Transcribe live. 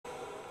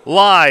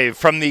Live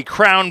from the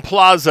Crown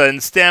Plaza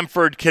in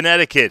Stamford,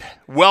 Connecticut.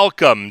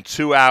 Welcome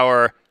to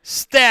our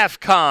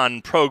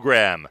StaffCon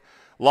program.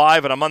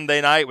 Live on a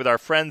Monday night with our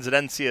friends at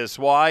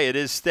NCSY. It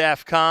is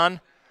StaffCon.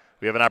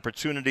 We have an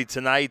opportunity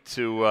tonight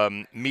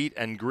to meet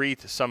and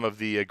greet some of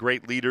the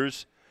great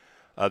leaders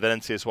that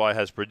NCSY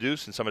has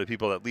produced and some of the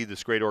people that lead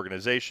this great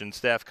organization.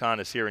 StaffCon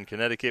is here in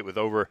Connecticut with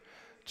over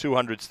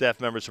 200 staff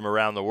members from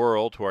around the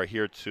world who are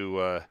here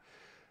to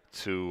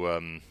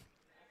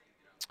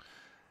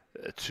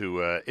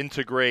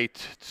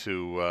integrate,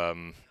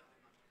 to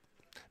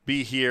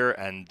be here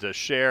and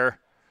share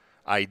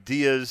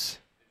ideas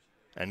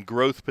and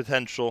growth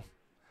potential.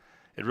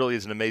 It really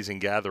is an amazing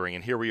gathering.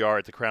 And here we are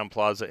at the Crown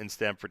Plaza in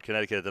Stamford,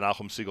 Connecticut at the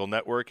Nahum Siegel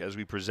Network as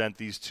we present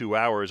these 2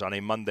 hours on a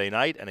Monday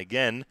night and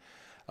again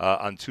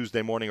on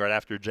Tuesday morning right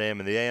after JM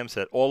and the AM, so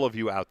that all of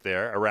you out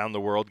there around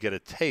the world get a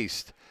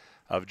taste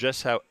of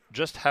just how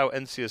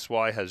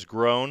NCSY has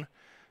grown,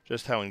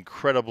 just how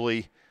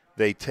incredibly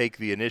they take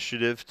the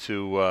initiative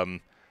to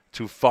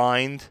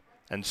find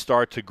and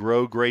start to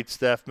grow great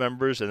staff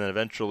members and then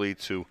eventually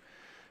to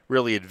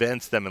really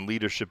advance them in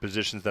leadership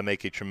positions that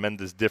make a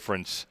tremendous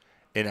difference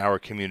in our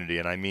community,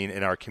 and I mean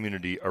in our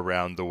community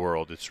around the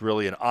world. It's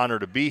really an honor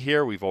to be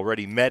here. We've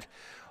already met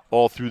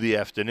all through the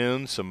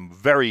afternoon, some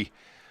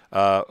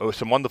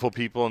wonderful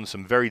people and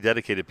some very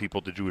dedicated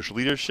people to Jewish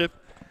leadership,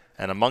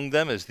 and among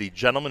them is the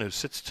gentleman who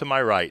sits to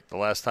my right. The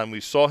last time we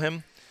saw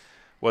him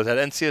was at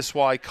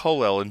NCSY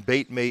Kollel in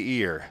Beit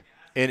Meir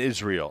in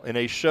Israel, in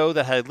a show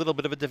that had a little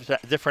bit of a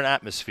different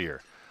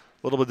atmosphere,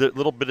 a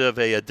little bit of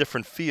a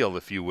different feel,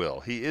 if you will.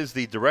 He is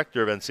the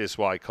director of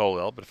NCSY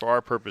Kollel, but for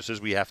our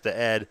purposes, we have to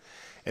add,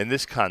 in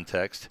this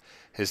context,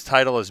 his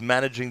title as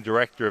managing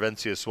director of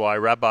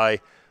NCSY, Rabbi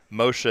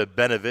Moshe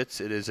Benovitz.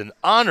 It is an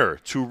honor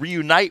to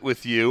reunite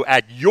with you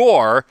at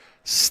your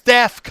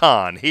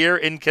StaffCon here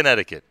in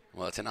Connecticut.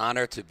 Well, it's an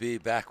honor to be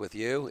back with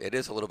you. It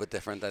is a little bit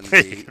different than the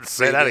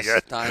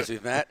previous times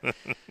we've met.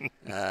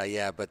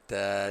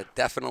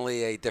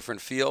 Definitely a different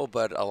feel,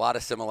 but a lot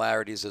of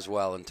similarities as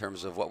well in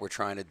terms of what we're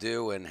trying to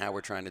do and how we're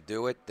trying to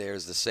do it.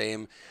 There's the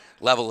same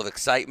level of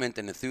excitement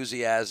and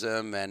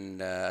enthusiasm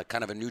and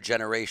kind of a new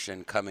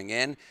generation coming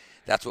in.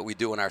 That's what we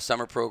do in our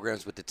summer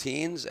programs with the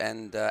teens,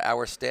 and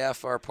our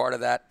staff are part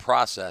of that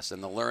process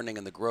and the learning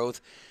and the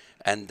growth,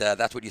 and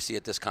that's what you see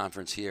at this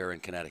conference here in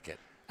Connecticut.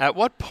 At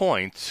what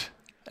point...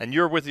 And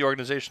you're with the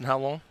organization how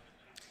long?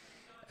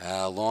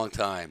 A long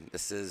time.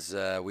 This is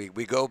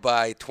we go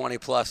by 20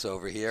 plus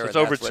over here. So it's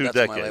over 2 decades.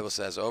 That's what my label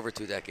says. Over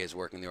 2 decades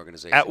working the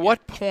organization. At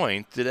what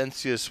point did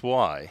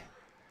NCSY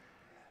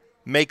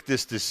make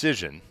this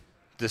decision,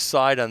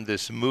 decide on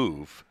this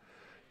move,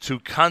 to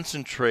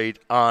concentrate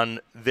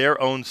on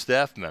their own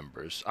staff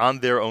members,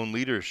 on their own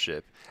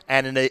leadership,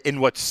 and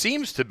in what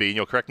seems to be, and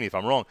you'll correct me if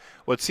I'm wrong,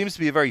 what seems to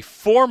be a very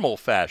formal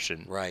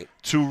fashion, right,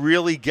 to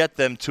really get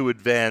them to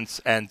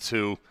advance and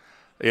to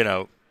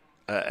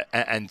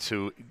and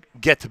to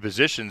get to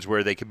positions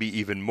where they could be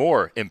even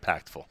more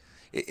impactful?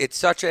 It's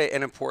such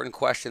an important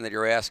question that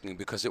you're asking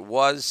because it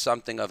was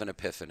something of an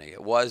epiphany.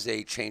 It was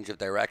a change of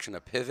direction, a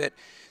pivot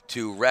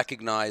to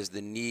recognize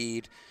the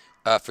need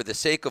for the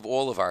sake of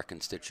all of our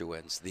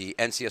constituents, the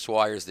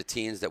NCSYers, the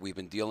teens that we've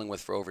been dealing with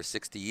for over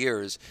 60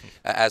 years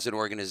as an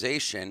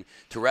organization,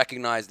 to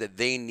recognize that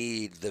they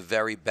need the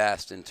very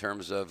best in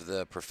terms of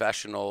the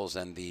professionals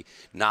and the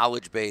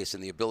knowledge base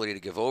and the ability to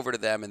give over to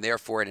them, and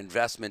therefore an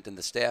investment in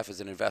the staff is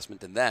an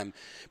investment in them.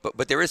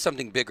 But there is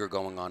something bigger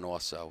going on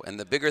also, and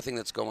the bigger thing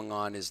that's going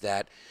on is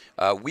that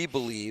we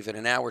believe, and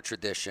in our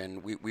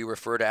tradition, we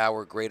refer to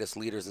our greatest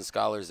leaders and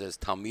scholars as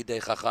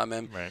Talmidei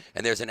Chachamim, right,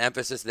 and there's an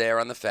emphasis there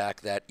on the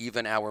fact that even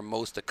our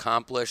most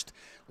accomplished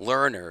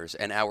learners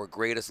and our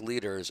greatest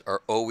leaders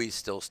are always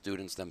still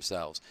students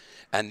themselves.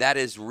 And that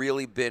has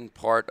really been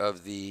part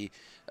of the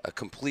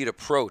complete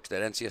approach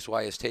that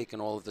NCSY has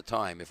taken all of the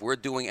time. If we're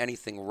doing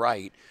anything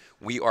right,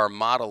 we are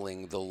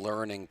modeling the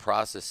learning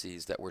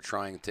processes that we're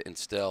trying to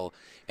instill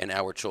in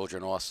our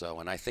children also.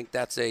 And I think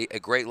that's a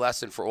great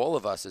lesson for all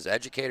of us as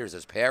educators,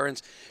 as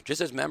parents,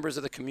 just as members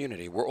of the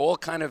community. We're all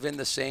kind of in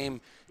the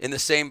same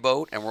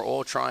boat, and we're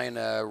all trying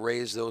to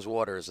raise those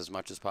waters as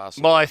much as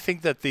possible. Well, I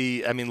think that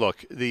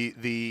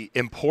the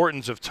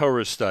importance of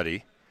Torah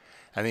study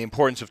and the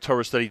importance of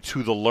Torah study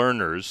to the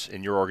learners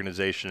in your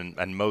organization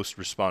and most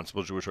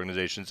responsible Jewish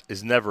organizations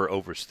is never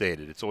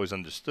overstated. It's always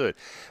understood.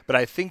 But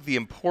I think the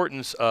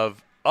importance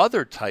of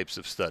other types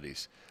of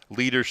studies,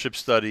 leadership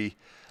study,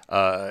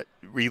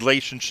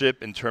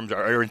 relationship in terms of,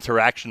 or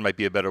interaction might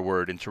be a better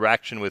word,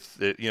 interaction with,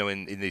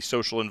 in the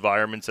social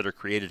environments that are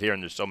created here,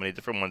 and there's so many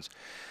different ones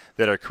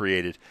that are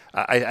created.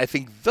 I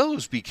think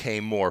those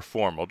became more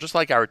formal. Just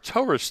like our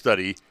Torah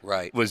study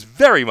was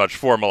very much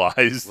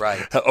formalized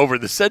over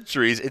the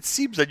centuries, it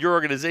seems that your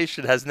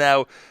organization has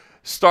now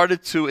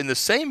started to, in the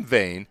same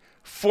vein,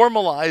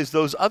 formalize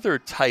those other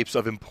types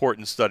of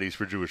important studies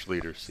for Jewish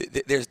leaders.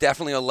 There's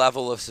definitely a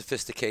level of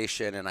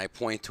sophistication, and I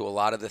point to a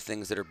lot of the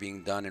things that are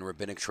being done in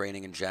rabbinic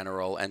training in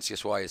general.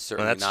 NCSY is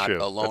certainly not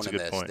alone in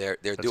this.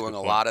 They're doing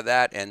a lot of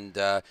that, and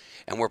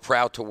we're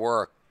proud to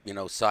work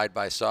side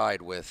by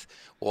side with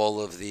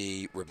all of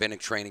the rabbinic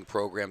training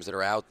programs that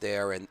are out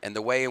there, and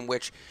the way in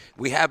which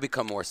we have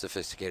become more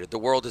sophisticated. The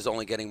world is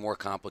only getting more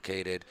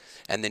complicated,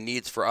 and the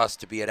needs for us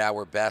to be at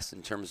our best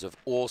in terms of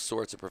all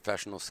sorts of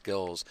professional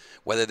skills,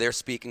 whether they're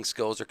speaking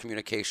skills or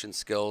communication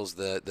skills,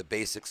 the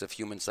basics of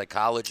human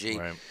psychology,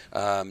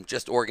 right.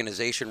 Just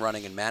organization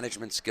running and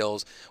management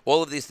skills.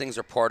 All of these things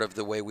are part of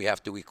the way we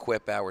have to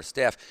equip our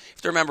staff. You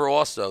have to remember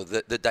also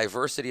the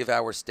diversity of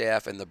our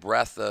staff and the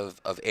breadth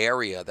of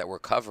area that we're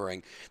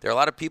covering. There are a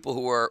lot of people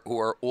who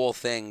are all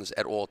things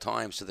at all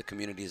times to the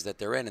communities that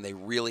they're in, and they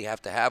really have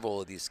to have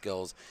all of these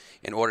skills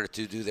in order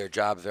to do their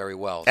job very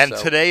well. And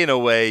today, in a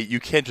way,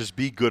 you can't just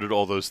be good at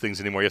all those things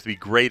anymore. You have to be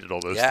great at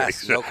all those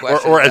things. No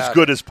question or as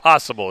good as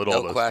possible at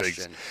all those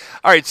question. things.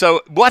 All right,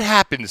 so what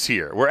happens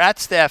here? We're at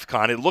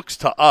StaffCon. It looks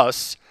to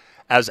us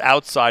as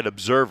outside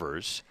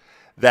observers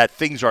that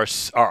things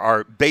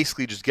are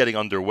basically just getting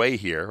underway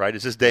here, right?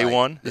 Is this day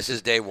one? This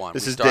is day one.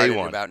 This we is started day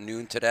one. At about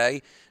noon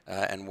today,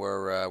 and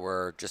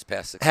we're just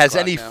past 6 Has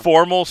o'clock any now.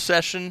 formal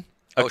session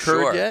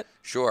occurred yet?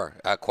 Sure.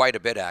 Quite a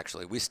bit,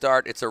 actually.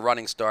 It's a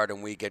running start,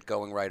 and we get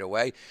going right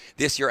away.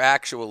 This year,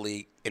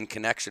 actually, in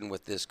connection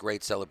with this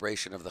great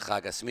celebration of the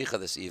Chag HaSmicha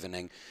this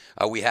evening,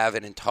 we have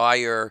an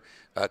entire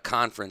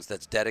conference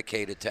that's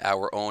dedicated to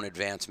our own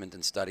advancement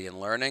in study and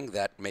learning.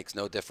 That makes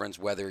no difference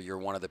whether you're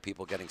one of the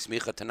people getting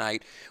smicha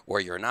tonight or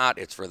you're not.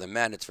 It's for the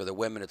men, it's for the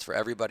women, it's for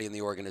everybody in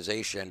the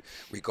organization,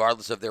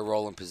 regardless of their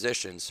role and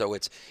position. So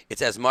it's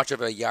as much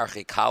of a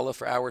yarchei kala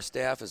for our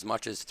staff, as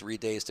much as 3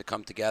 days to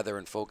come together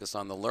and focus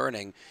on the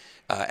learning,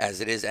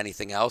 as it is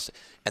anything else.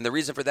 And the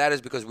reason for that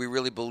is because we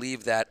really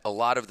believe that a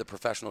lot of the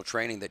professional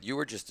training that you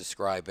were just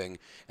describing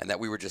and that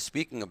we were just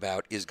speaking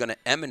about is going to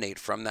emanate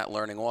from that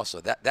learning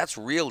also. That's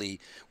really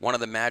one of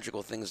the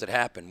magical things that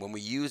happen. When we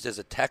use as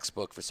a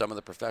textbook for some of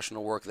the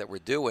professional work that we're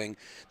doing,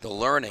 the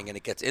learning, and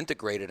it gets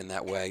integrated in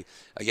that way,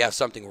 you have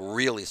something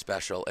really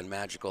special and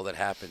magical that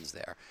happens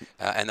there.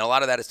 And a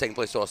lot of that is taking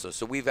place also.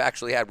 So we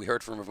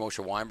heard from Rav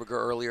Moshe Weinberger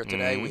earlier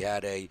today. Mm-hmm. We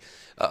had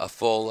a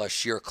full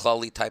Shir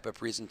Klali type of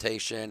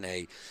presentation,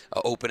 a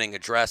opening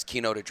address,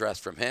 keynote address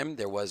from him.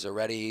 There was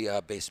already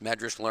base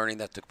medrash learning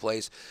that took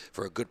place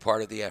for a good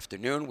part of the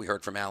afternoon. We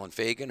heard from Alan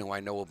Fagan, who I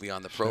know will be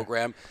on the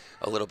program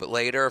a little bit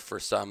later for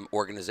some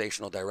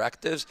organizational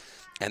directives.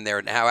 And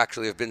there now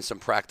actually have been some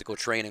practical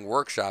training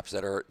workshops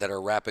that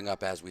are wrapping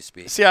up as we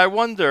speak. See, I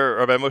wonder,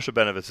 Rabbi Moshe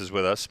Benovitz is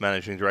with us,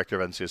 Managing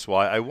Director of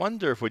NCSY. I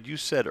wonder if what you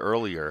said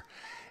earlier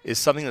is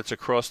something that's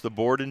across the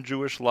board in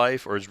Jewish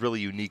life or is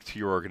really unique to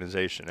your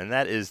organization. And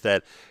that is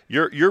that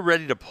you're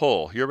ready to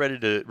pull, you're ready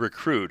to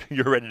recruit,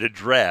 you're ready to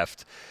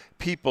draft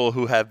people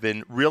who have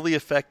been really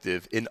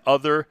effective in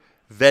other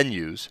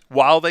venues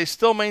while they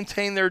still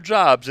maintain their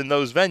jobs in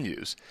those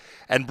venues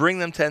and bring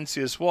them to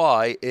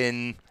NCSY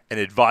in an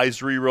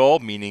advisory role,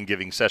 meaning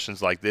giving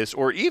sessions like this,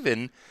 or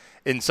even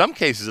in some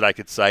cases that I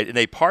could cite in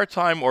a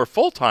part-time or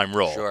full-time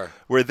role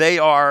where they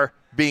are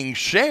being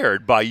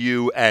shared by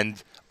you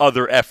and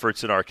other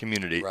efforts in our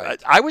community.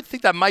 Right. I would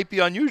think that might be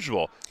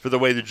unusual for the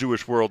way the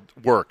Jewish world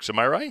works. Am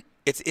I right?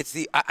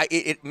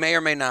 It may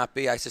or may not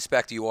be. I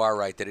suspect you are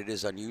right that it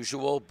is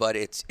unusual, but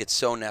it's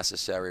so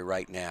necessary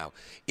right now.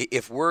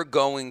 If we're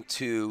going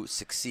to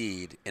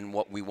succeed in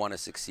what we want to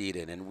succeed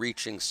in, and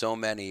reaching so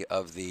many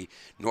of the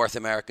North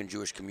American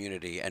Jewish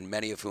community, and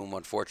many of whom,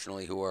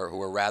 unfortunately, who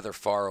are rather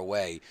far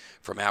away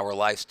from our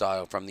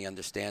lifestyle, from the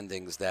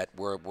understandings that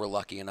we're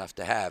lucky enough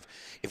to have,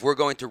 if we're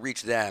going to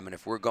reach them, and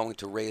if we're going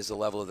to raise the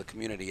level of the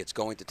community, it's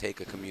going to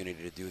take a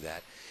community to do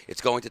that.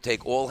 It's going to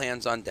take all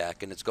hands on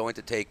deck, and it's going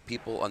to take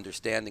people understanding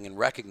and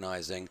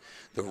recognizing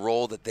the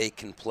role that they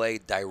can play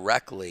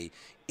directly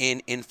in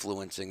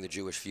influencing the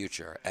Jewish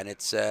future. And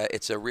it's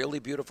a really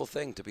beautiful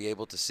thing to be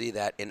able to see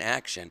that in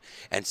action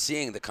and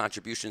seeing the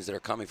contributions that are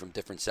coming from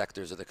different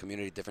sectors of the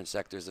community, different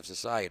sectors of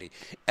society.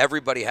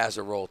 Everybody has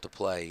a role to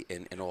play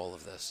in all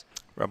of this.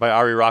 Rabbi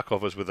Ari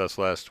Rakov was with us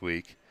last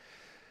week,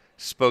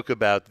 spoke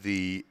about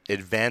the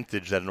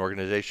advantage that an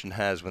organization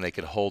has when they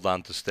can hold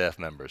on to staff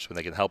members, when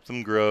they can help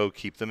them grow,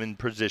 keep them in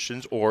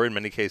positions, or in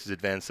many cases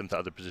advance them to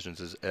other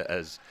positions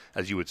as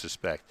you would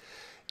suspect.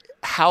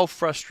 How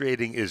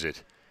frustrating is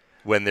it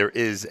when there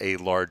is a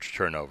large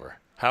turnover?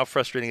 How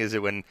frustrating is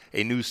it when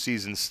a new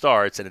season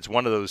starts and it's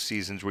one of those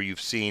seasons where you've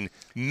seen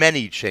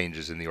many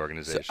changes in the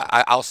organization? So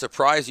I'll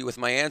surprise you with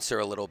my answer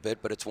a little bit,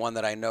 but it's one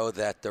that I know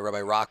that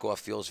Rabbi Rakov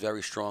feels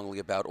very strongly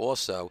about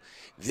also.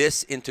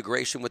 This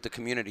integration with the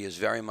community is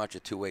very much a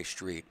two-way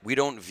street. We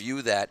don't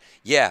view that,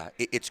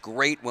 it's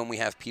great when we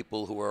have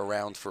people who are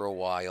around for a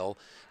while,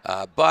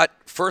 but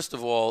first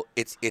of all,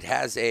 it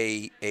has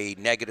a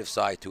negative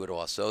side to it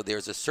also.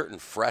 There's a certain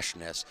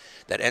freshness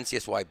that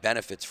NCSY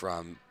benefits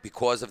from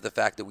because of the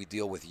fact that we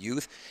deal with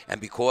youth and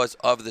because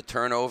of the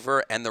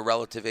turnover and the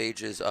relative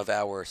ages of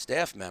our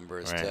staff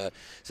members to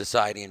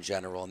society in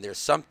general. And there's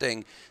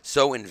something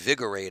so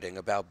invigorating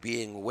about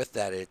being with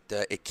that.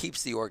 It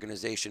keeps the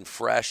organization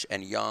fresh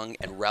and young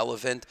and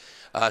relevant.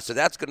 So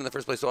that's good in the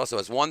first place also.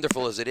 As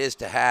wonderful as it is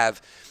to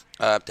have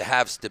to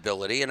have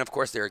stability. And, of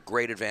course, there are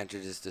great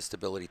advantages to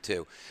stability,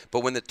 too.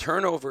 But when the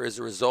turnover is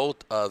a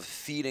result of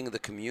feeding the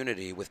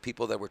community with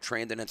people that were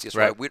trained in NCSY,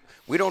 Right.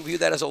 we don't view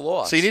that as a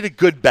loss. So you need a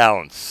good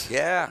balance.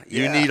 Yeah.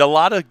 You need a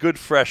lot of good,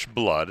 fresh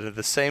blood. And at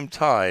the same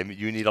time,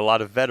 you need a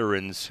lot of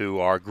veterans who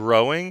are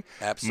growing,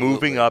 Absolutely.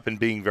 moving up, and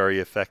being very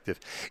effective.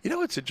 You know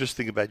what's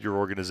interesting about your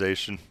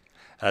organization?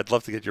 I'd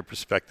love to get your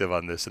perspective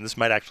on this, and this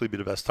might actually be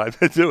the best time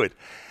to do it.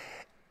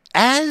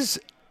 As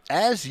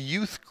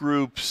youth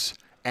groups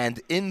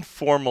and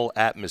informal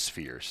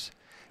atmospheres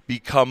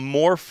become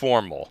more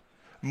formal,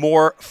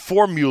 more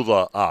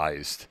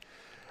formulaized,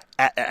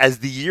 as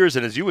the years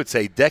and, as you would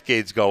say,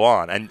 decades go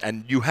on,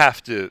 and you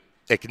have to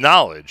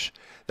acknowledge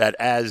that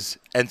as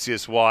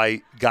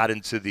NCSY got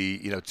into the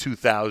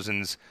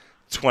 2000s,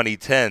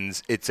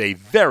 2010s, it's a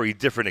very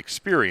different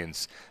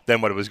experience than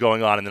what was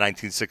going on in the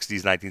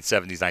 1960s,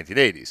 1970s,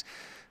 1980s.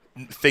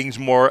 Things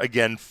more,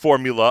 again,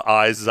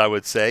 formulaized, as I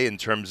would say, in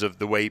terms of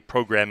the way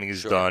programming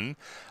is done,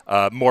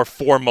 more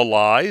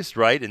formalized,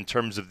 right, in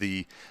terms of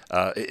the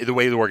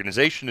way the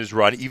organization is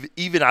run.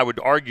 Even I would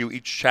argue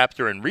each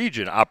chapter and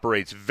region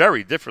operates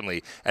very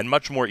differently and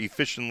much more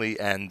efficiently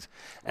and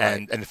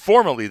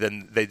formally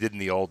than they did in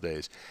the old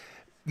days.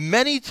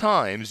 Many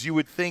times you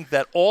would think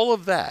that all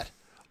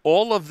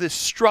of this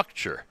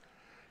structure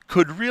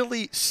could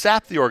really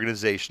sap the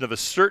organization of a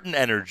certain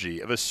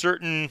energy, of a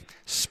certain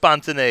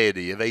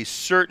spontaneity, of a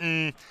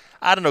certain,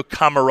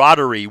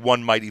 camaraderie,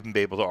 one might even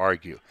be able to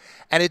argue.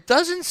 And it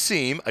doesn't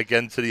seem,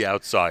 again to the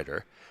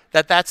outsider,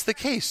 that that's the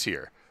case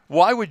here.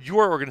 Why would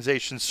your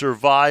organization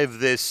survive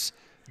this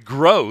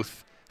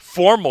growth,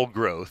 formal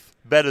growth,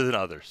 better than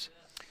others?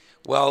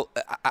 Well,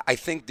 I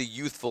think the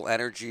youthful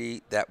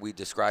energy that we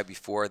described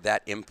before,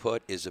 that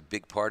input is a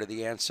big part of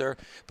the answer.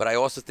 But I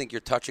also think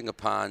you're touching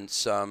upon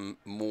some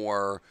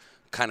more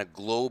kind of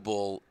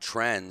global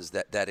trends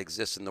that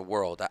exist in the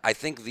world. I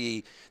think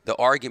the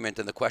argument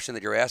and the question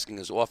that you're asking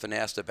is often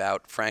asked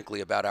about, frankly,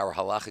 about our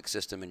halachic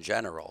system in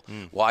general.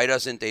 Why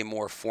doesn't a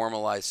more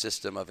formalized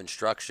system of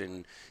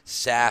instruction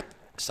sap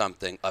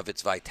something of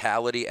its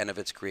vitality and of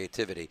its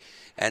creativity?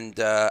 And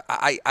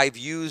I've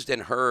used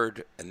and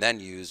heard and then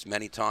used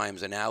many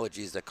times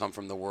analogies that come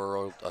from the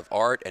world of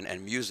art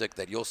and music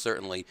that you'll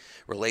certainly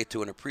relate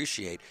to and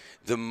appreciate.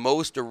 The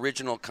most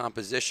original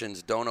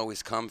compositions don't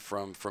always come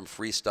from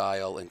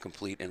freestyle and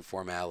complete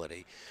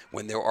informality.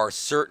 When there are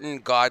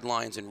certain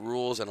guidelines and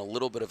rules and a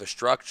little bit of a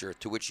structure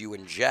to which you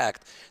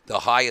inject the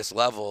highest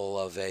level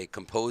of a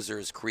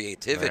composer's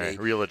creativity, right.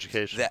 Real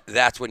education.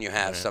 That's when you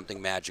have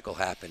something magical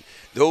happen.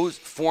 Those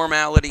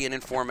formality and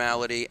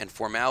informality and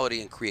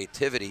formality and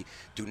creativity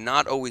do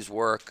not always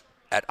work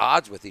at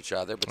odds with each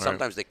other, but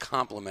sometimes they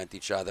complement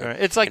each other. Right.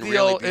 It's like in the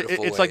really old,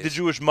 beautiful it's ways. like the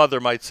Jewish mother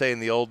might say in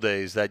the old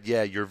days that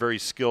you're very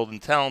skilled and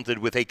talented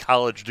with a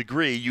college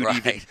degree.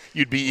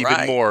 You'd be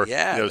even more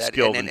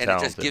skilled and talented. And it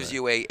just gives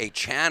you a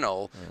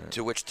channel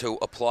to which to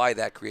apply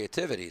that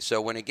creativity.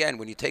 So when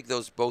you take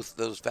both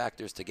those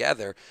factors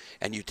together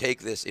and you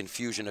take this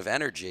infusion of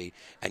energy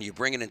and you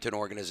bring it into an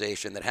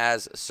organization that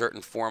has a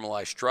certain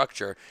formalized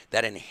structure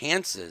that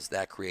enhances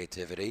that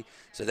creativity,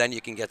 so then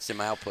you can get some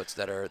outputs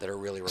that are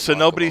really remarkable. So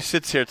nobody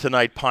sits here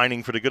tonight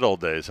pining for the good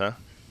old days, huh?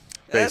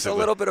 There's a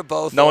little bit of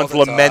both. No one's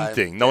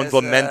lamenting. Time. No one's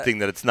lamenting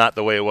that it's not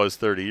the way it was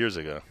 30 years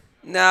ago.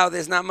 No,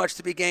 there's not much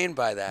to be gained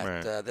by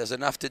that. Right. There's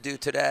enough to do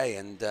today,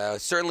 and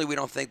certainly we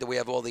don't think that we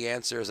have all the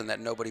answers and that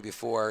nobody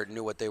before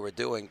knew what they were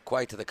doing.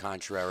 Quite to the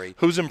contrary.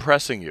 Who's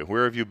impressing you?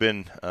 Where have you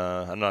been?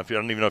 I don't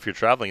even know if you're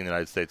traveling in the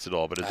United States at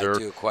all. But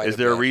is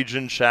there a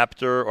region,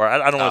 chapter, or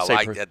I don't want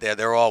to say?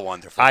 They're all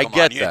wonderful. I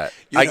get that.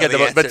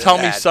 But tell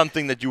me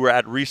something that you were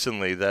at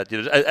recently that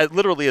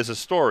literally as a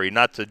story,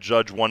 not to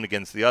judge one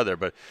against the other.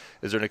 But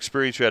is there an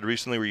experience you had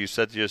recently where you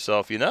said to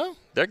yourself,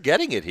 they're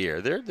getting it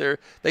here.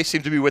 They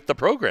seem to be with the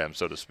program,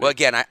 so to speak. Well,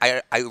 again,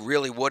 I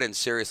really wouldn't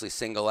seriously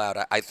single out.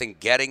 I think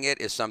getting it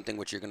is something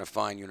which you're going to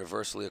find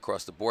universally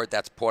across the board.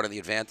 That's part of the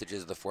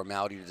advantages of the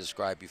formality you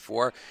described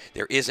before.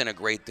 There isn't a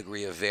great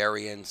degree of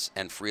variance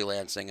and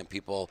freelancing and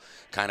people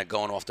kind of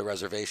going off the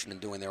reservation and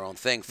doing their own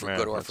thing for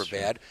good or for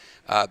bad.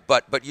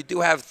 But you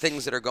do have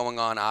things that are going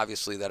on,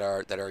 obviously, that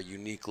are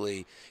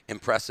uniquely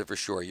impressive for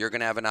sure. You're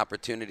going to have an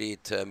opportunity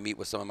to meet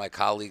with some of my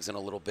colleagues in a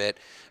little bit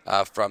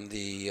from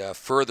the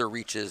further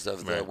reaches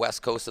of the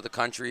west coast of the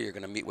country. You're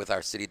going to meet with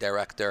our city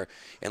director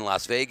in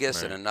Las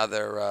Vegas and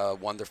another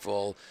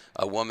wonderful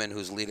woman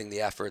who's leading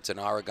the efforts in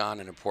Oregon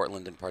and in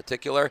Portland in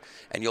particular.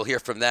 And you'll hear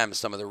from them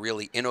some of the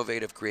really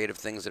innovative, creative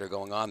things that are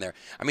going on there.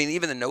 I mean,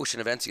 even the notion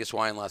of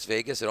NCSY in Las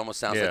Vegas, it almost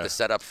sounds like the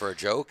setup for a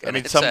joke. I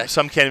mean,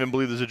 some can't even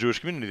believe there's a Jewish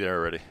community there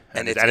already.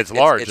 And it's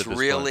large. It's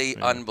really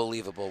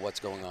unbelievable what's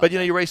going on. But,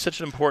 you raised such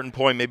an important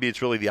point. Maybe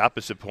it's really the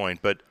opposite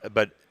point. But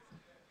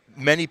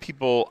many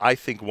people, I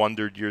think,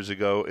 wondered years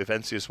ago if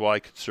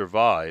NCSY could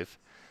survive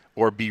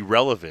or be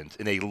relevant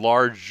in a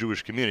large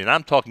Jewish community. And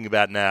I'm talking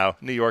about now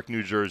New York,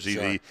 New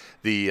Jersey,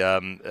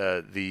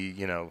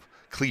 the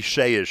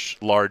cliche-ish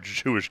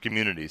large Jewish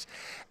communities.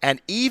 And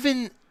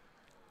even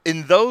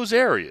in those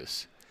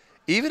areas,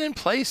 even in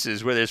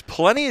places where there's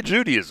plenty of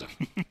Judaism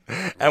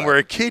and where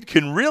a kid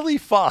can really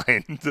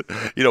find,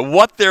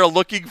 what they're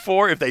looking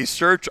for if they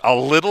search a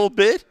little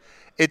bit,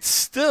 it's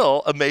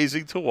still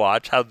amazing to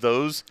watch how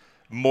those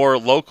more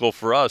local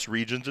for us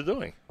regions are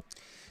doing.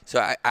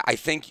 So I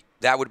think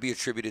that would be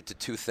attributed to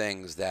two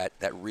things that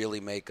really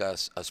make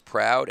us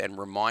proud and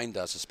remind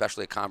us,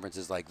 especially at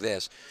conferences like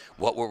this,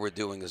 what we're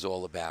doing is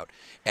all about.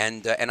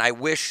 And I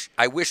wish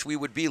we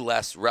would be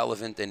less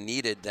relevant and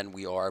needed than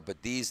we are,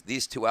 but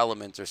these two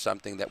elements are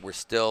something that we're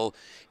still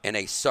in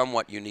a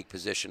somewhat unique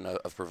position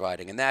of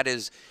providing, and that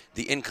is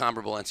the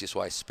incomparable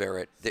NCSY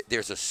spirit.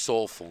 There's a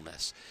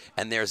soulfulness,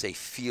 and there's a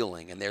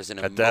feeling, and there's an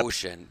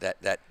emotion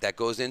that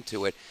goes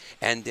into it.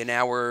 And in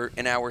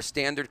our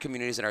standard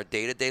communities, in our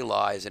day-to-day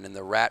lives, and in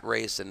the rat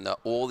race and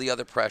all the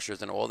other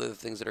pressures and all the other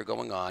things that are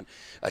going on,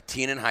 a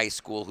teen in high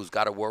school who's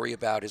got to worry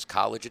about his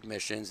college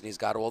admissions, and he's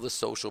got all the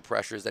social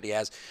pressures that he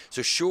has.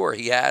 So sure,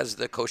 he has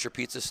the kosher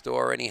pizza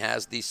store, and he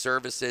has these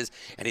services,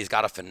 and he's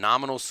got a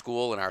phenomenal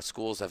school, and our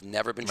schools have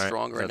never been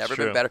stronger and never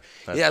been better.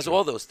 He has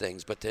all those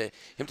things, but to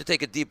him to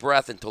take a deep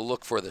breath and to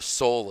look for the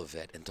soul of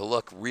it and to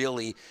look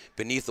really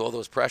beneath all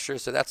those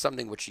pressures, so that's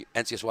something which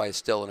NCSY is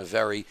still in a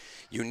very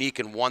unique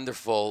and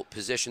wonderful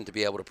position to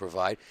be able to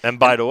provide. And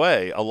by the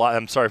way,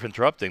 I'm sorry for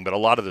interrupting, but a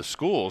lot of the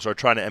schools are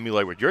trying to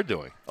emulate what you're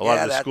doing. A lot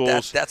of the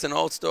schools that's an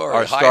old story.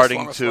 Are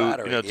starting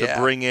to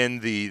bring in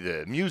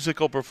the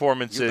musical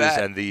performances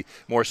and the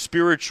more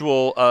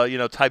spiritual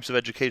types of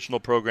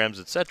educational programs,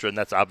 etc. And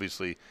that's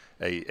obviously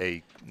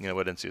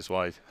what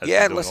NCSY has been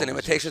doing. And listen,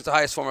 imitation is the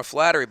highest form of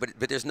flattery, but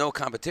there's no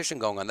competition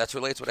going on. That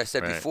relates to what I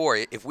said before.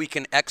 If we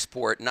can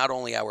export not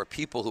only our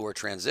people who are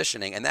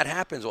transitioning, and that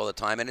happens all the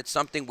time, and it's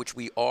something which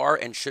we are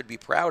and should be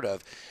proud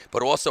of,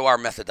 but also our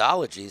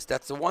methodologies,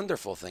 that's a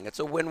wonderful thing. It's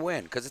a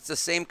win-win because it's the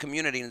same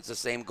community and it's the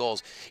same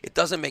goals. It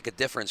doesn't make a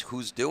difference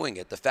who's doing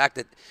it. The fact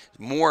that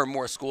more and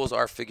more schools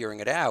are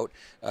figuring it out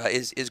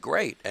is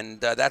great, and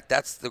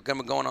that's been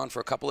going on for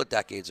a couple of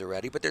decades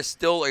already, but there's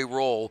still a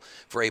role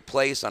for a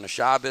place on a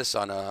Shabbos,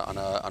 on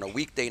a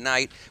weekday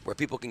night where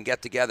people can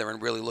get together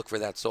and really look for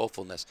that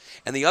soulfulness.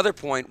 And the other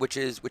point, which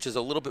is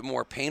a little bit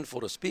more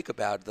painful to speak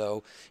about,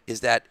 though,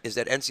 is that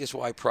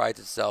NCSY prides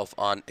itself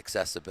on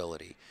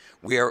accessibility,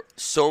 where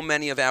so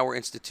many of our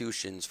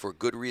institutions, for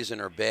good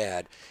reason or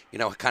bad,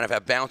 kind of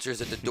have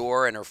bouncers at the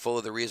door and are full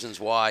of the reasons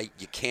why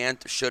you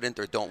can't, shouldn't,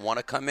 or don't want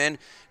to come in.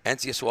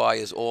 NCSY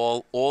is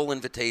all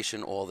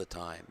invitation all the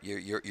time.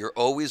 You're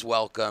always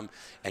welcome,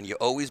 and you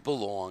always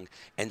belong.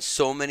 And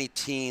so many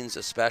teens,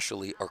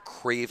 especially, are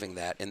craving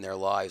that in their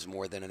lives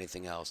more than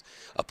anything else.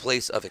 A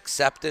place of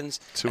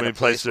acceptance. Too many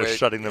places are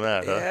shutting them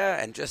out.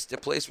 Yeah, and just a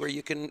place where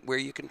you can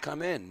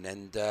come in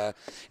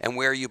and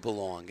where you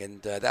belong.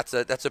 And that's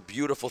a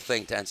beautiful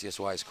thing to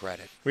NCSY's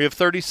credit. We have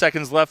 30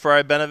 seconds left for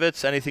our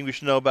benefits. Anything we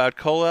should know about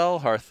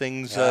Kollel? Are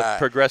things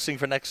progressing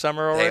for next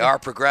summer already? They are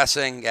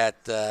progressing at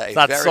it's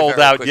not sold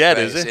out yet,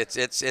 pace. is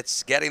it?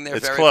 It's getting there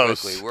very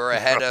close. quickly. We're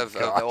ahead of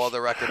all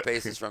the record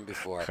paces from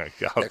before.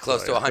 They're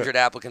close to 100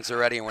 applicants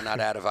already, and we're not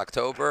out of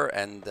October.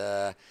 And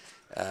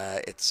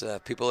it's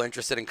people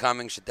interested in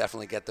coming should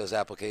definitely get those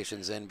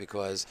applications in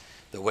because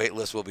the wait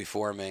list will be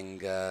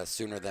forming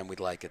sooner than we'd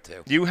like it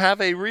to.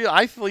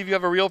 I believe you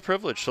have a real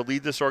privilege to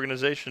lead this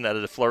organization at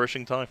a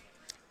flourishing time.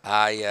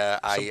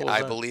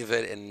 I believe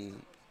it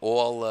in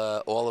all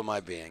of my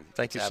being.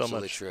 Thank you so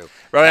much. Absolutely true.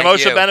 Rabbi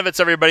Moshe Benevitz,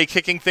 everybody,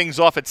 kicking things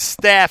off at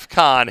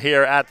StaffCon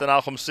here at the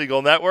Nachum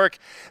Segal Network.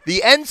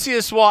 The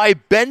NCSY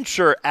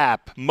Bencher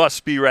app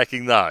must be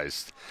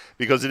recognized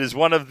because it is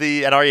one of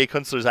the, and Aryeh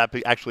Kunstler's app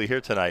actually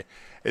here tonight,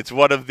 it's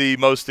one of the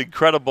most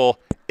incredible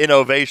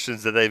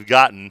innovations that they've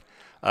gotten.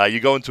 You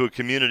go into a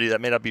community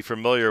that may not be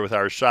familiar with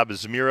our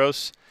Shabbos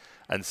Miros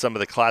and some of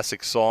the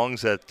classic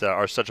songs that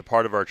are such a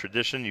part of our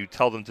tradition. You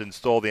tell them to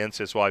install the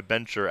NCSY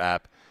Bencher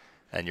app,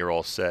 and you're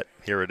all set.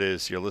 Here it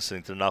is. You're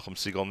listening to the Nachum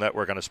Segal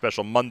Network on a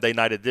special Monday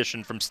night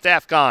edition from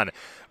StaffCon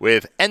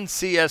with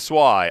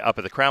NCSY up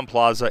at the Crown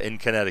Plaza in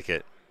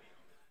Connecticut.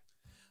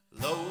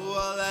 Lo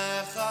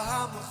alecha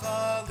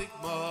hamcha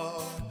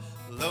likmor,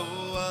 lo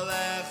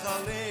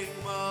alecha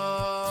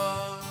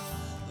likmor,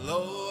 lo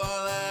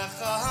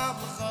alecha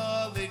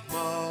hamcha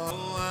likmor,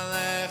 lo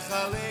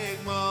alecha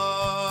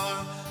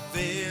likmor,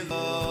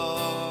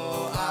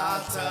 v'lo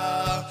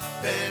ata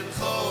ben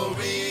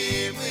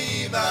chorim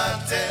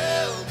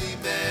libatel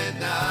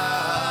mimena,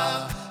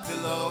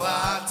 v'lo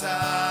ata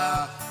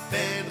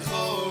ben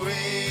chorim,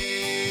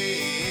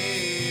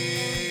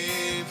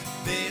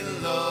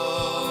 v'lo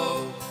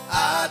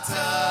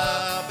ata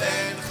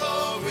ben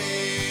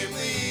chorim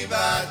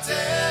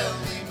libatel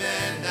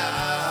mimena,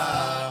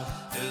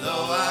 v'lo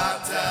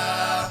ata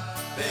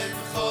ben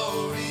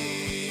chorim,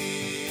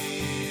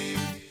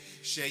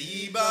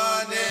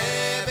 sheibane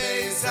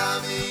beis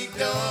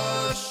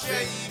hamikdash,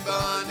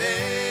 sheibane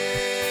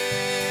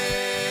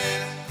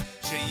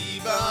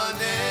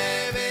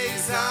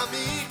beis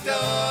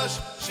hamikdash,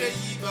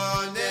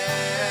 sheibane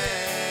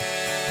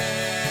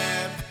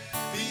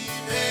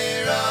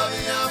b'meira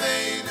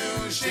v'yameinu,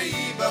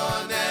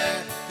 sheibane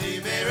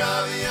b'meira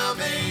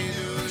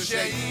v'yameinu,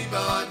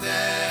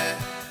 sheibane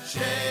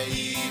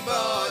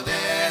שייבנה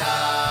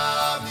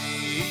המקדש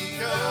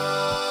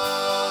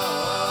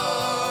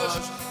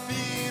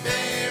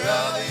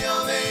במהרה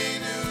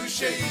בימינו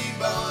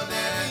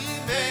שייבנה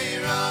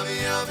במהרה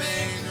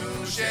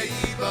בימינו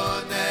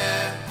שייבנה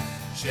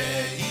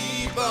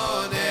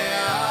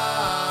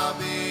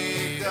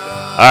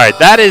All right,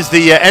 that is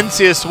the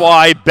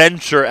NCSY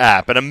Bencher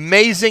app, an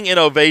amazing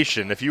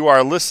innovation. If you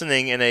are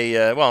listening in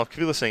a, well, if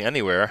you're listening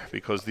anywhere,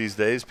 because these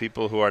days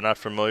people who are not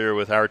familiar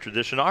with our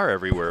tradition are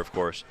everywhere, of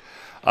course.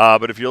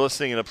 But if you're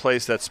listening in a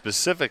place that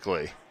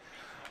specifically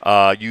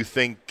you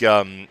think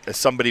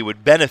somebody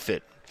would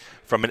benefit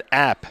from an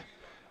app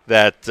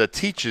that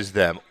teaches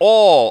them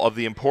all of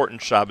the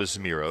important Shabbos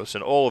Miros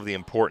and all of the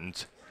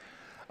important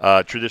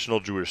traditional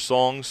Jewish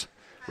songs,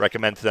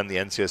 recommend to them the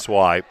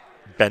NCSY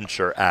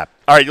Bencher app.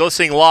 All right, you're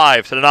listening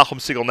live to the Nachum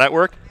Segal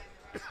Network.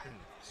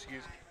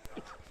 Excuse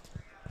me.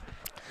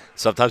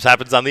 Sometimes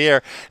happens on the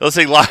air. You're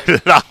listening live to the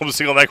Nachum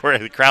Segal Network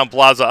at the Crown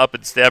Plaza up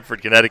in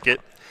Stamford, Connecticut.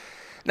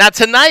 Now,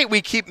 tonight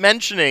we keep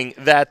mentioning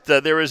that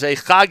there is a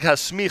Chag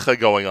HaSmicha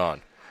going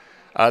on.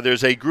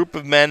 There's a group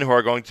of men who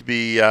are going to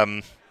be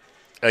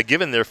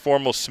given their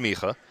formal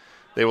smicha.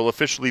 They will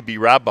officially be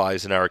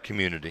rabbis in our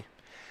community.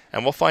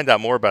 And we'll find out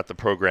more about the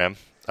program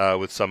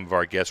with some of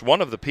our guests.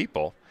 One of the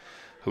people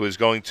who is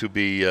going to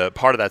be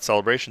part of that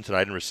celebration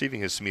tonight and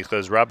receiving his smicha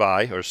is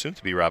Rabbi, or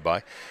soon-to-be Rabbi,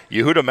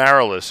 Yehuda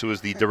Marilis, who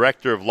is the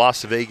director of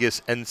Las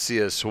Vegas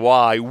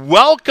NCSY.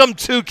 Welcome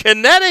to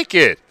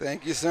Connecticut.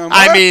 Thank you so much.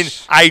 I mean,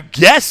 I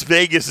guess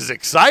Vegas is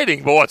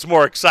exciting, but what's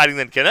more exciting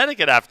than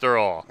Connecticut after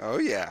all? Oh,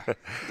 yeah.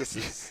 This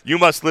is You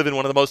must live in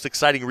one of the most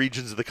exciting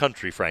regions of the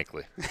country,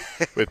 frankly,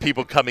 with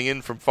people coming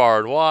in from far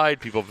and wide,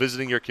 people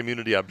visiting your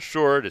community, I'm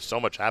sure. There's so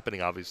much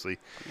happening, obviously,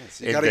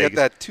 you got to get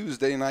that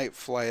Tuesday night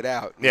flight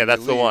out. Yeah,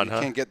 that's the one, You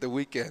huh? can't get the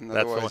weekend,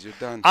 That's otherwise you're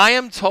done. I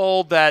am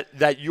told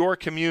that your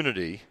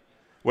community,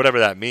 whatever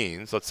that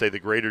means, let's say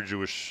the greater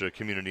Jewish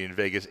community in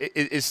Vegas,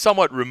 is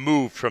somewhat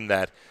removed from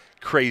that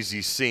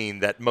crazy scene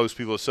that most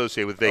people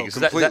associate with Vegas.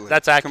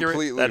 That's accurate?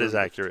 Completely That is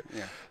removed. accurate.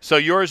 Yeah. So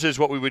yours is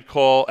what we would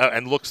call,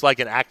 and looks like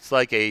and acts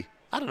like a,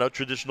 I don't know,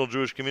 traditional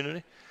Jewish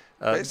community?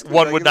 Basically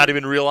One would not regular-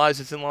 even realize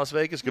it's in Las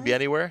Vegas. Could be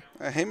anywhere.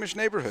 A Hamish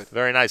neighborhood.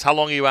 Very nice. How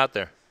long are you out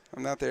there?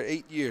 I'm out there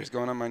 8 years,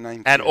 going on my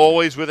 9th And year.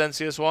 always with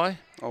NCSY?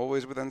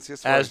 Always with NCSY. As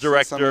since I'm in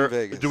director,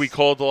 Vegas. do we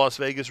call it the Las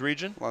Vegas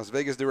region? Las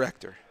Vegas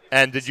director.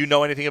 And did you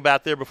know anything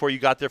about there before you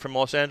got there from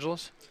Los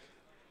Angeles?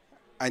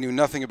 I knew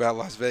nothing about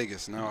Las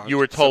Vegas, no. You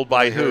were told except what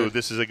by I who? heard.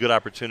 This is a good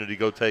opportunity.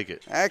 Go take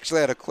it. I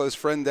actually had a close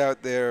friend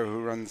out there who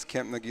runs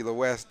Camp Nagila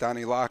West,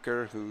 Donnie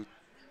Locker, who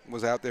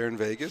was out there in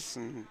Vegas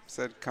and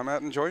said, come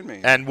out and join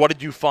me. And what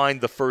did you find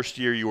the first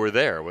year you were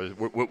there?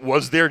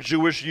 Was there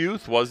Jewish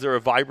youth? Was there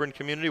a vibrant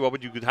community? How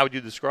would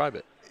you describe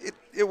it?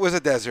 It was a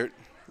desert.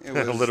 It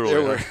was,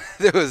 Literally,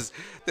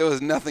 there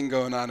was nothing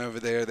going on over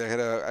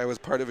there. I was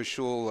part of a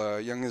shul,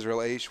 Young Israel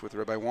Aish, with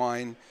Rabbi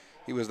Wine.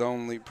 He was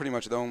pretty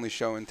much the only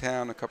show in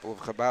town. A couple of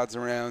Chabads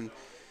around,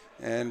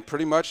 and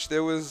pretty much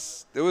there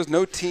was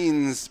no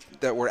teens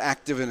that were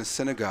active in a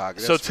synagogue.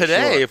 So that's for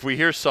today, sure. if we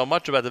hear so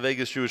much about the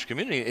Vegas Jewish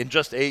community, in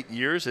just 8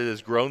 years, it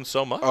has grown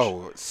so much.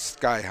 Oh, it's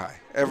sky high.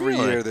 Every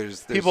Really? year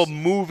there's people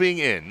moving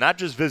in, not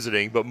just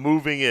visiting, but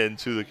moving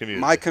into the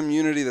community. My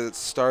community that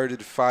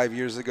started 5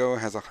 years ago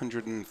has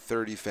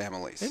 130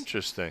 families.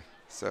 Interesting.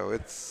 So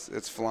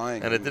it's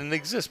flying. And it didn't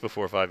exist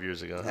before 5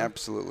 years ago. Huh?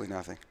 Absolutely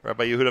nothing.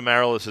 Rabbi Yehuda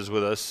Marilis is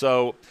with us.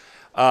 So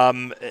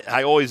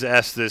I always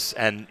ask this,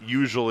 and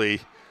usually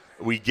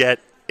we get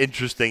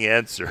interesting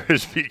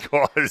answers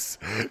because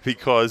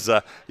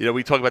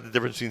we talk about the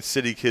difference between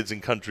city kids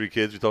and country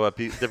kids. We talk about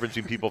the difference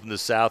between people from the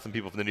South and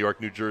people from the New York,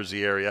 New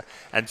Jersey area.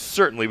 And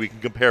certainly we can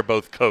compare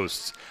both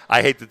coasts.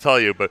 I hate to tell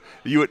you, but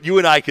you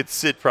and I could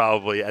sit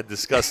probably and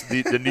discuss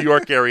the New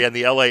York area and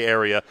the L.A.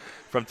 area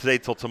from today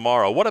till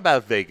tomorrow. What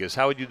about Vegas?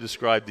 How would you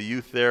describe the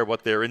youth there,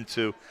 what they're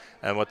into,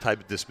 and what type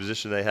of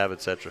disposition they have,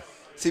 etc.?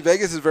 See,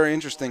 Vegas is very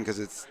interesting because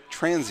it's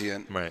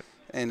transient. Right.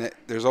 And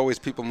there's always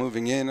people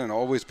moving in and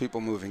always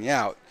people moving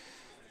out.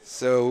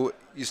 So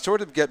you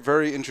sort of get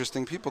very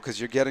interesting people because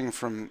you're getting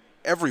from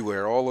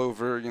everywhere, all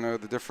over,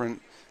 the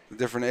different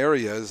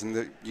areas,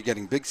 and you're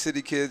getting big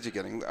city kids, you're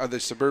getting other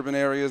suburban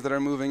areas that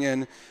are moving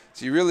in.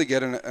 So you really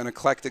get an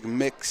eclectic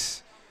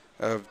mix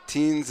of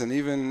teens and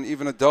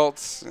even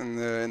adults in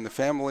the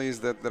families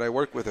that I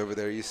work with over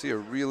there. You see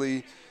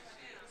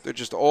they're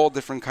just all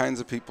different kinds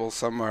of people.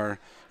 Some are,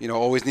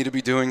 always need to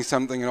be doing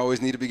something and always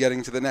need to be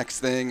getting to the next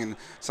thing, and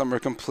some are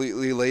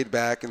completely laid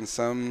back, and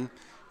some,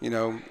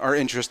 are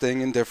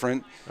interesting and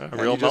different. A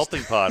real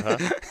melting pot, huh?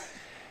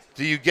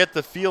 Do you get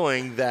the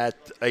feeling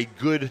that a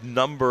good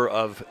number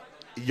of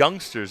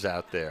youngsters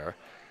out there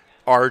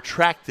are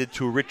attracted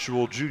to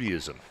ritual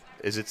Judaism?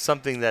 Is it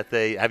something that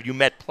have you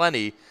met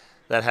plenty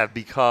that have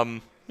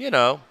become,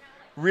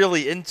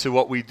 really into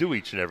what we do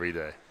each and every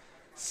day?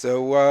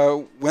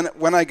 So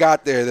when I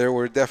got there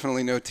were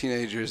definitely no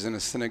teenagers in a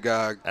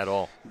synagogue at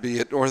all. Be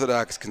it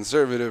Orthodox,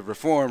 Conservative,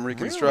 Reform,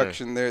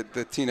 Reconstruction. Really?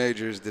 The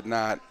teenagers did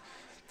not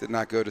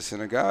go to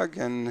synagogue,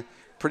 and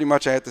pretty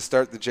much I had to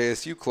start the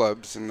JSU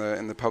clubs in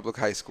the public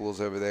high schools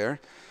over there.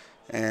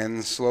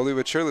 And slowly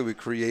but surely, we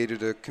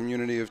created a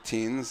community of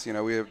teens. You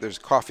know, there's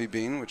Coffee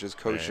Bean, which is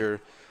kosher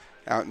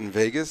out in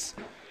Vegas.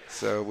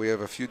 So we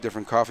have a few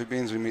different coffee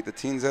beans we meet the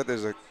teens at.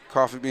 There's a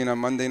Coffee Bean on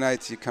Monday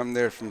nights. You come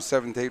there from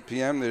 7 to 8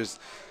 p.m. There's,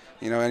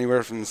 you know,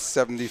 anywhere from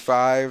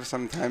 75,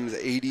 sometimes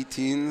 80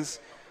 teens,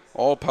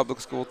 all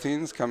public school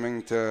teens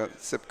coming to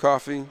sip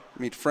coffee,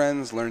 meet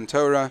friends, learn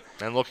Torah.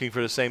 And looking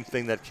for the same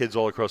thing that kids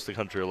all across the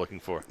country are looking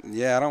for.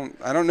 Yeah,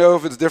 I don't know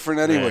if it's different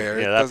anywhere.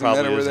 Yeah, it that doesn't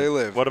matter probably where they isn't.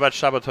 live. What about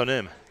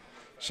Shabbatonim?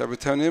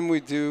 Shabbatonim, we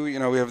do, you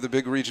know, we have the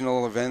big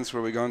regional events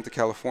where we go into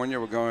California.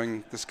 We're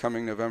going this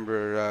coming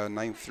November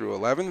 9th through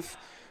 11th.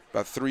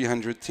 About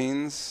 300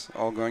 teens,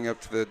 all going up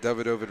to the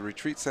David Ovid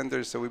Retreat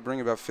Center. So we bring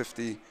about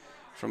 50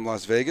 from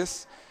Las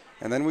Vegas.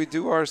 And then we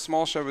do our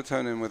small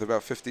Shabbatonim with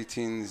about 50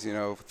 teens, you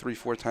know,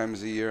 3-4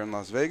 times a year in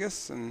Las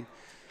Vegas. And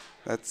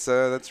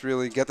that's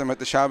really, get them at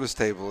the Shabbos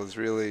table is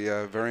really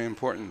very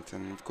important.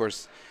 And, of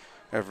course,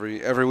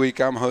 every week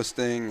I'm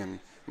hosting, and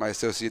my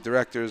associate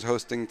director is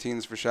hosting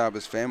Teens for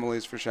Shabbos,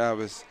 Families for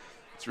Shabbos.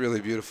 It's really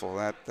beautiful.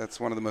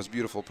 That's one of the most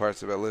beautiful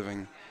parts about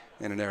living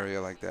in an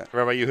area like that.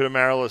 Rabbi Yehuda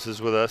Marilis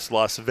is with us,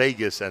 Las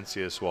Vegas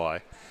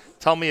NCSY.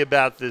 Tell me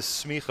about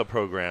this smicha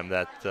program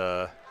that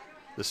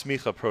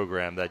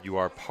you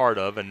are part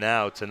of, and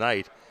now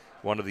tonight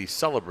one of the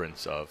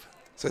celebrants of.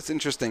 So it's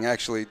interesting,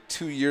 actually.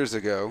 2 years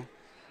ago,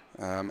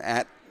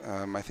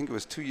 I think it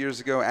was 2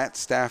 years ago at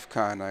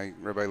StaffCon,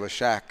 Rabbi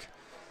Lashak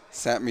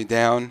sat me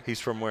down.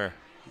 He's from where?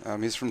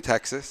 He's from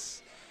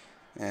Texas,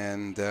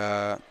 and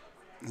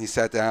he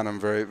sat down. I'm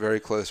very, very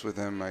close with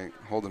him. I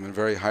hold him in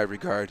very high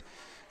regard.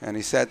 And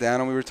he sat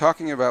down, and we were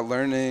talking about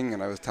learning,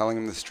 and I was telling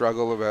him the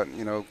struggle about,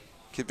 you know,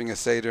 keeping a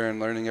Seder and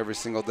learning every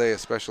single day,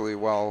 especially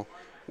while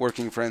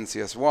working for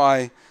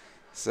NCSY.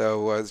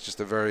 So it's just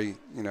a very,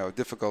 you know,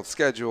 difficult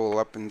schedule,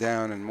 up and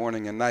down and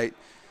morning and night.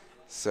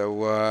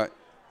 So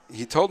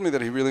he told me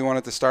that he really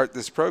wanted to start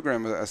this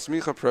program, a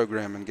smicha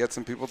program, and get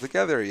some people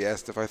together. He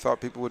asked if I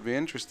thought people would be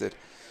interested.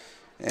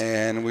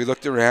 And we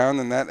looked around,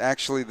 and that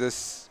actually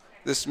this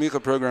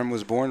smicha program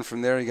was born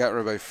from there. He got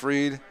Rabbi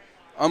Fried,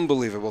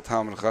 unbelievable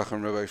Talmud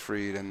Chacham Rabbi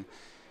Fried,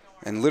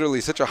 and literally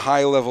such a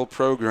high-level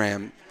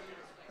program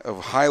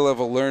of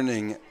high-level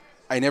learning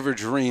I never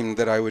dreamed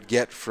that I would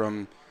get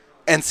from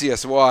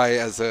NCSY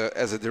as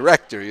a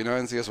director. You know,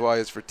 NCSY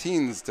is for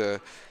teens to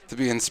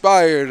be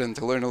inspired and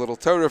to learn a little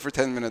Torah for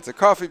 10 minutes at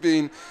Coffee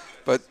Bean.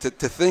 But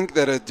to think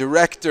that a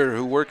director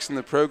who works in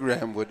the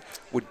program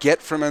would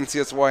get from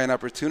NCSY an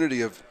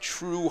opportunity of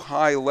true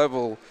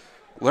high-level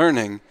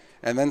learning,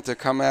 and then to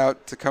come out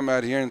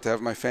here and to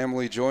have my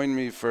family join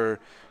me for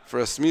a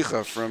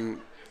smicha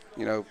from,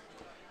 you know,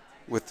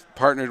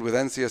 partnered with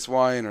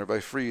NCSY and Rabbi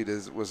Fried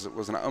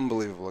was an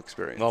unbelievable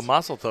experience. Well,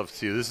 mazel tov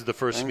to you. This is the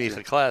first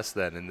smicha class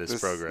then in this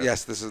program.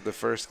 Yes, this is the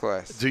first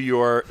class. Do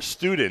your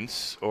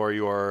students or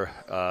your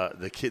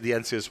the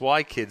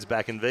NCSY kids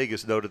back in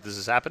Vegas know that this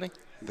is happening?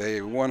 They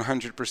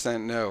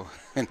 100% know,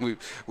 and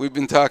we've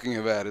been talking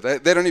about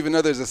it. They don't even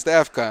know there's a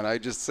StaffCon. I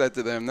just said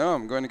to them, no,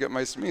 I'm going to get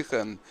my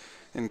smicha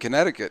in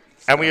Connecticut.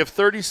 So. And we have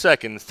 30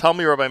 seconds. Tell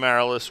me, Rabbi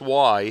Marilis,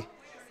 why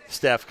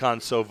StaffCon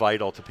is so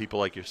vital to people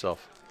like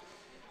yourself.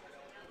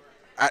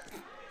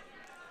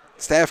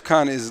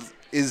 StaffCon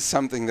is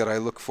something that I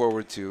look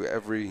forward to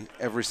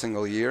every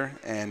single year,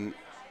 and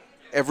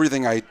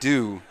everything I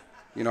do,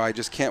 you know, I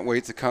just can't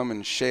wait to come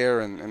and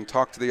share and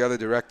talk to the other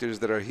directors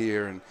that are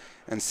here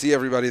and see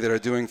everybody that are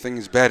doing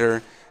things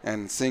better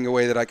and seeing a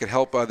way that I could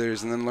help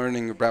others, and then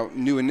learning about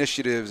new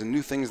initiatives and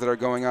new things that are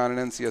going on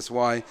in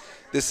NCSY.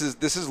 This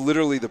is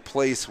literally the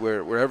place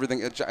where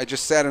everything. I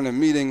just sat in a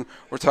meeting.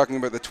 We're talking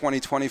about the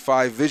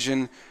 2025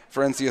 vision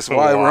for NCSY.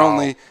 Wow. We're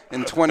only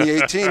in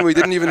 2018. We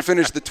didn't even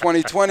finish the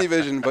 2020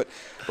 vision, but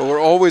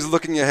we're always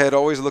looking ahead,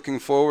 always looking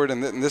forward,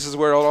 and this is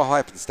where it all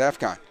happens.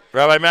 StaffCon.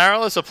 Rabbi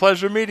Marilis, a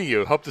pleasure meeting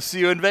you. Hope to see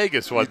you in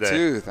Vegas one day.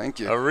 You too. Thank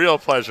you. A real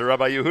pleasure.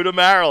 Rabbi Yehuda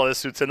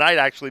Marilis, who tonight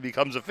actually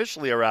becomes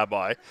officially a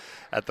rabbi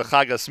at the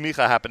Chag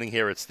HaSmicha happening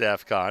here at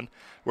StaffCon.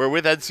 We're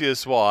with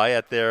NCSY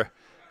at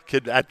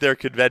their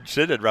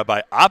convention, and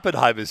Rabbi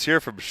Oppenheim is here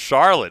from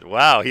Charlotte.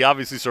 Wow, he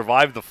obviously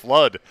survived the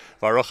flood.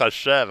 Baruch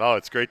Hashem. Oh,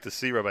 it's great to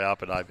see Rabbi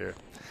Oppenheim here.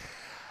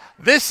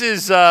 This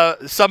is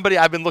somebody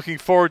I've been looking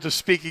forward to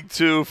speaking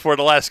to for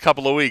the last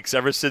couple of weeks,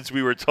 ever since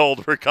we were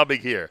told we're coming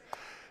here.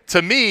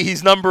 To me,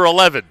 he's number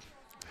 11.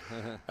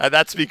 And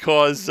that's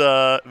because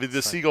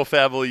the Siegel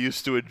family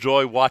used to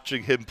enjoy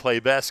watching him play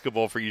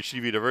basketball for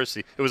Yeshiva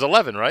University. It was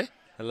 11, right?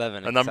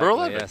 11. A number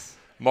 11. Yes.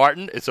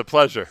 Martin, it's a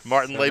pleasure.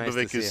 Martin So nice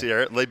Leibovic to is see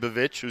here.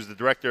 Leibovic, who's the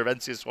director of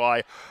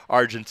NCSY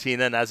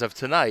Argentina, and as of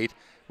tonight,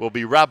 will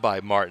be Rabbi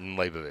Martin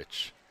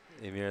Leibovic.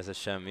 Emir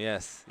Hashem,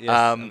 yes.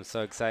 I'm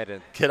so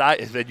excited.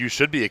 And you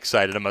should be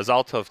excited. A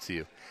mazal tov to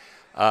you.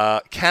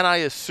 Can I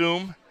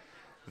assume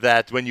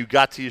that when you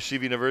got to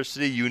Yeshiva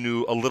University, you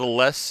knew a little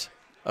less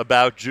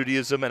about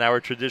Judaism and our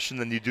tradition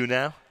than you do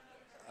now?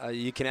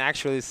 You can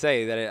actually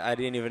say that I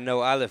didn't even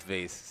know Aleph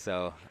Beis.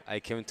 So I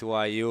came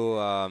to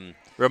YU.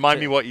 Remind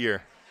me what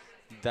year.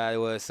 That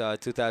was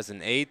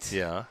 2008.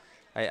 Yeah.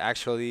 I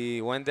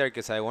actually went there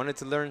because I wanted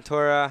to learn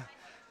Torah.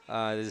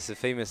 There's a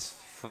famous,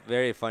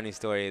 very funny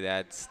story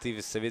that Steve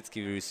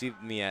Savitsky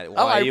received me at YU.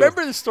 Oh, I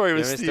remember the story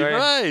with Remember the Steve. story?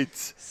 Right.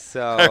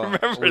 So I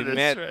remember we this,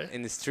 met right.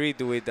 in the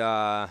street with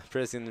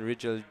President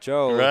Richard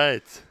Joe.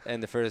 Right.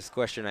 And the first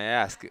question I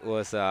asked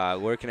was,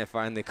 where can I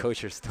find the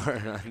kosher store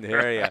in the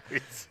area?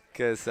 Right.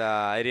 Because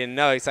I didn't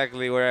know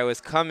exactly where I was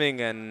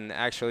coming, and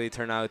actually it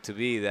turned out to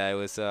be that it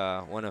was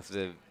one of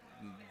the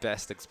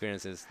best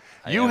experiences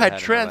You I ever had in my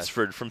life.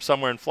 transferred from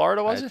somewhere in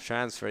Florida, was I it?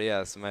 transferred,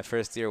 yes. My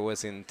first year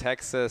was in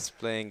Texas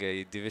playing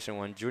a Division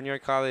I junior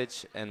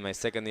college, and my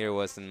second year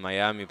was in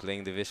Miami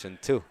playing Division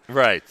II.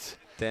 Right.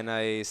 Then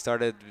I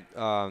started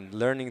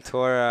learning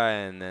Torah,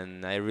 and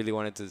then I really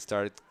wanted to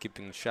start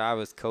keeping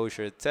Shabbos,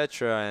 kosher,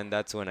 etc. And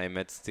that's when I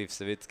met Steve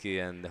Savitsky,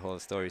 and the whole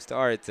story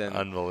starts. And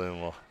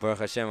Unbelievable. Baruch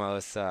Hashem, I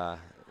was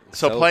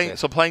So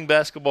okay. playing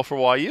basketball for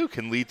YU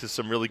can lead to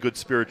some really good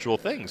spiritual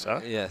things, huh?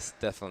 Yes,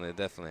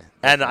 definitely.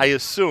 And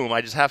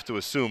I just have to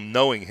assume,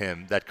 knowing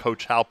him, that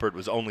Coach Halpert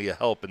was only a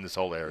help in this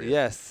whole area.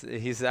 Yes,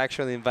 he's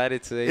actually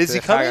invited today Is to he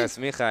the coming? Chag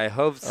HaSmicha. I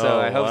hope so. Oh,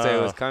 I hope so. He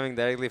wow. was coming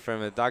directly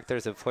from a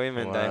doctor's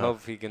appointment. I Wow.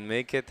 hope he can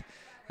make it.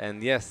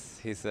 And yes,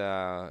 he's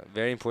a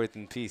very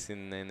important piece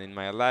in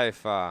my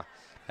life.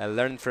 I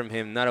learned from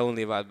him not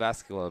only about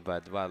basketball,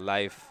 but about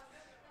life.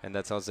 And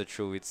that's also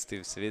true with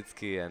Steve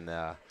Savitsky. And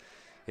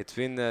it's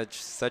been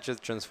such a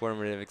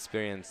transformative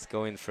experience,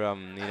 going from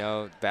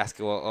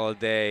basketball all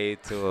day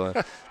to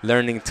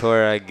learning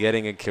Torah,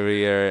 getting a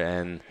career,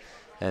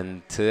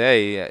 and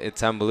today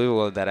it's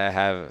unbelievable that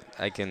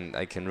I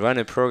can run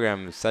a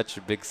program, such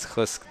a big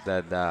zchus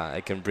that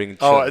I can bring.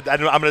 Oh,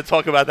 I'm going to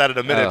talk about that in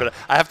a minute, Oh. but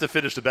I have to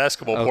finish the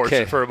basketball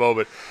portion Okay. for a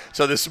moment.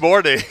 So this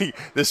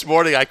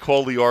morning I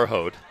called Lior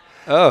Hode.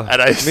 Oh,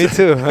 And I me said-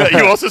 too.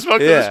 You also spoke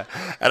to Yeah.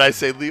 this? And I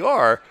say,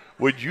 Lior,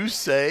 would you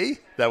say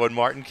that when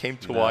Martin came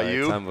to No, it's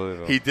YU,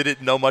 unbelievable. he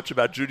didn't know much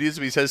about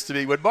Judaism? He says to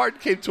me, when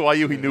Martin came to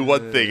YU, he knew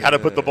one thing, how to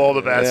put the ball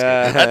in the basket.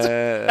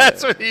 Yeah.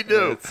 That's what he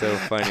knew. It's so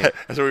funny.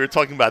 And so we were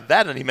talking about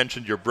that, and he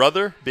mentioned your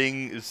brother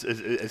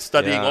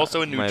studying Yeah,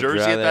 also in New my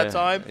Jersey at that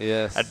brother, time,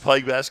 yes. and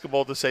playing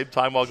basketball at the same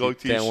time while going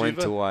to Then went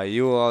to yeshiva.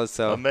 YU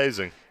also.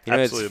 Amazing. You know,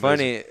 Absolutely it's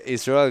funny.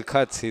 Israel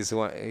Katz,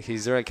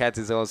 Israel Katz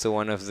is also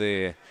one of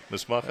the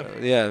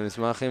Mismachim?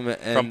 Mismachim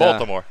From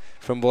Baltimore.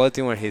 From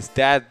Baltimore, his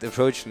dad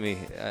approached me,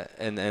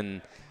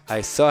 and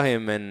I saw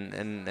him,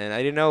 and I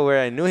didn't know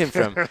where I knew him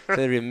from.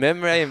 So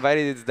remember, I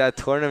invited you to that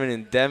tournament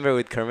in Denver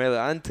with Carmelo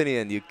Anthony,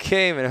 and you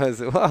came, and I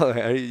was, wow,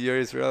 you're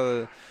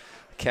Israel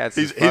Katz.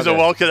 He's a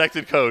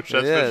well-connected coach,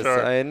 that's yes, for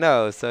sure. I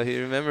know. So he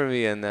remembered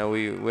me, and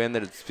we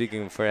ended up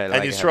speaking for And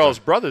like Yisrael's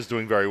brother's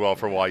doing very well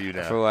for YU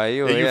now. for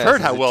YU. Yeah, you've yes,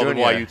 heard as how a well the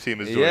junior. YU team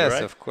is doing, yes,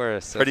 right? of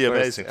course. Pretty of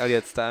course. amazing.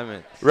 Elliot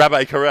Steinman.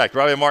 Rabbi, correct.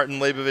 Rabbi Martin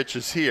Leibovich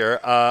is here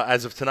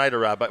as of tonight, a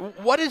rabbi.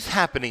 What is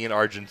happening in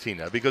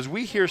Argentina? Because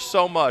we hear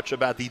so much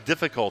about the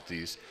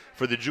difficulties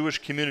for the Jewish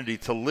community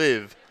to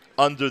live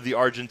under the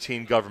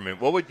Argentine government.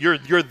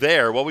 You're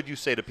there? What would you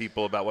say to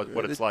people about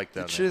what it's like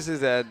down The there? truth is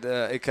that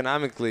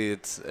economically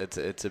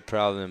it's a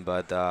problem,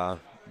 but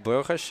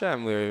Baruch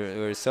Hashem,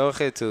 we're so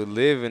happy to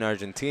live in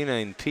Argentina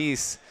in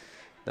peace.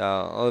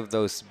 All of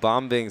those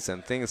bombings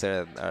and things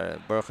are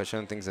Baruch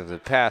Hashem things of the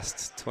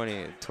past,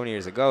 20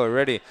 years ago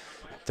already,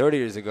 30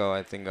 years ago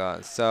I think.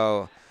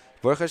 So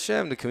Baruch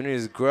Hashem, the community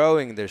is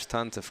growing. There's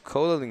tons of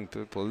kollel,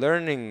 people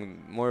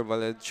learning more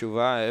about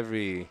tshuva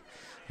every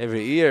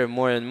year,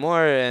 more and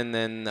more, and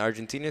then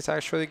Argentina is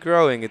actually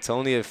growing. It's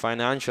only a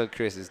financial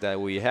crisis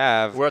that we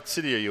have. What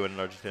city are you in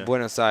Argentina?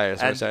 Buenos Aires.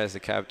 And- Buenos Aires is the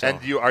capital.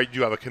 And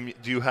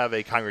do you have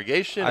a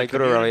congregation? I a go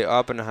to community? Rabbi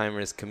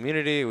Oppenheimer's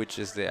community, which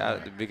is the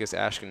biggest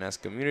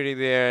Ashkenaz community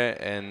there,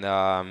 and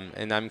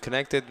I'm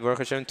connected, Baruch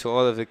Hashem, to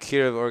all of the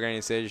Kirov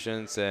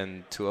organizations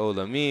and to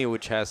Olami,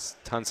 which has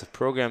tons of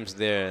programs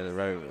there, the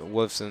Rabbi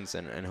Wolfson's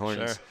and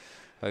Horns,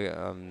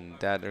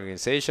 that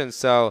organization.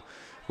 So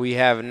we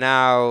have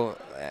now,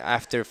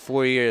 after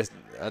 4 years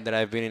that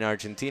I've been in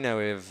Argentina,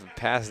 we've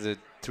passed the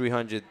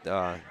 300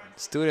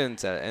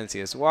 students at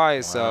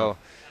NCSY. So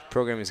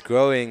program is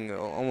growing,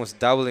 almost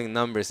doubling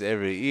numbers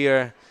every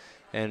year,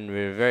 and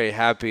we're very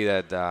happy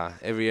that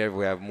every year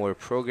we have more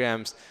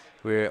programs.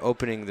 We're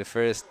opening the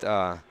first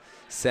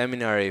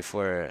seminary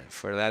for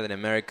Latin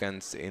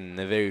Americans in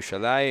Neve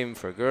Yerushalayim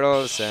for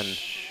girls, and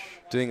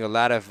doing a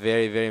lot of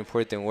very, very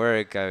important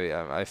work.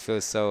 I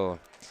feel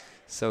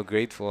so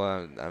grateful.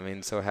 I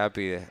mean, so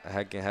happy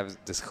I can have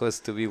this chus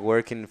to be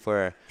working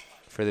for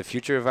the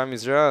future of Am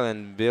Yisrael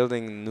and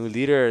building new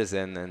leaders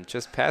and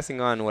just passing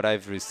on what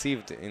I've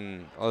received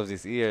in all of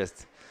these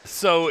years.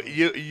 So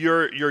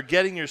you're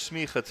getting your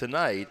smicha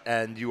tonight,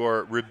 and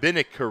your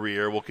rabbinic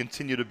career will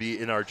continue to be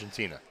in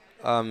Argentina.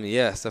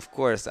 Yes, of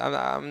course.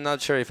 I'm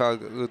not sure if I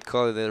would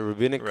call it a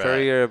rabbinic Right.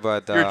 career,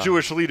 but Your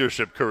Jewish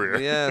leadership career.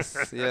 yes.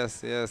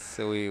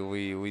 So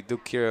we do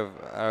care of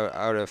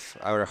out of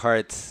our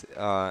hearts,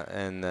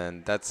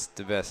 and that's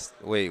the best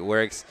way it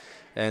works.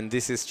 And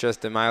this is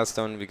just a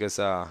milestone because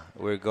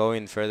we're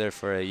going further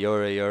for a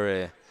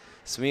Yore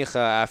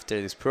smicha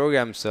after this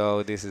program.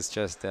 So this is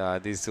just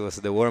this was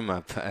the warm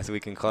up, as we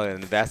can call it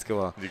in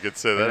basketball. You could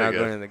say We're that now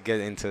again. going to get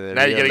into the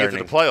Now you're real getting into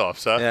learning. the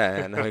playoffs, huh?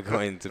 Yeah, now we're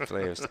going to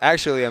playoffs.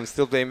 Actually, I'm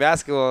still playing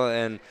basketball,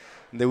 and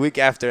the week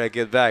after I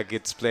get back,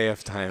 it's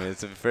playoff time.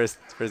 It's the first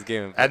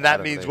game. And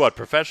that means what?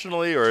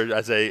 Professionally or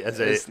as a?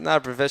 It's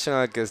not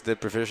professional because the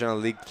professional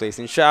league plays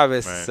in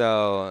Shabbos. Right.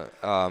 So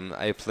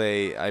I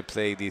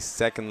play the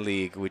second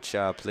league, which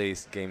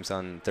plays games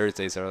on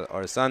Thursdays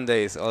or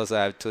Sundays. Also,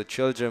 I have 2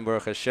 children,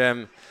 Baruch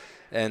Hashem,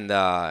 and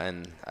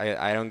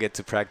I don't get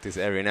to practice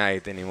every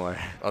night anymore.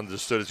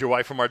 Understood. Is your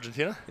wife from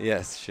Argentina?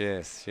 Yes, she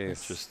is.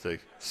 Interesting.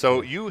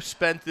 So you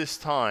spent this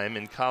time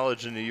in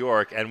college in New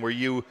York, and were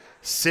you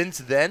since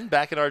then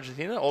back in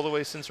Argentina, all the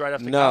way since right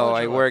after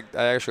college? No,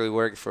 I actually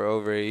worked for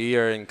over a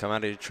year in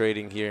commodity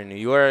trading here in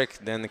New York.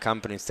 Then the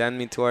company sent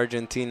me to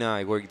Argentina.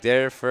 I worked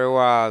there for a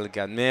while,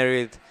 got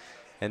married,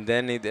 and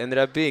then it ended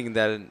up being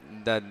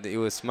that it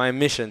was my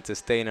mission to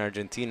stay in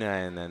Argentina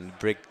and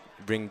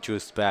bring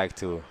Jews back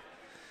to.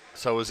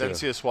 So it was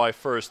NCSY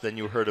first, then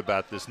you heard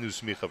about this new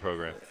smicha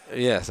program.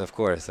 Yes, of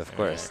course.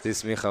 Right.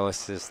 This smicha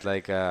was just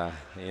like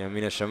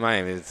mina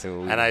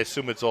shamayim. And I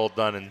assume it's all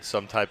done in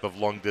some type of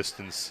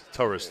long-distance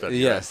Torah study.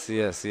 Yes.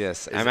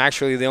 I'm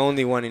actually the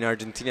only one in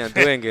Argentina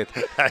doing it.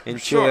 In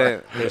Chile,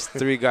 there's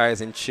 3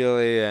 guys in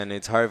Chile, and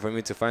it's hard for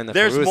me to find a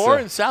There's Harusa. more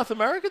in South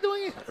America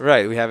doing it?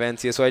 Right, we have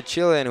NCSY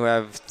Chile, and we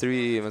have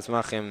 3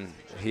 Masmachim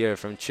here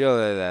from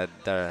Chile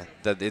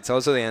that it's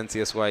also the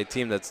NCSY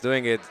team that's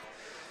doing it.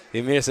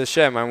 Emir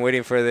Hashem, I'm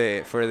waiting for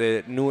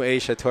the new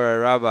Asia Torah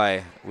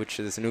Rabbi, which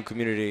is a new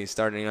community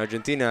starting in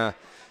Argentina,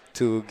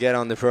 to get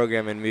on the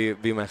program and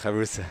be my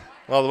Harusa.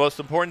 Well, the most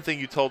important thing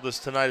you told us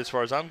tonight, as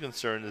far as I'm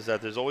concerned, is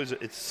that there's always,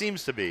 it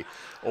seems to be,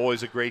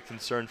 always a great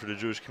concern for the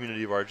Jewish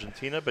community of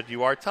Argentina, but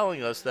you are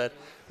telling us that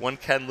one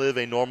can live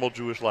a normal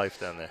Jewish life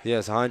down there.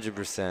 Yes,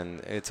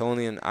 100%. It's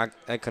only an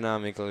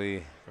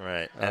economically...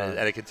 Right, and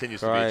it continues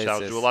to be a crisis.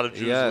 challenge. Do a lot of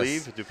Jews Yes.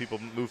 leave? Do people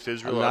move to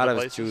Israel A or lot other of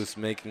places? Jews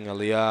making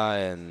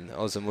Aliyah and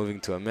also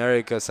moving to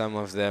America, some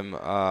of them.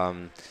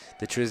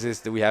 The truth is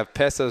that we have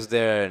pesos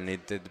there, and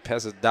the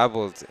peso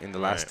doubled in the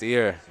last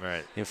year.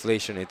 Right.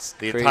 Inflation, it's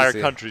The crazy. entire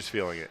country's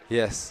feeling it.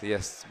 Yes.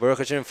 Baruch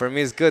Hashem, for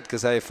me, it's good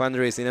because I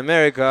fundraise in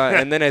America,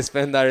 and then I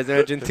spend that in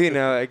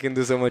Argentina. I can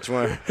do so much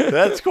more.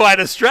 That's quite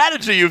a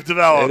strategy you've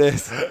developed. It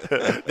is.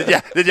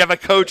 Did you have a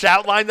coach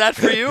outline that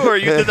for you, or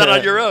you did that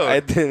on your own?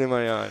 I did it on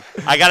my own.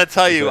 I got to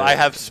tell you, I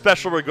have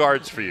special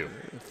regards for you.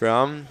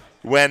 From?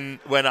 When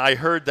I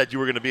heard that you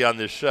were going to be on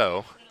this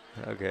show,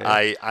 Okay.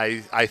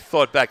 I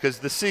thought back, because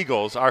the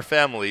Seagulls, our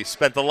family,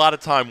 spent a lot of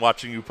time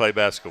watching you play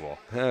basketball.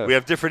 Oh. We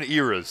have different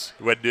eras.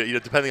 When,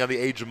 depending on the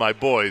age of my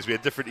boys, we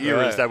had different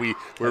eras Right. that we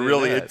were I did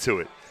really that. into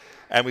it.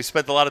 And we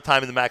spent a lot of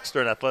time in the Max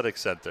Stern Athletic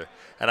Center.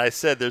 And I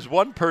said, there's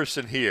one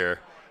person here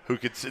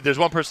there's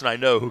one person I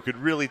know who could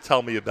really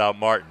tell me about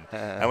Martin.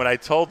 And when I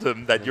told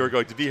him that you were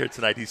going to be here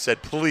tonight, he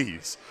said,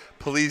 please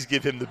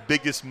give him the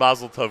biggest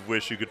Mazel Tov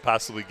wish you could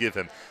possibly give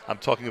him. I'm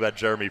talking about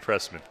Jeremy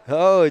Pressman.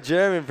 Oh,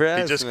 Jeremy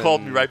Pressman. He just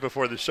called me right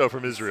before the show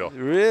from Israel.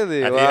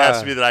 Really? And wow. he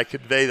asked me that I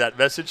convey that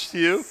message to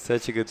you.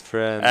 Such a good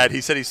friend. And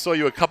he said he saw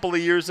you a couple of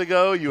years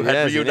ago. You had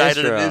Yes,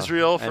 reunited in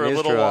Israel for a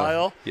little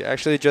while. You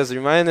actually just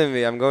reminded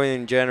me. I'm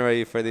going in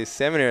January for this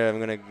seminar. I'm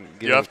going to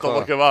give You have to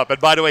look him up. And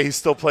by the way, he's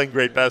still playing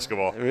great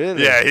basketball.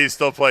 Really? Yeah, he's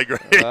still playing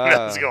great Wow.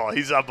 basketball.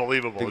 He's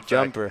unbelievable. Big in fact.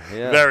 jumper,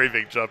 yeah. Very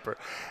big jumper.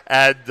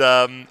 And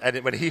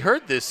when he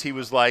heard this, he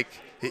was like,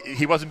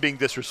 he wasn't being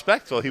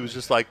disrespectful. He was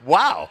just like,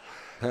 wow.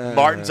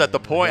 Martin's at the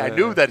point. I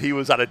knew that he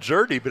was on a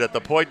journey, but at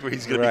the point where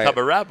he's going to become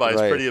a rabbi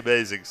is pretty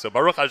amazing. So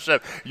Baruch Hashem,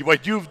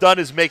 what you've done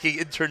is making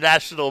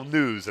international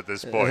news at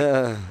this point.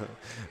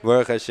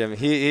 Baruch Hashem.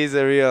 He's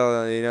a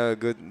real,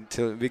 good,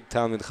 big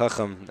Talmud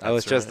Chacham. I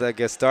was just like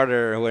a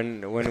starter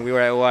when we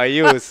were at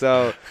YU,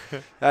 so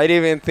I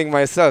didn't even think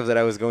myself that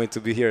I was going to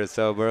be here.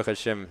 So Baruch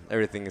Hashem,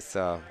 everything is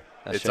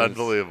It's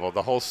unbelievable.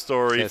 The whole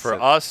story for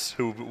us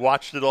who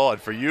watched it all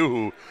and for you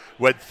who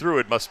went through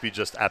it must be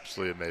just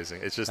absolutely amazing.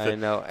 It's just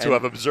to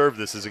have observed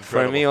this is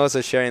incredible. For me, also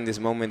sharing this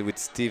moment with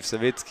Steve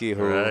Savitsky,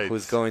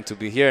 who's going to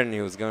be here and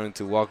he was going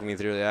to walk me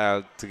through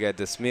to get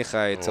the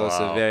smicha. It's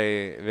also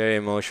very, very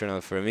emotional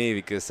for me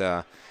because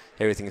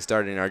everything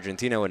started in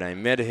Argentina when I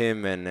met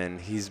him, and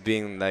he's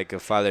been like a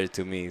father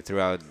to me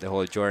throughout the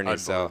whole journey.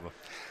 So,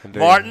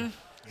 Martin,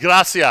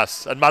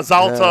 gracias and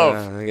mazal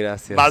tov.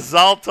 Gracias.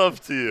 Mazal tov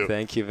to you.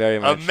 Thank you very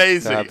much.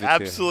 Amazing.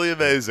 Absolutely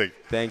amazing.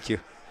 Thank you.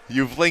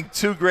 You've linked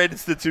two great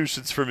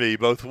institutions for me,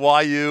 both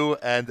YU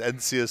and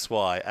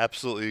NCSY.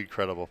 Absolutely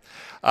incredible.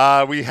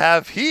 We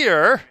have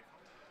here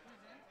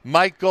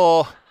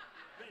Michael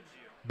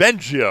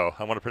Bengio.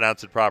 I want to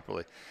pronounce it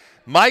properly.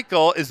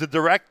 Michael is the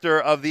director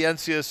of the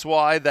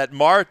NCSY that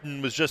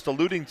Martin was just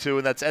alluding to,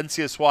 and that's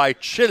NCSY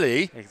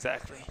Chile.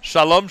 Exactly.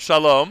 Shalom,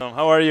 shalom.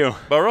 How are you?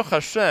 Baruch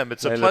Hashem.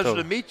 It's a pleasure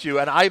to meet you,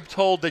 and I'm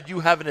told that you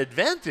have an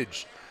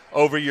advantage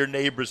over your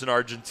neighbors in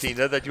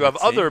Argentina, that you have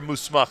other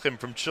musmachim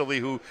from Chile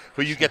who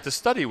you get to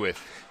study with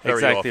very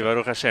exactly, often.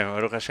 Baruch Hashem.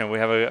 Baruch Hashem. We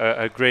have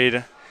a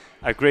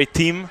great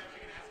team.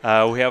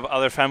 We have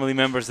other family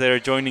members that are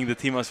joining the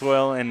team as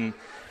well, and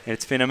And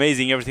it's been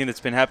amazing. Everything that's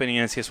been happening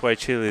in NCSY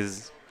Chile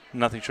is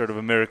nothing short of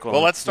a miracle.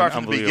 Well, let's It's start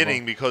been from the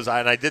beginning because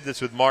I did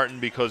this with Martin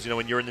because,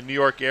 when you're in the New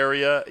York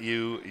area,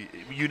 you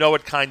know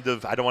what kind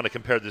of, I don't want to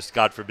compare this,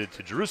 God forbid,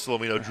 to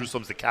Jerusalem. We know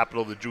Jerusalem's the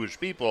capital of the Jewish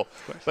people,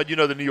 but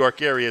the New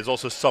York area is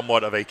also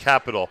somewhat of a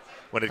capital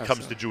when it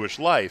comes to Jewish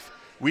life.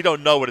 We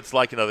don't know what it's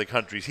like in other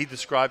countries. He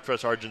described for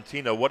us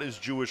Argentina. What is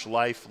Jewish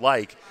life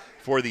like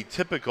for the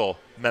typical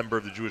member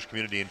of the Jewish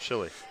community in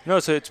Chile? No,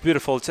 so it's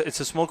beautiful. It's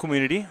a small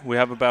community. We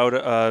have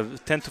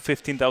about 10 to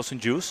 15,000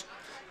 Jews.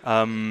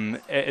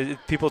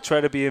 People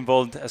try to be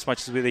involved as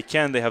much as they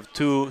can. They have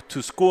two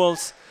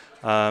schools,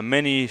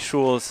 many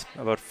shuls,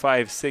 about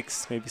 5,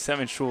 6, maybe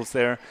 7 shuls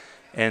there.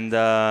 And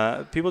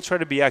people try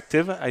to be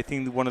active. I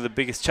think one of the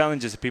biggest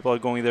challenges that people are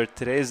going there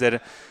today is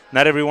that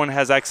not everyone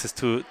has access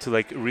to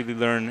like really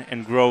learn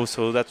and grow.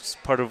 So that's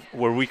part of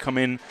where we come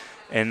in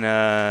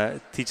and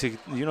teach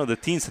the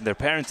teens and their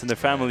parents and their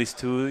families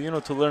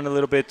to to learn a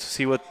little bit, to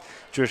see what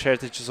Jewish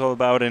heritage is all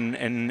about,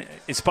 and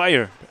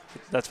inspire.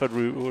 That's what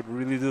we would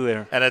really do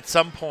there. And at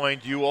some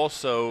point, you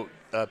also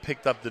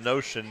picked up the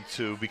notion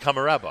to become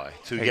a rabbi,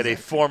 to get a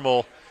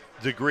formal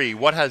degree.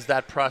 What has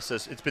that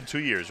process? It's been 2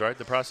 years, right?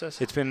 The process.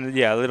 It's been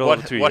a little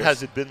over 2 years. What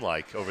has it been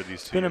like over these 2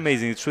 years? It's been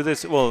amazing. Through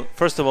this, well,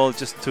 first of all,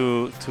 just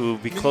to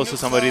be close to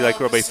somebody like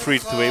Rabbi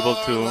Fried, to be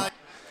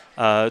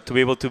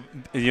able to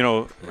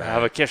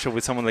have a kesher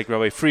with someone like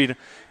Rabbi Fried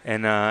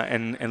and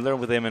learn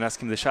with him and ask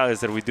him the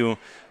shalas that we do.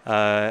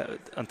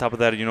 On top of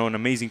that, an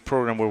amazing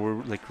program where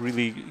we're like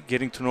really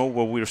getting to know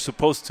what we're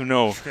supposed to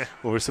know,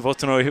 what we're supposed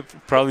to know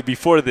probably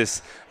before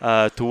this,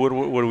 to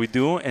what we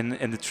do.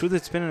 And the truth,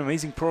 it's been an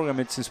amazing program.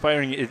 It's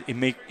inspiring. It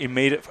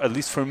made it, at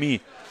least for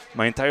me,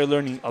 my entire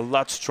learning a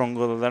lot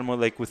stronger, a lot more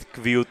like with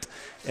kviut,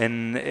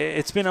 and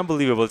it's been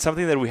unbelievable. It's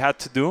something that we had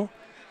to do,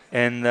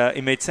 and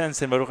it made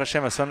sense. And Baruch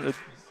Hashem,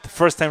 the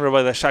first time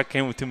Rabbi Lashak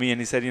came to me and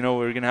he said, we're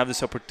going to have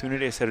this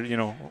opportunity, I said,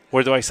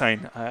 where do I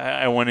sign?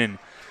 I went in,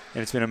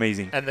 and it's been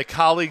amazing. And the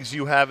colleagues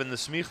you have in the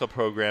Smicha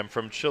program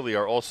from Chile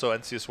are also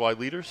NCSY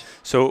leaders?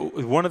 So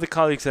one of the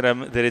colleagues that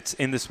it's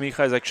in the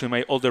Smicha is actually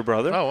my older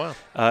brother. Oh,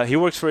 wow. He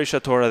works for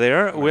Isha Torah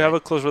there. Right. We have a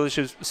close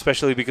relationship,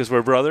 especially because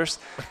we're brothers.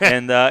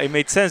 And it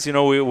made sense. We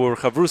were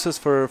chavrusas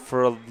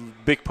for a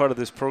big part of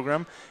this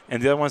program.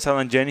 And the other one's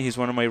Alan Jenny. He's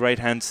one of my right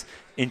hands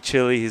in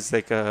Chile. He's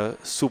like a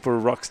super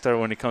rock star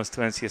when it comes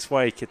to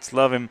NCSY. Kids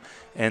love him.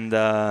 And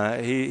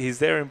he's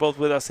there involved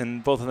with us,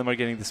 and both of them are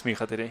getting the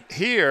smicha today.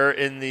 Here,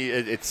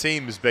 it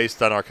seems,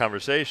 based on our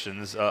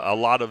conversations, a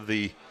lot of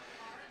the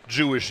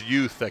Jewish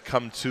youth that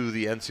come to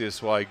the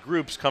NCSY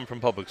groups come from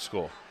public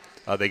school.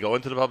 They go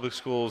into the public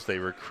schools, they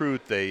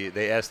recruit,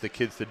 they ask the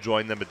kids to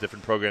join them at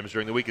different programs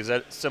during the week. Is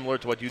that similar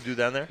to what you do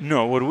down there?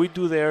 No, what we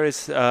do there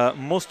is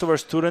most of our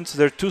students,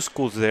 there are 2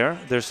 schools there.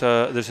 There's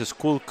a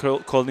school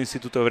called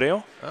Instituto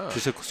Hebreo.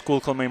 There's a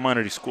school called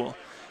Maimonides School.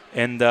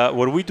 And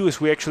what we do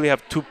is we actually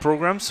have 2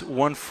 programs,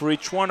 one for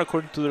each one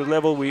according to their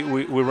level. We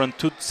run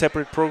 2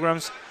 separate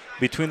programs.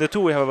 Between the 2,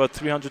 we have about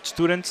 300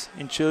 students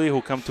in Chile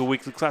who come to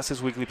weekly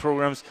classes, weekly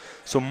programs.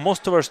 So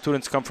most of our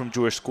students come from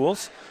Jewish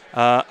schools.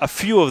 A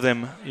few of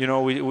them,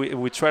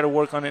 we try to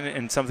work on it,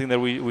 and something that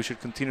we should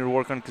continue to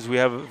work on, because we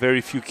have very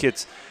few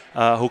kids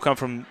who come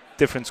from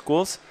different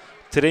schools.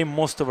 Today,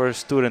 most of our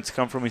students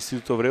come from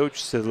Instituto Hebreo,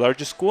 which is the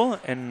largest school,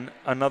 and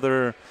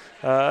another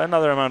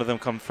amount of them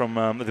come from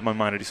the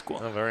Maimonides School.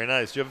 Oh, very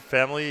nice. Do you have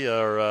family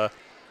or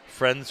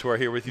friends who are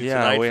here with you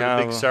tonight for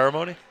the big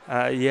ceremony?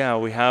 Yeah,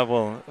 we have.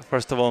 Well,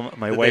 first of all,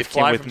 my Did wife they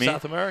fly came with from me.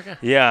 South America?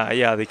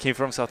 Yeah, they came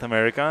from South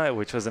America,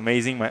 which was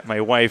amazing. My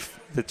wife,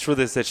 the truth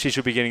is that she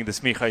should be getting the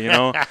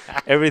smicha.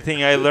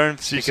 Everything I learned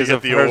because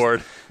of her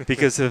award.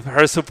 because of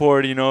her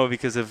support.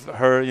 Because of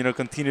her,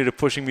 continue to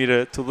pushing me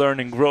to learn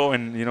and grow,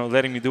 and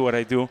letting me do what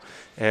I do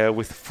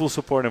with full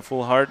support and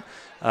full heart.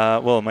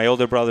 Well, my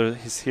older brother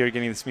is here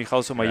getting the smicha.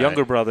 Also, my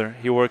younger brother,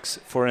 he works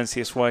for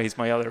NCSY. He's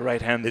my other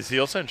right hand. Is he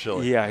also in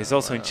Chile? Yeah, he's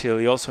also in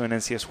Chile, also in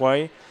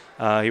NCSY.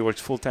 He works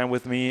full-time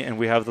with me, and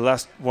we have the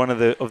last one of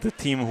the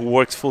team who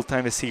works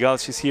full-time is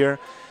Sigal. She's here.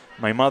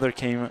 My mother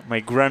came, my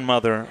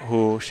grandmother,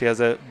 she has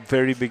a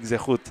very big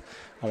zechut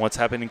on what's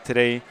happening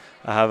today.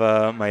 I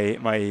have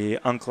my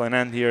uncle and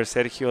aunt here,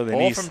 Sergio,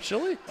 Denise. All from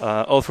Chile?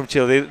 All from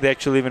Chile. They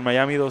actually live in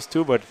Miami, those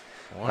 2, but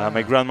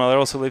my grandmother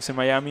also lives in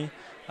Miami.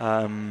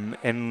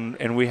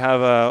 And we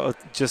have,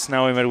 just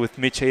now I met with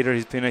Mitch Hader.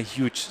 He's been a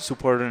huge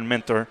supporter and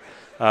mentor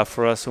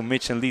for us. So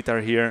Mitch and Lita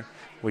are here,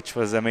 which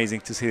was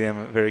amazing to see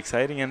them. Very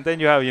exciting. And then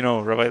you have,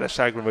 Rabbi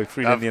Lashak, Rabbi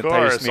Fried, and the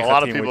entire Smicha team. A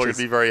lot of people are going to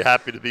be very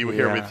happy to be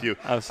here with you.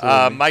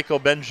 Absolutely. Michael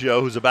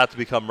Bengio, who's about to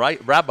become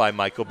Rabbi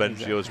Michael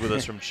Bengio, is with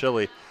us from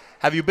Chile.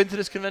 Have you been to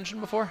this convention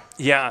before?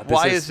 Yeah.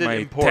 Why is it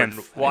important?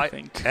 10th, Why? I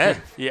think.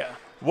 10th? Yeah.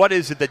 What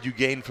is it that you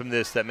gain from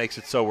this that makes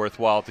it so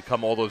worthwhile to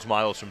come all those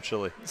miles from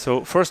Chile?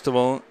 So first of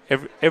all,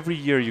 every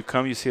year you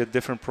come, you see a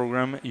different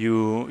program.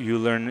 You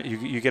learn,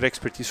 you get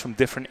expertise from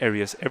different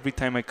areas. Every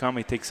time I come,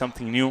 I take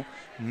something new.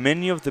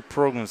 Many of the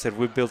programs that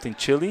we built in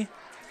Chile,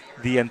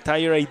 the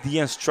entire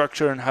idea and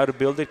structure and how to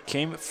build it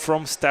came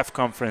from staff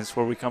conference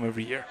where we come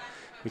every year.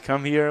 We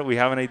come here, we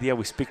have an idea,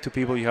 we speak to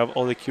people. You have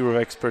all the Cure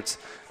experts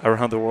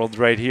around the world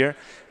right here,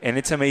 and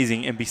it's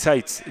amazing. And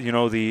besides,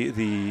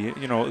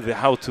 the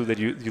how-to that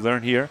you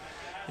learn here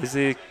is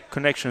the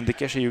connection, the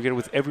kesher you get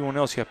with everyone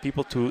else. You have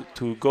people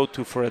to go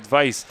to for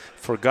advice,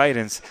 for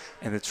guidance.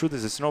 And the truth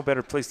is, it's no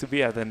better place to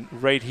be at than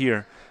right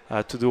here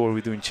to do what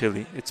we do in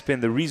Chile. It's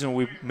been the reason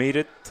we made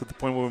it to the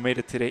point where we made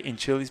it today in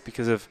Chile is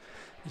because of,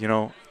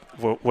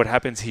 what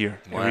happens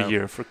here every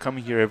year, for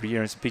coming here every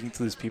year and speaking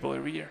to these people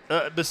every year.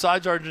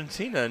 Besides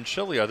Argentina and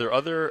Chile, are there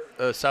other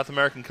South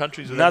American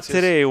countries? With Not NCS?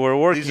 today. We're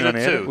working on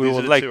it. Two. We These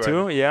would are like the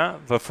to, right yeah.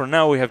 But for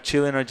now, we have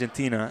Chile and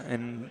Argentina,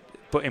 and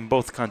in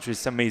both countries,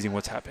 it's amazing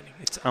what's happening.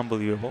 It's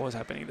unbelievable what's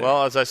happening there.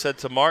 Well, as I said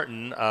to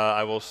Martin,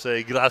 I will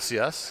say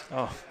gracias.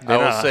 Oh, I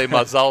will say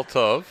mazal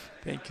tov.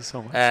 Thank you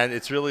so much. And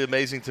it's really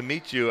amazing to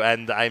meet you.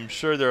 And I'm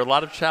sure there are a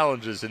lot of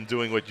challenges in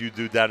doing what you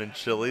do down in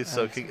Chile.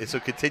 So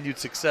continued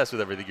success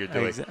with everything you're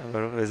doing.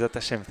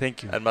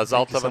 Thank you. And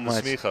mazal tov so and the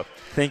much. smicha.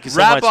 Thank you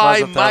so much. Rabbi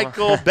Mazel tov.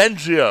 Michael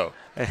Bengio,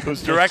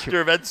 who's Thank director you.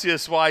 of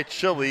NCSY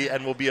Chile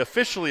and will be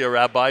officially a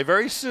rabbi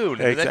very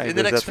soon, in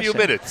the next few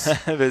minutes.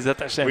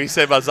 We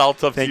say mazal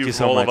tov to you,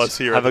 so all much. of us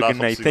here. Have at a the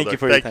good night. Nachum Thank you Segal.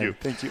 for your Thank you.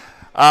 time. Thank you.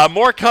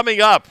 More coming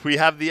up. We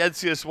have the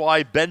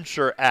NCSY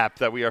Bencher app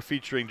that we are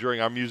featuring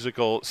during our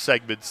musical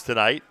segments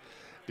tonight,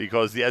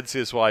 because the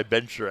NCSY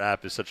Bencher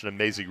app is such an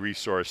amazing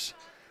resource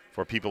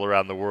for people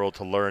around the world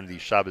to learn the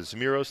Shabbos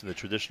Miros and the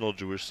traditional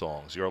Jewish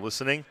songs. You're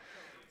listening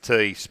to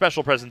a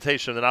special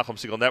presentation of the Nachum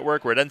Segal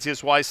Network. We're at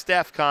NCSY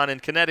StaffCon in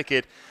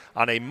Connecticut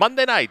on a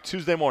Monday night,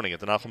 Tuesday morning at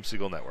the Nachum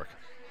Segal Network.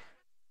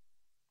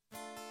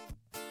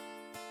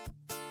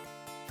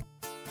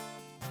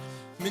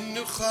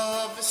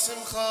 Minucha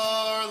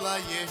v'simcha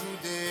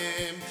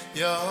laYehudim,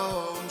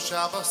 Yom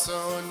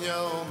Shabboson,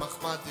 Yom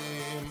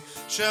Achmadim,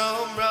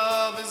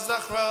 Shomra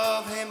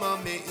v'zachra hema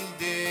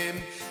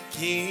meidim,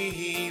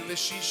 Ki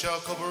l'shisha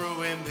kol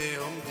beruim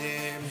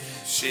v'omdim,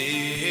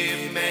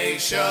 Shimei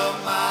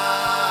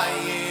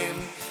shamayim,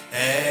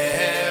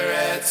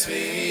 Eretz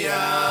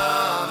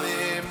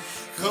v'yamim,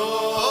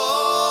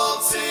 Kol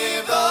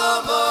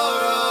tzivah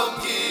morom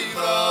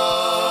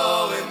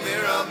givroim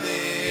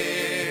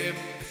v'ramim,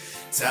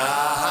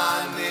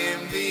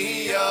 Tahanim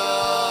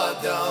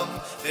v'yodam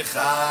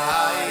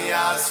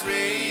v'chayas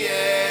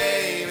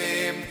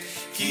r'yemim,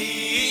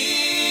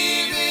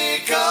 Ki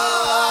v'ka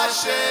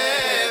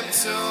Hashem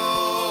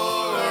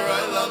tzur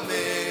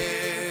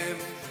olamim,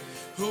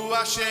 Hu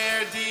asher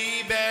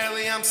diber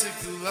li'am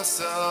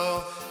sikulaso,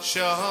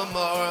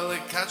 Shomor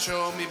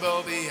l'kacho mibo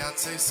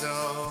v'yatzeso,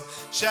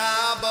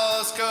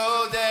 Shabbos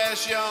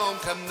kodesh yom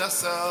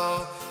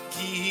kamnaso,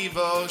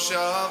 Kivo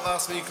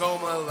shavas mikol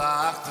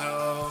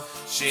malachto,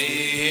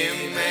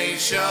 Shimei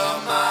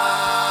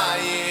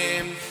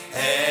shamayim,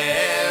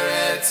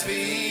 Eretz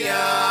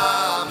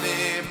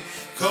v'yamim,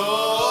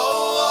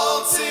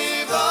 Kol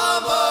tzivah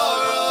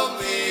morom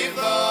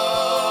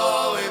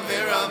mivoim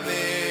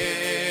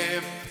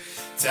v'ramim,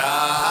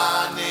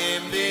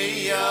 Tahanim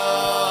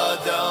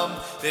v'yodam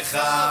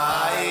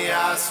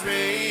v'chayas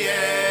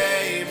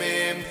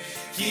r'yemim,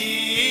 Ki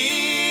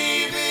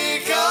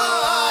v'ka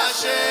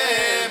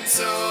Hashem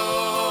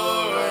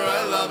tzur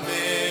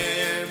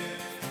olamim,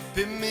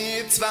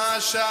 B'mitzvah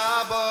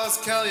Shabbos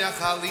kel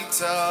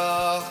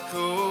yachalitzach,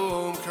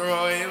 Kum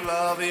karoi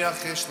lo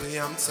v'yachish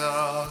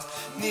liyamtzach,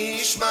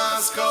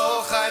 Nishmas kol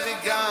chai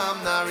v'gam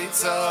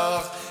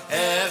naritzach,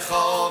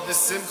 Echol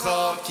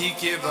v'simcha ki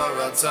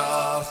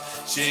kivaratzach,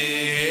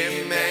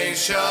 Shimei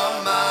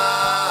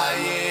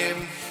shamayim,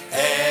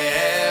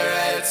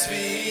 Eretz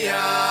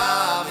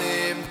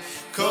v'yamim,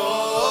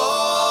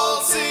 Kol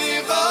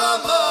tzivah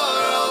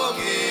morom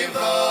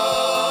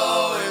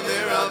givoim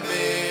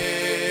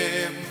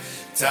v'ramim,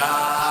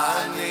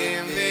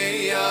 Tahanim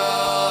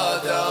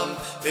v'yodam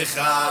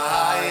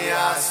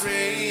v'chayas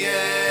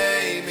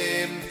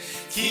r'yemim,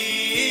 Ki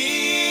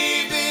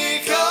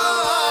v'ka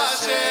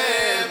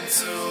Hashem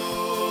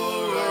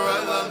tzur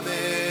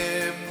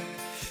olamim,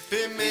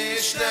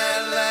 B'mishneh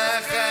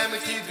lechem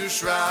kiddush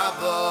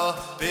rabbo,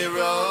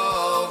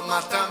 B'rov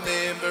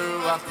matamim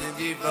b'ruach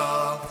nedivo,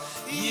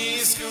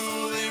 Yizku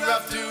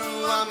l'raftu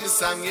am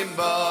nisangim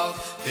bo,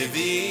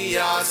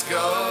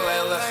 V'viyasko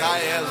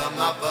elechai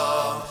elamabo,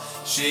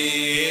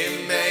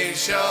 Shimei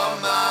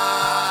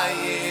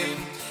shamayim,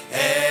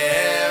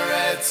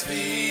 Eretz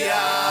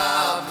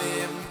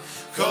v'yamim,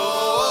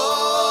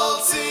 Kol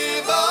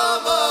tzivah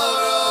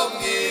morom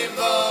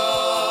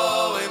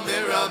givoim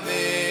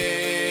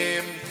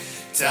v'ramim,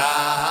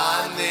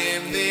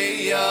 Tahanim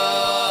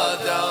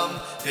v'yodam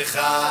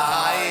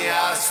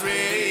v'chayas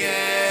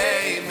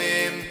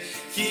r'yemim,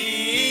 Ki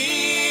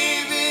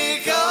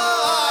v'ka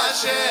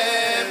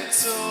Hashem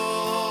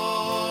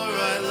tzur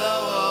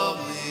olamim.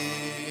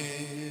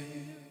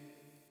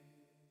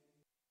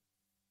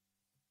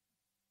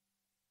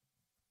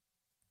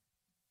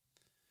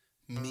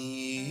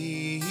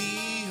 Mi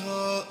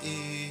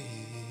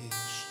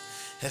ho'ish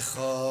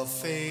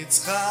hechofetz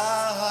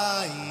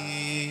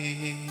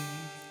chayim,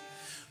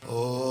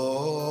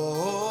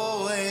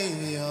 Ohev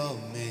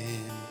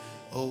yomim,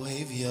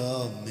 Ohev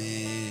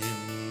yomim,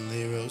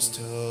 roast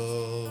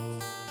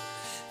tov.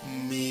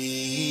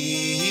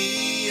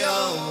 Mi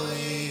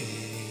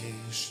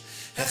yoish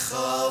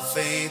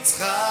hechafetz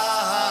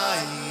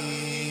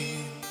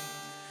chayim.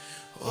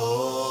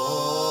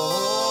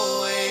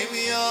 Oev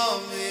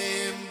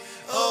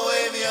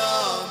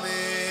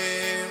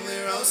yomim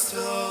lirost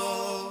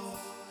tov.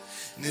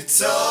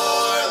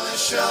 Nitzor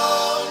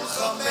l'shon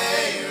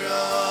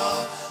chameira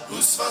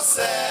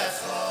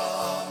usvasecha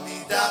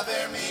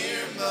midaber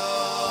mirmo.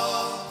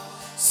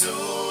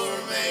 Sur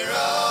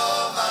meira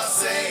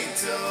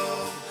maseito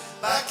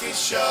baki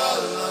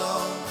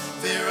shalom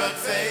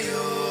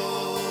viradveyu.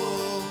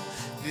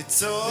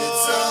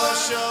 Nitzor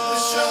l'shon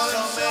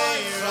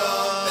chameira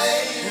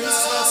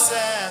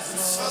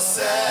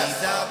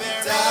usvasecha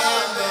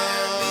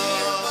midaber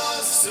mirmo.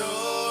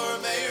 Sur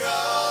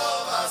meira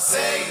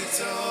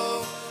maseito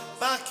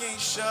baki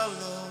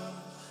shalom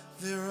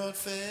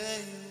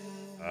viradveyu.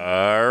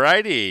 All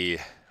righty.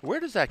 Where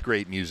does that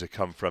great music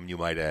come from, you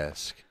might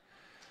ask?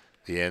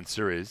 The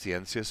answer is the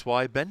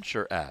NCSY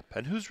Bencher app.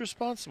 And who's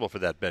responsible for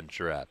that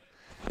Bencher app?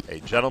 A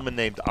gentleman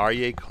named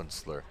Aryeh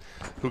Kunstler,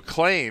 who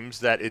claims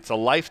that it's a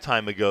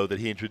lifetime ago that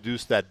he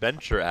introduced that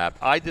Bencher app.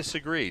 I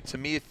disagree. To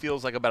me, it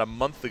feels like about a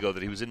month ago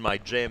that he was in my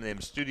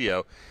JMM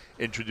studio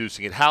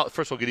introducing it.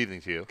 First of all, good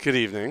evening to you. Good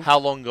evening. How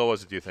long ago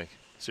was it, do you think?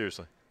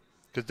 Seriously.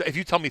 Because if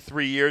you tell me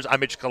 3 years, I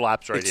may just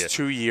collapse right here. It's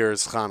 2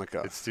 years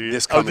Hanukkah. It's 2 years.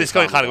 This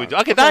coming Hanukkah.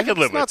 Okay, that I can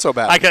live with. Not so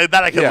bad.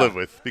 That I can Yeah. live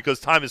with because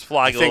time is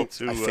flying a little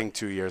too. I think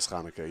 2 years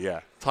Hanukkah.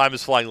 Yeah. Time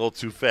is flying a little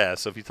too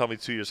fast. So if you tell me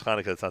 2 years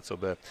Hanukkah, it's not so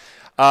bad.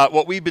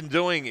 What we've been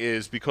doing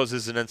is, because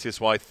this is an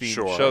NCSY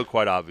themed show,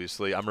 quite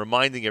obviously, I'm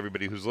reminding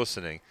everybody who's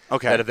listening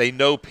that if they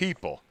know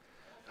people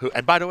who,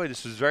 and by the way,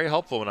 this was very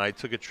helpful when I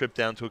took a trip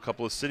down to a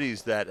couple of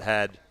cities that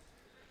had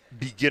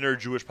beginner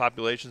Jewish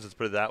populations, let's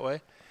put it that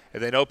way. If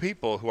they know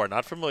people who are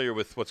not familiar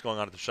with what's going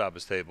on at the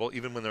Shabbos table,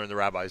 even when they're in the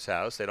rabbi's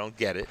house, they don't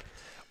get it,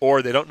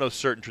 or they don't know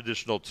certain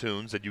traditional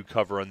tunes that you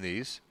cover on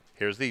these,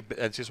 here's the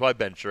NCSY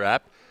Bencher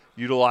app.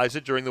 Utilize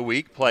it during the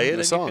week, play it,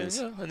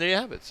 and there you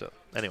have it. So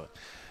anyway,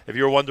 if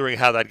you're wondering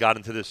how that got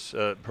into this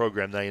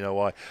program, now you know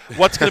why.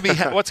 What's going to be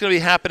what's going to be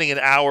happening an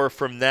hour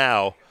from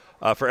now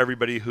for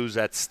everybody who's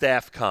at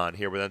StaffCon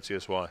here with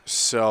NCSY?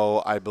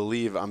 So I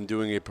believe I'm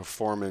doing a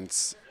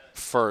performance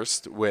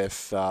first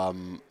with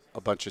a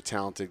bunch of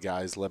talented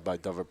guys led by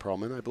David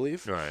Perlman, I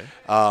believe. Right.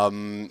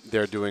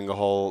 They're doing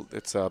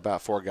it's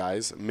about 4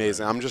 guys.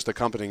 Amazing. I'm just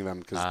accompanying them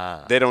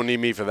because they don't need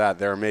me for that.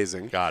 They're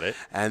amazing. Got it.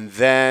 And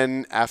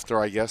then after,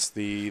 I guess,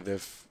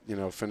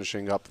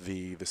 finishing up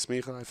the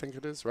smicha, I think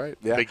it is, right?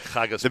 Yeah. Big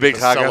Chag the big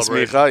Chag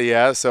smicha,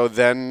 yeah. So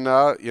then,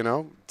 we're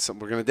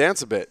going to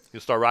dance a bit.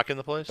 You'll start rocking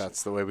the place?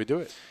 That's the way we do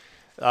it.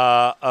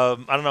 I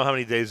don't know how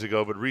many days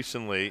ago, but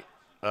recently,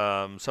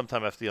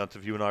 sometime after the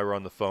interview, and I were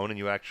on the phone, and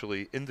you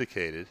actually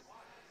indicated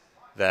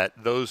that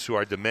those who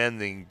are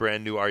demanding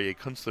brand new Aryeh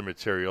Kunstler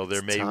material,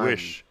 their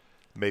wish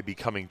may be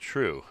coming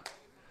true.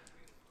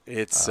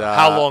 It's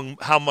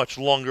how much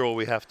longer will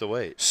we have to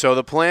wait? So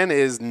the plan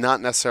is not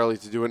necessarily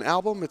to do an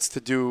album; it's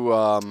to do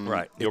You'll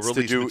to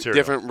do material.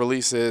 different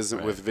releases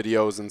with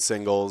videos and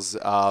singles.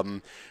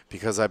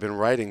 Because I've been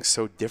writing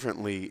so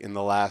differently in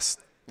the last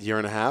year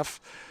and a half.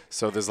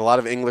 So there's a lot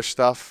of English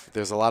stuff.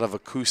 There's a lot of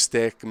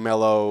acoustic,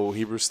 mellow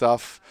Hebrew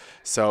stuff.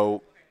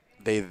 So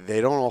they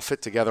don't all fit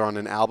together on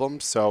an album.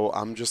 So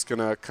I'm just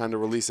gonna kind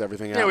of release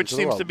everything out. Yeah, which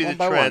seems to be the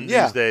trend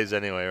these days,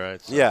 anyway,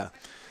 right? So. Yeah.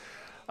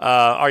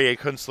 Aryeh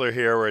Kunstler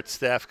here. We're at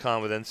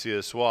StaffCon with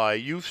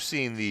NCSY. You've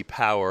seen the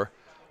power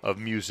of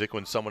music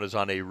when someone is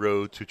on a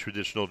road to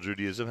traditional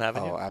Judaism,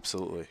 haven't you? Oh,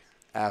 absolutely.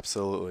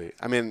 Absolutely.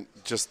 I mean,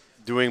 just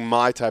doing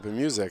my type of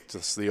music,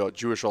 just the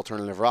Jewish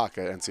alternative rock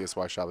at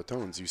NCSY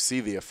Shabbatons, you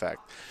see the effect.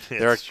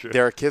 There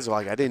are kids who are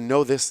like, I didn't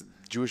know this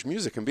Jewish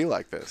music can be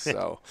like this.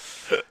 So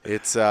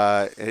it's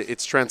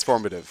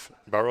transformative.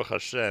 Baruch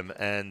Hashem.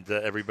 And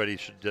everybody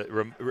should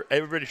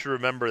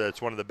remember that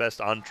it's one of the best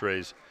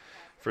entrees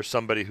for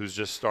somebody who's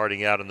just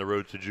starting out on the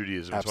road to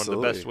Judaism. It's one of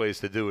the best ways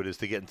to do it is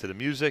to get into the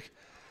music.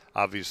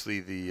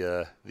 Obviously,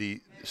 the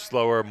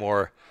slower,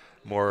 more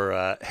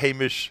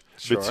Hamish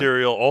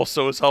material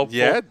also is helpful.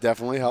 Yeah, it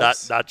definitely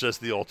helps. Not just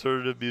the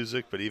alternative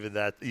music, but even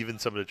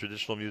some of the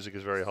traditional music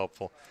is very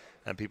helpful,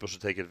 and people should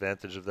take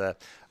advantage of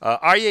that.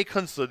 Aryeh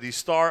Kunstler, the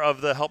star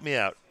of the Help Me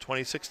Out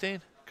 2016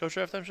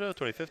 Kosher Halftime Show,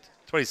 2015,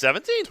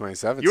 2017.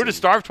 2017. You were the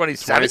star of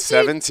 2017.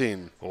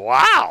 2017.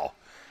 Wow.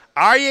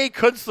 Aryeh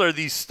Kunstler,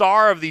 the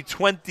star of the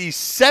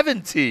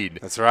 2017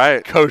 That's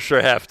right. Kosher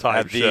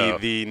Halftime Show.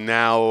 The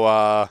now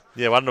I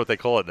don't know what they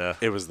call it now.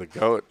 It was the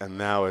GOAT, and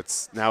now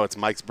it's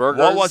Mike's Burgers.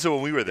 What was it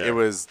when we were there? It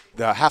was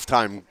the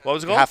halftime. What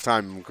was it called?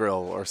 Halftime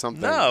grill or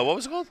something. No, what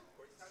was it called?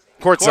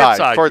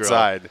 Courtside.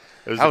 Grill.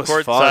 It was that the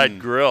Courtside fun.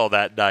 Grill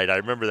that night. I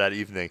remember that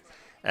evening.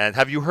 And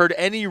have you heard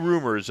any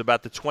rumors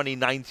about the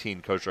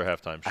 2019 Kosher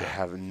Halftime Show? I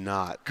have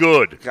not.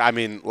 Good. I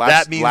mean,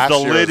 that means the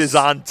lid is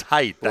on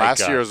tight.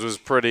 Last year's was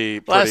pretty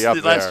up there.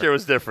 Last year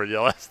was different.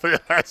 Yeah,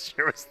 last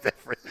year was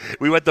different.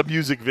 We went the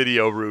music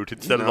video route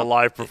instead of the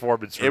live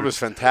performance route. It was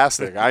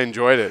fantastic. I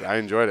enjoyed it.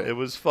 It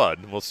was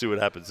fun. We'll see what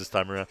happens this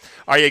time around.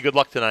 Aryeh, good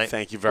luck tonight.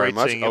 Thank you very Great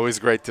much. seeing you. Always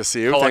great to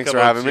see you. Kol Thanks for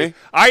hakavod having to you. me.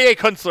 Aryeh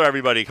Kunstler,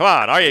 everybody. Come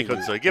on, Aryeh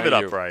Kunstler. Give it Thank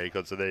up you. for Aryeh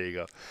Kunstler. There you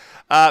go.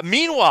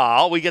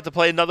 Meanwhile, we get to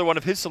play another one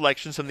of his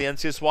selections from the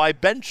NCSY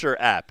Bencher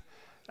app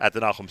at the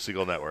Nachum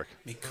Segal Network.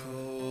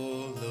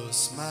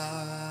 Mikolos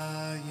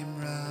mayim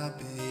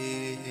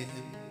rabim,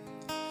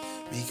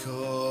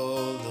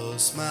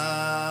 Mikolos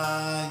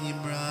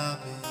mayim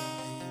rabim,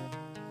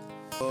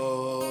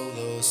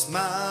 Mikolos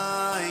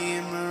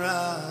mayim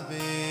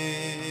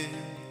rabim,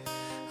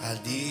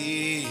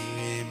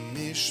 Adirim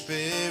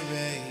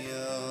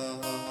mishpereya,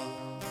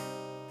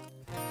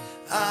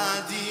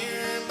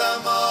 Adir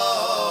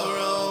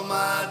b'morom,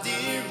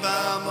 Adir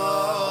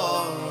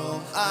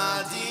b'morom,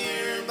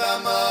 Adir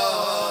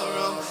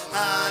b'morom,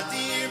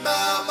 Adir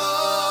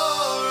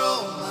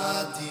b'morom,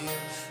 Adir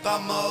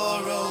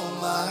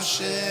b'morom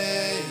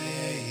Hashem,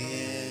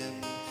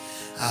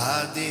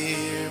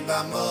 Adir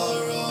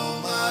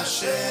b'morom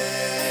Hashem,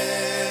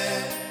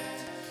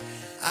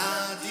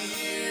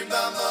 Adir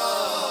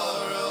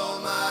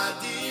b'morom,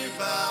 Adir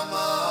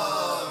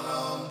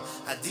b'morom,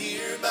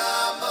 Adir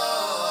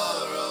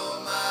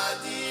b'morom,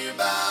 Adir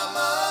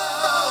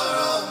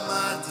b'morom,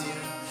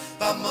 Adir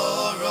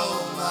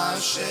b'morom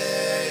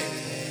Hashem,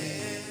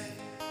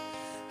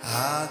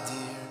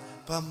 Adir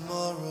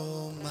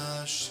b'morom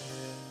Hashem.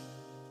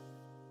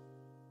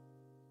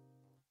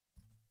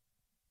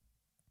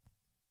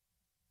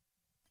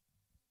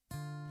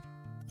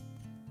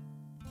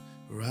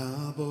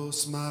 Rabos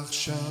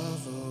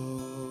machshavos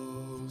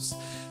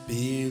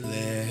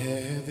bilevish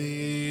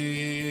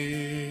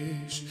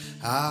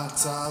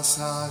atzas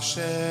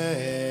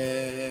Hashem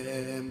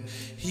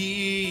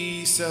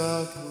hisakum.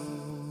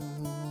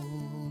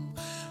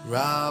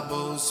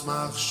 Rabos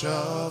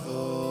machshavos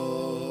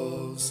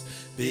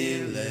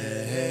bilevish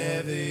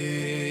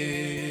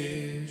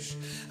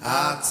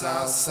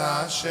atzas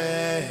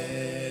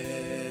Hashem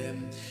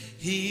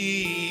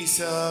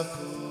hisakum.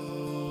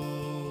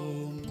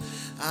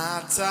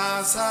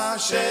 Atzas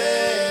Hashem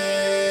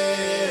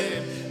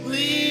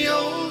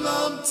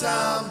li'olam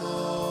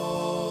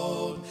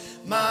tamod,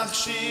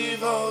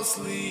 machshivos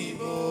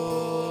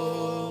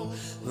libo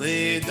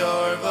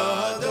lidor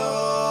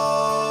vador.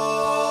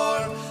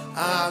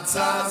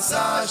 Atzas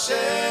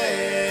Hashem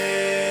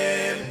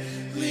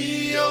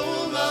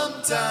li'olam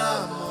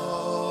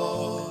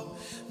tamod,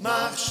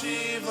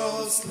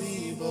 machshivos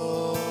libo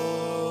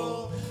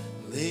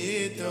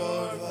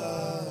lidor vador.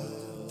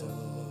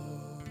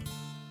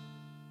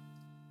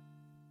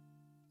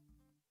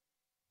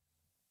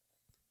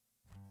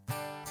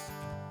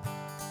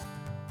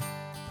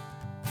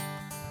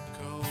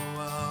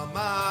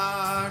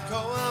 Ko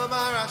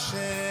amar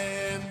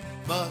Hashem,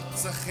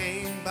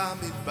 Motzachim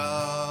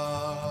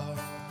bamidbar.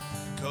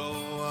 Ko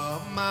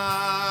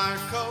amar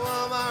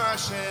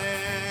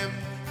Hashem,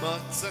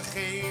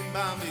 Motzachim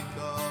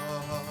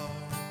bamidbar.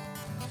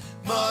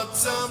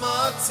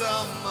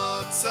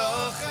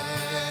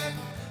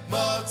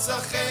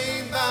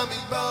 Motzachim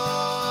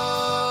bamidbar.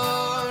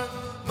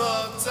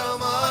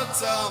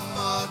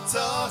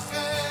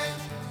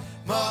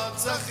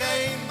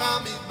 Motzachim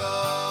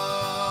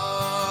bamidbar.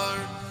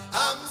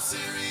 Am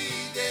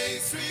 3 day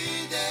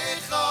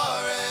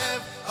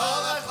Chorev,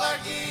 Olach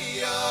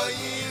Largia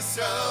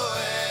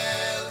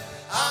Yisrael.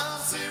 Am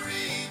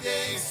 3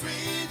 day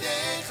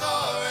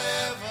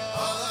Chorev,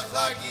 Olach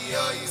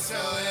Largia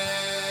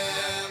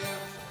Yisrael.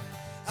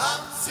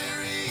 Am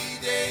 3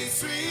 day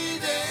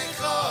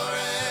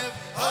Chorev,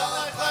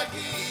 Olach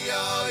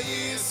Largia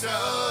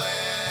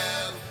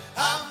Yisrael.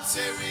 Am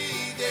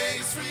 3 day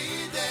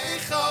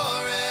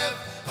Chorev,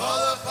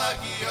 Olach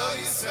Largia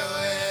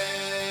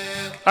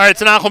Yisrael. All right, it's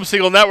the Nachum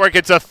Segal Network.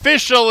 It's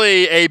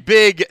officially a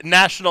big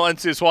national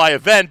NCSY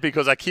event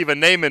because Akiva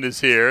Naaman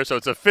is here, so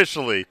it's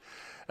officially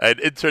an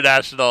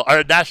international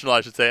or national, I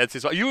should say.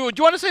 NCSY. Do you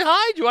want to say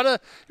hi? Do you want to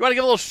give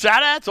a little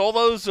shout out to all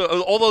those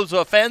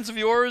fans of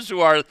yours who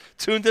are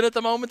tuned in at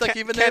the moment?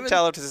 Akiva Naaman. Can't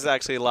tell if this is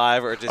actually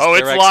live or just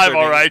it's direct live,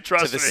 all streaming right.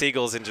 Trust to the me.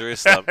 Seagulls in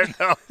Jerusalem.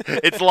 No,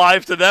 it's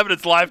live to them and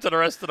it's live to the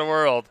rest of the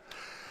world.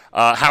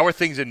 How are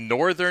things in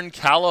Northern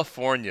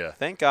California?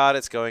 Thank God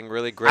it's going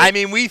really great. I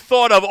mean, we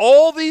thought of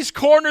all these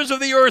corners of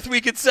the earth we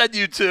could send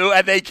you to,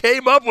 and they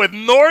came up with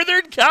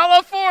Northern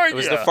California. It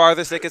was the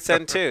farthest they could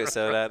send to,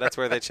 so that's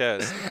where they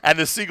chose. And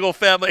the Segal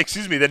family,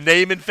 the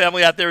Naaman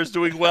family out there is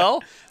doing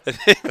well?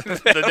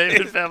 The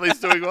Naaman family's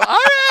doing well. All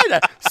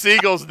right.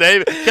 Siegel's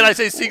name. Can I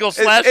say Siegel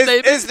slash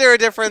Naaman? Is there a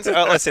difference?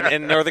 Listen,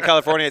 in Northern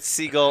California, it's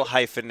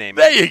Siegel-Naaman.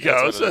 There you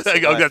go. That's what it is, There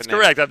you go. That's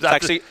Siegel-Naaman.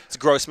 correct. It's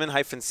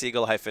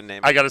Grossman-Siegel-Naaman.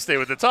 I got to stay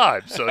with the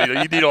time. So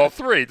you need all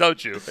three,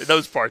 don't you? In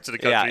those parts of the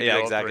country. you need Yeah,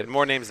 all exactly. three.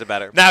 More names, the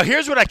better. Now,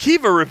 here's what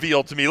Akiva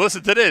revealed to me.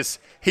 Listen to this.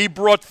 He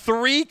brought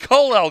 3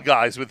 Kollel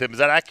guys with him. Is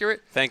that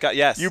accurate? Thank God.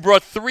 Yes. You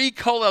brought 3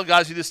 Kollel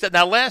guys with you.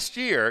 Now, last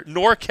year,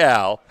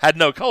 NorCal had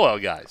no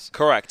Kollel guys.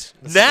 Correct.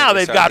 Now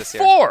they've got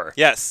 4.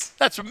 Yes.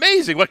 That's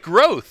amazing. What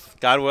growth.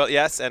 God will.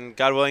 Yes, and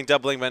God willing,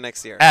 doubling by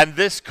next year. And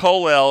this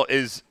Kollel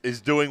is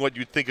doing what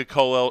you'd think a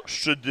Kollel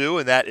should do,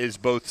 and that is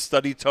both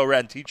study Torah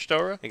and teach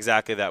Torah?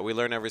 Exactly that. We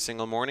learn every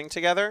single morning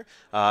together,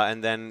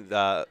 and then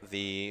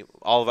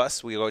all of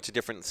us, we go to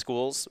different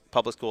schools,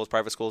 public schools,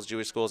 private schools,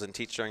 Jewish schools, and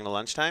teach during the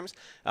lunch times.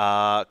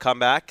 Come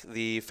back,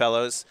 the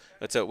fellows,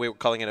 we're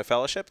calling it a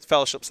fellowship /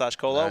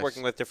 Kollel, Nice.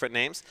 working with different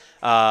names.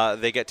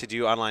 They get to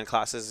do online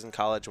classes in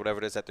college, whatever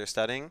it is that they're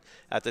studying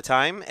at the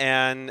time.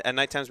 And at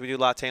night times, we do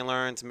latte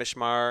learns,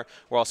 mishmar.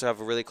 We also have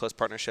a really close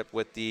partnership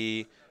with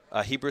the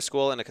Hebrew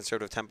school and a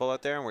conservative temple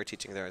out there, and we're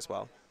teaching there as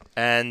well.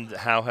 And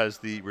how has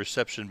the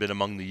reception been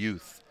among the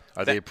youth?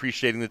 Are they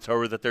appreciating the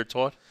Torah that they're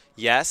taught?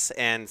 Yes,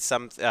 and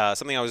something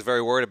I was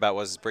very worried about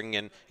was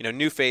bringing in,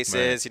 new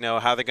faces.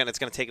 Right. How it's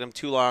going to take them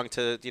too long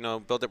to,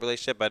 build up a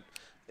relationship. But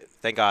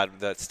thank God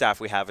the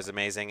staff we have is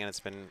amazing, and it's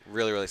been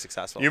really, really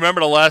successful. You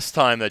remember the last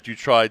time that you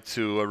tried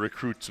to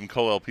recruit some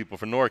Kollel people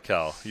for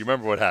NorCal? You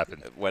remember what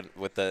happened?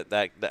 With that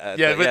that guy.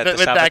 Yeah,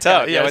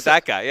 with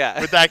that guy.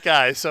 Yeah, with that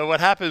guy. So what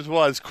happened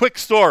was, quick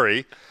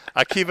story.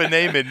 Akiva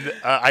Naaman,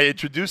 I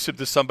introduced him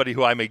to somebody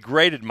who I'm a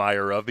great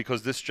admirer of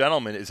because this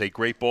gentleman is a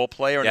great ball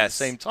player and at the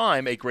same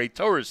time a great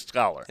Torah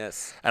scholar.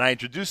 Yes. And I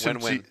introduced him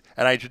Win-win.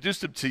 and I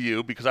introduced him to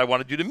you because I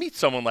wanted you to meet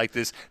someone like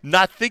this,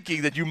 not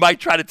thinking that you might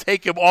try to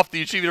take him off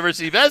the Yeshiva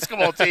University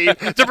basketball team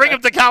to bring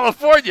him to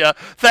California.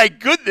 Thank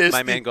goodness.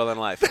 My main goal in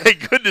life.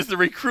 Thank goodness the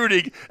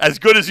recruiting, as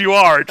good as you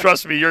are, and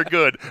trust me, you're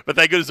good, but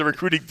thank goodness the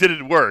recruiting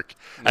didn't work.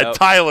 Nope. And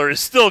Tyler is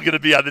still going to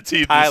be on the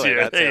team this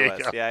year. That's There it.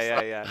 you go.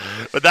 Yeah.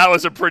 But that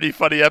was a pretty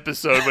funny episode.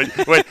 when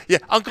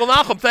Uncle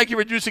Nachum, thank you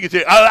for introducing it to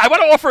you. I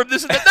want to offer him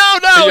this and that.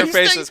 No, Your he's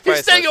face staying, is he's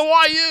staying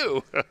at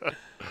YU.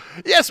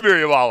 Yes,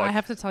 Miriam Wallach. I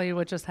have to tell you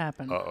what just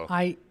happened. Uh-oh.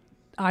 I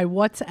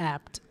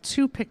WhatsApped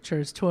 2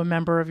 pictures to a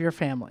member of your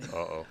family.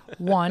 Uh-oh.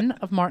 One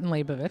of Martin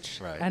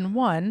Leibovich Right. and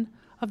one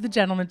of the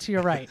gentleman to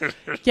your right.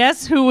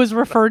 Guess who was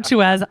referred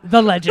to as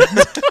the legend?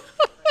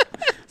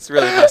 This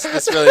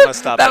really must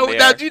stop Now, on the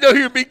now, air. do you know who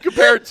you're being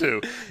compared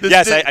to?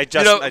 Yes, I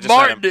just met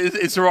Martin him.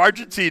 is from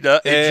Argentina,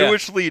 a Yeah.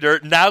 Jewish leader,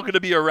 now going to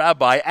be a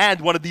rabbi,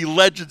 and one of the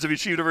legends of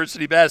Yeshiva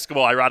University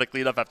basketball,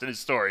 ironically enough, after this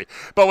story.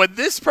 But when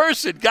this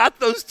person got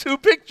those 2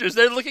 pictures,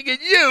 they're looking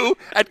at you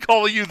and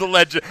calling you the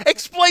legend.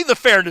 Explain the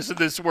fairness of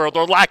this world,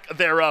 or lack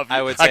thereof,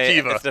 I would say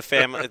Akiva. if the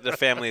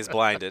family is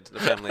blinded. The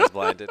family is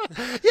blinded.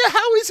 Yeah,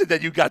 how is it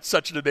that you got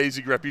such an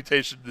amazing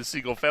reputation in the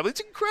Siegel family?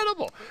 It's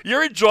incredible.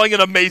 You're enjoying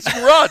an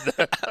amazing run.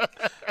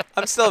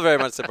 I'm still very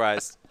much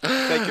surprised.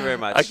 Thank you very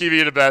much. Akiva,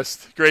 you're the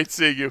best. Great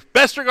seeing you.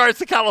 Best regards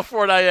to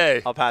California.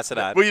 I'll pass it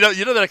on. Well,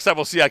 you know the next time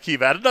we'll see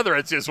Akiva at another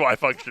NCSY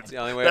function. The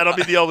only way. That'll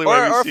be the only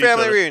way we Or see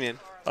family each other. reunion.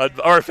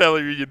 Or a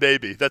family reunion,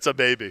 baby. That's a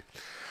baby.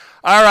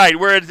 All right,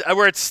 we're at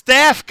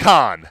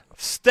StaffCon.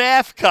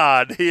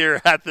 StaffCon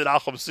here at the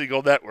Nachum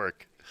Siegel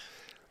Network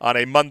on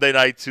a Monday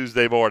night,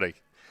 Tuesday morning.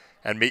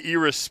 And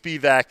Meira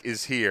Spivak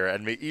is here.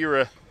 And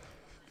Meira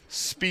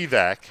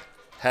Spivak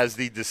has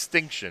the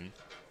distinction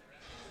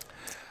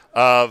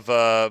of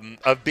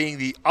being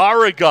the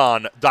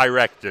Oregon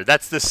director.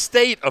 That's the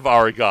state of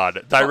Oregon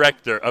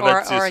director of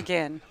NCSY.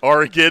 Oregon.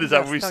 Oregon, is that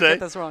Yes, what we don't say? get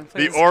this wrong,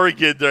 the please.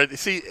 Oregon.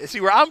 See,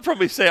 where I'm from,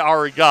 we say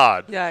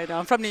Oregon. Yeah, I know.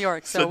 I'm from New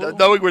York, so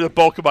Knowing where the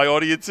bulk of my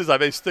audience is, I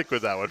may stick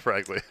with that one,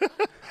 frankly.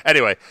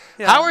 Anyway,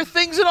 Yeah. how are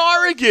things in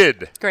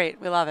Oregon?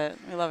 great. We love it.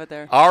 We love it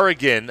there.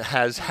 Oregon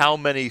has how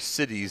many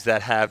cities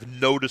that have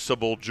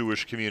noticeable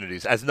Jewish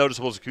communities? As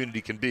noticeable as a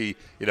community can be,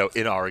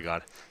 in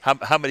Oregon.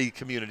 How many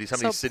communities? How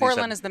many So cities?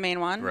 Portland is the main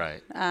one.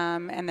 Right.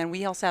 And then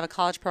we also have a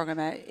college program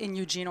in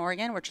Eugene,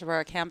 Oregon, which is where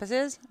our campus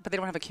is, but they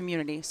don't have a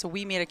community. So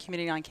we made a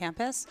community on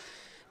campus.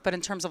 But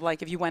in terms of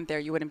if you went there,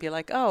 you wouldn't be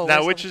like, oh.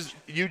 Now, where's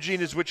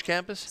Eugene is which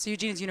campus? So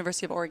Eugene is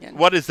University of Oregon.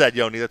 What is that,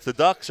 Yoni? That's the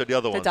Ducks or the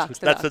other ones? Ducks,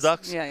 the That's Ducks. the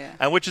Ducks? Yeah.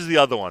 And which is the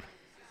other one?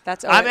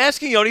 That's I'm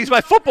asking Yoni. He's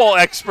my football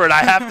expert. I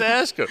have to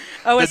ask him.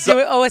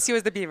 OSU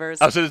is the Beavers.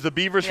 Oh, so there's the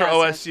Beavers for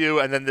Yes,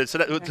 OSU, and then there's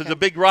a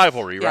big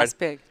rivalry, right? Yes,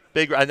 big.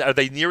 Big. And are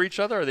they near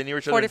each other? Are they near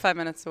each other? 45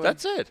 minutes away.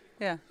 That's it.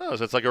 Yeah. Oh,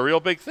 so it's like a real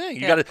big thing.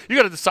 You Yeah.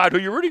 got to decide who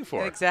you're rooting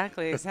for.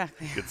 Exactly. You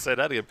can say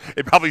that again.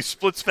 It probably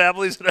splits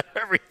families and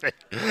everything.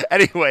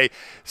 Anyway,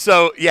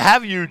 so you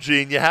have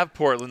Eugene, you have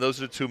Portland. Those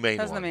are the 2 main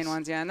ones. Those are the main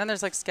ones, yeah. And then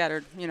there's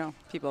scattered,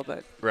 people,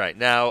 but. Right.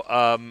 Now,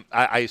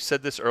 I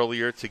said this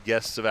earlier to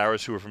guests of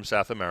ours who are from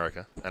South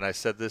America, and I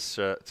said this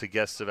to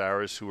guests of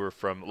ours who are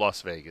from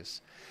Las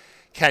Vegas.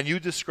 Can you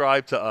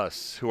describe to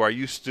us, who are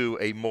used to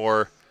a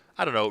more,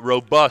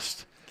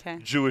 robust Okay.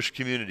 Jewish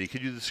community,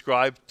 could you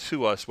describe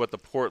to us what the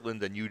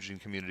Portland and Eugene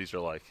communities are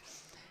like?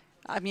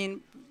 I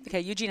mean, okay,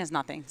 Eugene has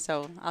nothing,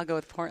 so I'll go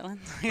with Portland.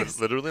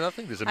 Literally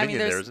nothing? There's a I mean,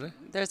 minion there, isn't it?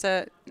 there's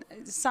a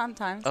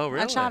sometimes. Oh,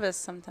 really? On Shabbos,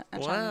 sometimes.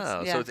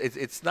 Wow. Yeah. So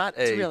it's not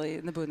a... It's really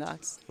in the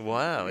boondocks.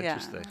 Wow, Yeah.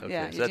 interesting. Okay,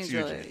 Yeah, so that's Eugene's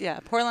Eugene. really, yeah.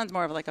 Portland's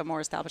more of like a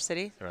more established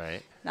city.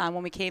 Right.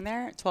 When we came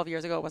there 12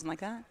 years ago, it wasn't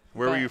like that.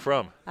 Where were But, you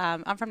from?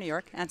 I'm from New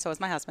York, and so is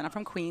my husband. I'm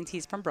from Queens.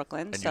 He's from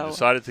Brooklyn. And so you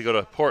decided to go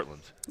to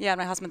Portland. yeah,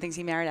 my husband thinks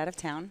he married out of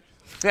town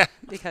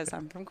because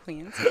I'm from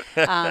Queens.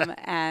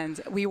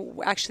 And we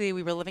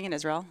were living in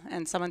Israel,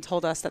 and someone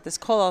told us that this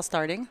kollel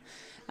starting.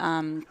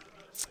 And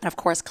of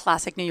course,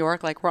 classic New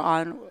York. Like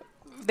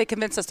they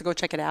convinced us to go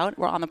check it out.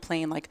 We're on the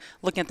plane, like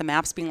looking at the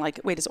maps, being like,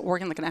 "Wait, is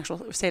Oregon like an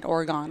actual state?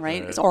 Oregon,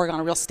 right? Is Oregon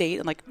a real state?"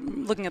 And like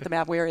looking at the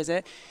map, where is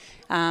it?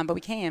 But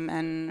we came,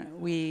 and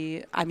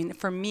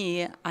for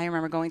me, I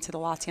remember going to the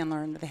Latte and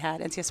Learn that they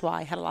had.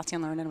 NCSY had a Latte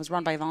and Learn, and it was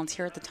run by a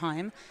volunteer at the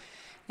time.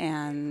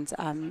 And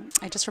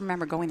I just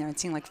remember going there and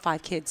seeing like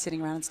 5 kids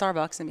sitting around in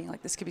Starbucks and being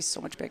like, "This could be so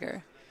much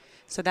bigger."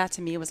 So that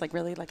to me was like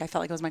really like I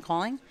felt like it was my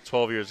calling.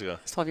 12 years ago.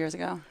 It's 12 years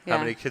ago. Yeah.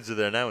 How many kids are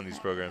there now in these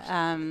programs?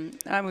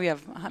 We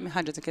have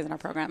hundreds of kids in our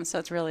program, so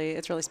it's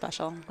really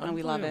special, and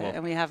we love it.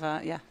 And we have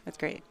it's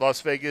great.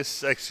 Las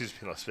Vegas. I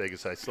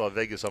still have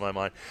Vegas on my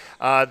mind.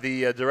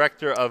 The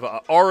director of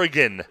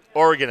Oregon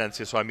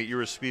NCSY, meet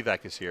Yura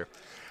Spivak is here.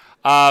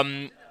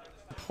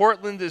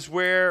 Portland is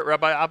where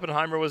Rabbi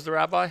Oppenheimer was the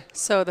rabbi?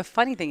 So the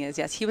funny thing is,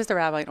 yes, he was the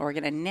rabbi in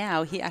Oregon, and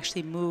now he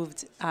actually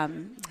moved.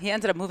 He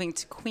ended up moving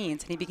to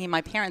Queens, and he became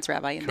my parents'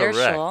 rabbi in their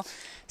shul.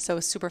 So it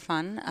was super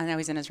fun. And now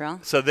he's in Israel.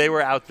 So they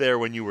were out there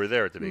when you were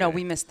there at the beginning? No,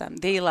 we missed them.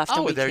 They left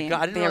and we came.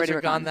 I didn't know they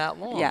were gone that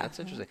long. Yeah. That's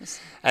interesting.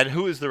 And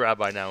who is the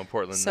rabbi now in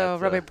Portland? So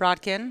Rabbi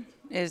Brodkin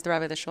is the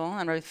rabbi of the shul,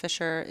 and Rabbi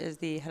Fisher is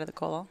the head of the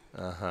kollel.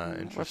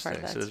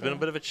 Interesting. So there's been a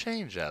bit of a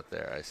change out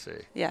there, I see.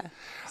 Yeah.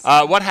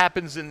 What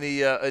happens in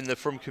the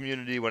frum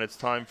community when it's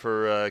time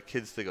for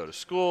kids to go to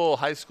school,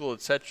 high school,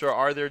 etc.?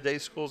 Are there day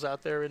schools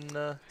out there in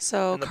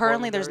So in the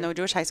currently Portland there's area? no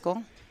Jewish high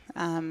school.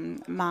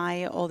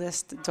 My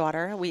oldest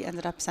daughter, we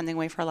ended up sending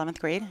away for 11th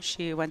grade.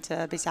 She went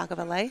to Beis Yaakov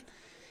LA.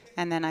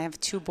 And then I have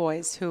 2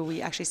 boys who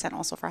we actually sent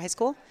also for high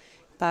school.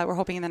 But we're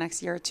hoping in the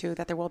next year or 2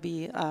 that there will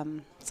be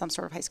some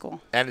sort of high school.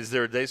 And is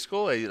there a day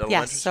school?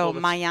 Yes. So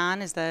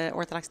Mayan is the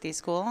Orthodox day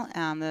school.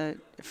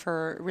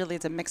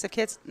 It's a mix of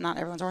kids. Not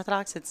everyone's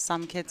Orthodox. It's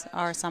some kids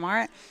are, some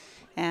aren't.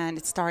 And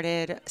it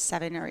started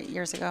 7 or 8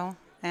 years ago.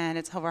 And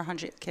it's over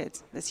 100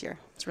 kids this year.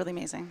 It's really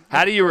amazing.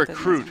 How do you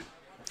recruit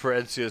for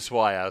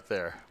NCSY out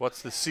there?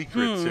 What's the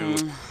secret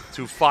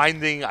to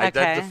finding,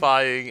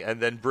 identifying,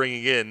 and then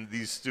bringing in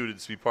these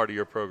students to be part of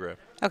your program?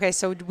 Okay,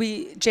 so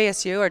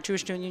JSU, our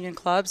Jewish Student Union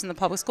Clubs in the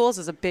public schools,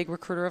 is a big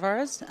recruiter of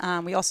ours.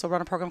 We also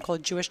run a program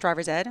called Jewish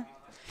Driver's Ed.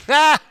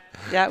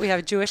 Yeah, we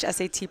have Jewish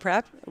SAT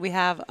prep. We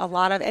have a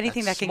lot of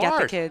anything that can get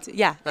the kids.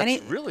 Yeah.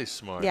 That's really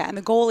smart. Yeah, and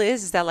the goal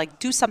is that like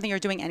do something you're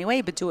doing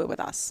anyway, but do it with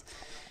us.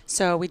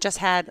 So we just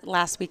had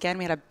last weekend,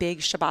 we had a big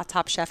Shabbat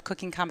Top Chef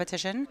cooking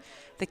competition.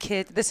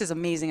 This is an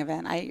amazing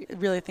event. I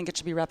really think it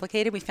should be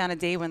replicated. We found a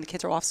day when the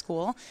kids are off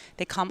school.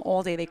 They come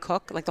all day, they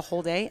cook like the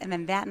whole day. And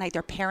then that night,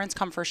 their parents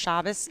come for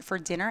Shabbos for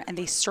dinner and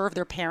they serve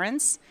their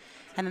parents.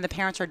 And then the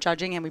parents are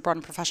judging, and we brought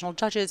in professional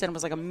judges, and it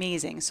was like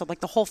amazing. So like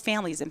the whole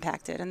family is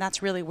impacted. And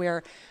that's really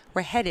where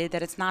we're headed,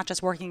 that it's not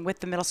just working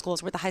with the middle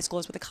schools, with the high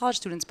schools, with the college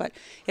students, but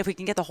if we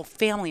can get the whole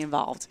family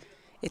involved,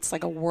 it's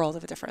like a world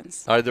of a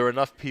difference. Are there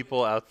enough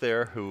people out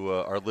there who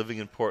are living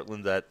in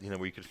Portland that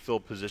where you could fill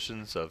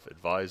positions of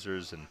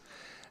advisors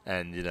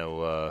and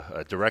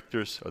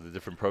directors of the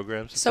different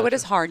programs? So it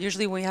is hard.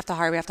 Usually when we have to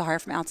hire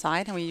from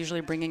outside, and we're usually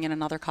bringing in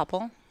another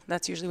couple.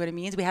 That's usually what it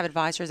means. We have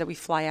advisors that we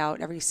fly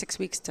out every 6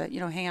 weeks to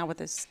hang out with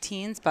his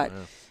teens, but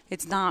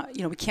it's not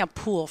we can't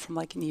pool from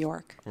like New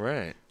York.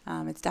 Right.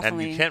 It's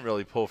definitely. And you can't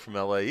really pull from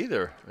LA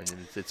either. I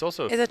mean, it's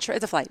also. It's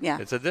a flight. Yeah.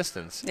 It's a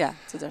distance. Yeah,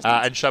 it's a distance.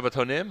 And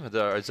Shabbatonim,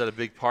 is that a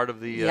big part of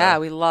the? Yeah,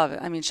 we love it.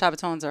 I mean,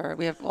 Shabbatons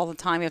we have all the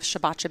time. We have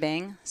Shabbat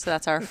Shebang, so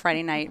that's our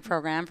Friday night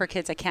program for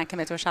kids that can't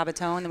commit to a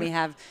Shabbaton. Then we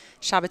have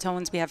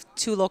Shabbatons. We have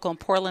 2 local in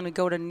Portland. We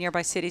go to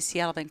nearby cities,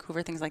 Seattle,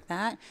 Vancouver, things like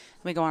that. And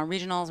we go on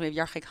regionals. We have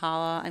Yarchei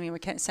Kala. I mean,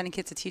 we're sending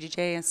kids to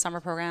TJJ and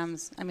summer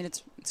programs. I mean,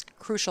 it's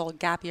crucial.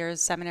 Gap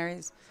years,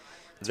 seminaries.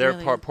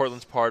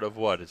 Portland's part of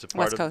what? It's a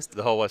part West Coast. Of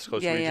the whole West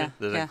Coast region? Yeah,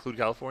 Does it include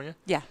California?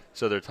 Yeah.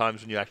 So there are times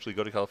when you actually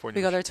go to California?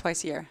 We go there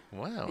twice a year.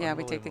 Wow. Yeah,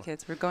 we take the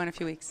kids. We're going in a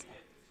few weeks.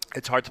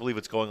 It's hard to believe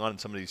what's going on in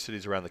some of these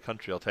cities around the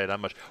country, I'll tell you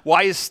that much.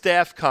 Why is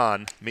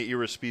StaffCon, Meet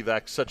Yura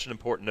Spivak, such an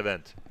important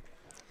event?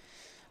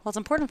 Well, it's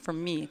important for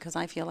me because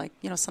I feel like,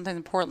 sometimes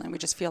in Portland we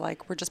just feel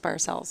like we're just by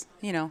ourselves.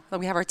 Like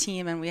we have our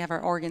team and we have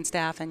our Oregon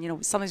staff,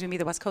 and, sometimes we meet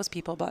the West Coast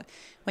people, but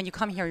when you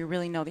come here, you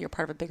really know that you're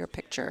part of a bigger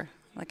picture.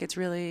 Like it's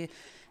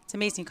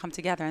amazing you come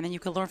together, and then you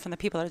can learn from the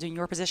people that are doing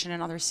your position in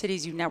other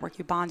cities. You network,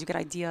 you bond, you get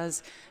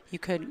ideas.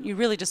 You're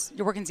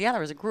working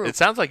together as a group. It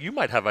sounds like you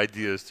might have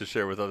ideas to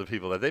share with other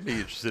people that they may be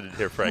interested in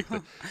here,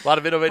 frankly. A lot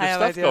of innovative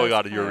stuff going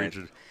on in your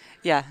region.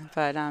 Yeah,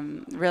 but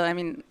really, I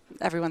mean,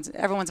 everyone's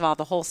involved.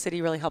 The whole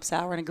city really helps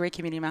out. We're in a great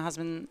community. My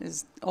husband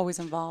is always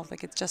involved.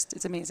 Like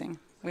it's amazing.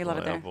 We love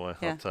it there. Oh boy,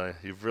 Yeah. I'll tell you,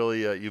 you've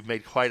really you've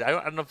made quite. I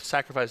don't know if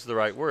sacrifice is the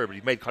right word, but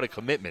you've made quite a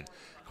commitment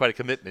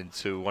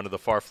to one of the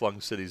far-flung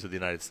cities of the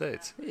United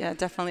States. Yeah, it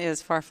definitely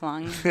is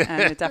far-flung.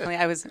 And it definitely,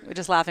 I was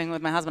just laughing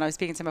with my husband. I was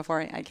speaking to him before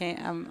I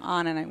came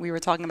on, and we were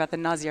talking about the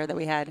Nazir that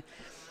we had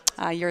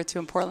a year or two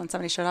in Portland.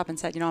 Somebody showed up and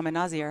said, I'm a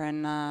Nazir,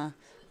 and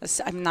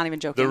I'm not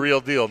even joking. The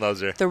real deal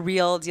Nazir. The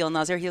real deal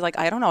Nazir. He's like,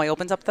 I don't know. I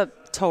opened up the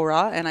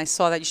Torah, and I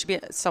saw that you should be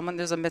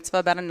there's a mitzvah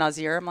about a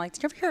Nazir. I'm like,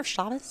 did you ever hear of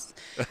Shabbos?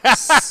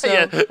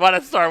 Yeah, why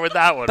not start with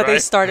that one, But right? they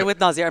started with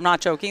Nazir. I'm not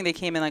joking. They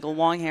came in like a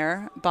long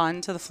hair,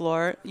 bun to the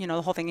floor,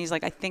 the whole thing. He's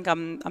like, I think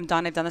I'm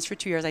done. I've done this for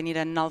 2 years. I need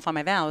to nullify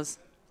my vows.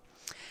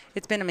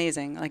 It's been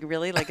amazing. Like,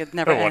 really? Like, it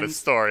never ends. What a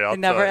story. It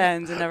never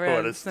ends. It never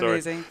ends. It's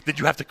amazing. Did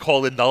you have to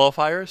call in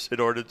nullifiers in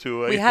order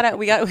to... we had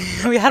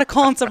to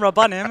call in some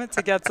Rabbanim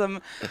to get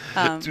some...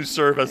 to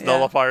serve as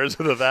nullifiers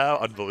of the vow?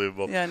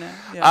 Unbelievable. Yeah, no.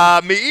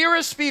 Yeah. Meira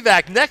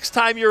Spivak, next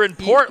time you're in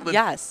Portland...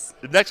 Yes.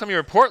 Next time you're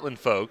in Portland,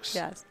 folks,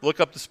 yes. Look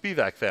up the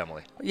Spivak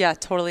family. Yeah,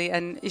 totally.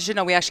 And you should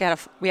know, we actually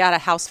had a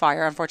house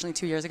fire, unfortunately,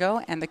 2 years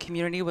ago, and the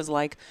community was,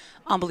 like,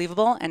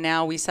 unbelievable. And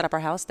now we set up our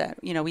house that,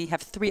 we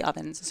have 3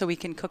 ovens, so we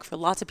can cook for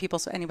lots of people,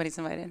 so anybody's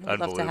invited. We'd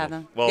love to have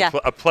them. Well, yeah.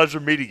 A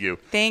pleasure meeting you.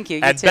 Thank you.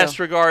 And too. Best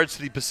regards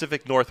to the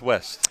Pacific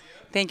Northwest.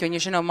 Thank you. And you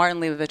should know Martin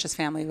Leibovich's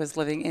family was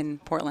living in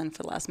Portland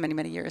for the last many,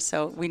 many years,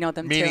 so we know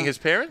them Meaning too. his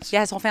parents?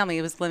 Yeah, his whole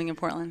family was living in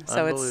Portland,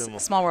 so it's a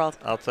small world.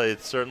 I'll tell you,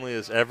 it certainly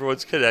is.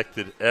 Everyone's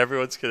connected.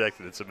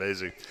 It's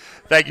amazing.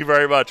 Thank you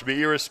very much.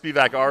 Meira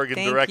Spivak, Oregon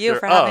Director Thank you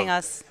for having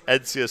us.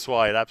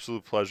 NCSY. An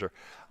absolute pleasure.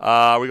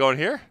 Are we going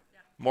here?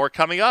 More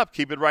coming up.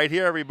 Keep it right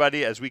here,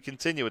 everybody, as we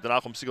continue with the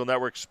Nachum Segal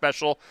Network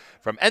special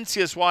from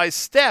NCSY's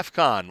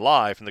StaffCon,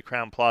 live from the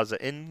Crown Plaza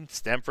in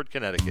Stamford,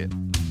 Connecticut.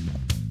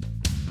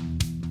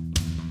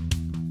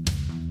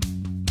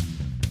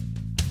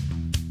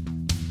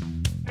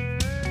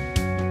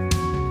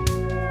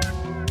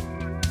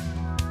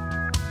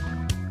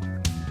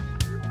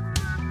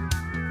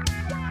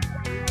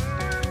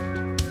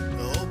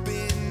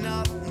 Open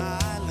up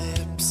my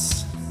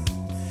lips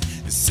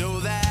so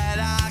that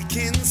I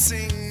can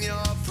sing your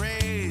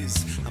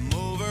praise. I'm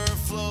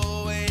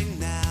overflowing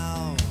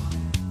now.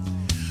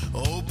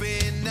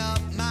 Open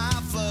up my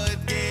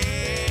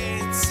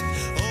floodgates.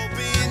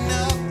 Open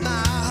up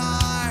my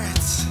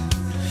heart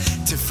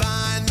to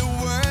find the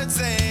words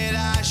that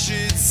I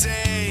should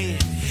say.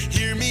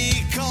 Hear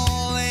me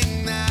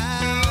calling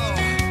now.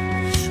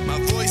 My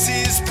voice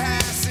is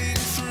passing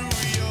through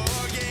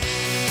your gate.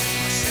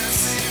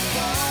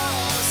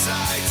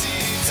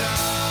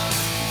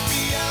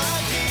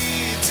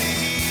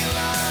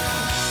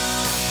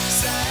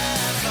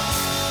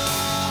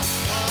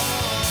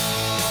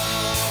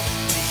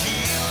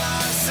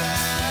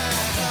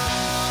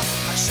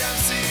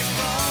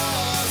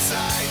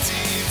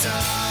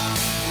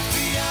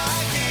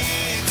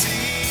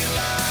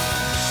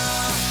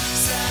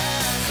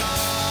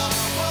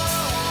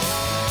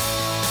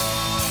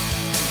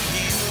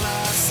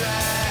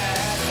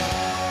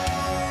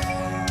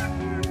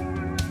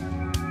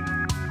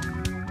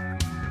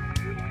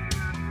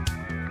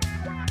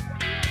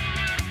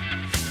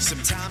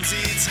 Sometimes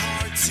it's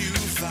hard to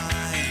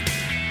find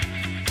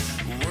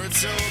words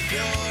so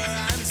pure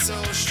and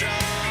so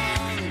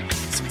strong.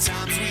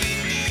 Sometimes we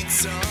need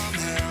some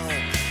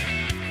help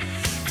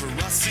for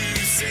us to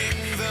sing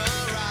the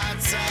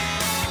right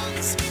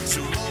songs.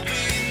 So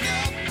open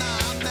up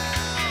my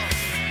mouth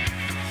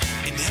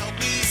and help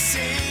me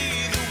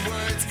say the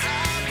words I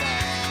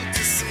love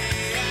to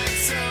say. And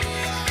so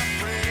I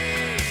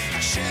pray,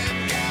 Hashem,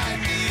 guide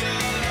me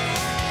along.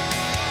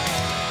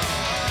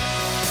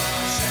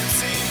 Hashem,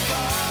 sing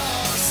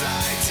false, I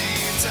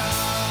teach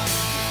up.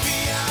 Be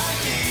I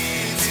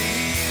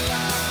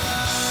Gitila,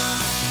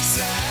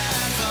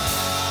 Secha,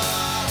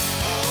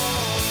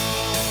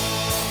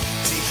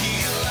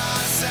 Tehila,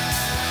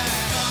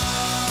 Secha.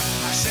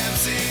 Hashem,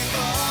 sing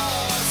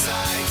false, I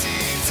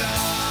teach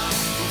up.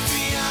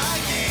 Be I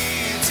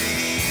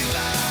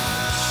Gitila,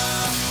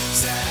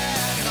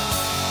 Secha,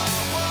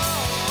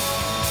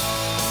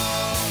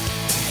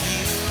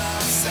 Tehila,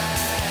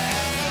 Secha.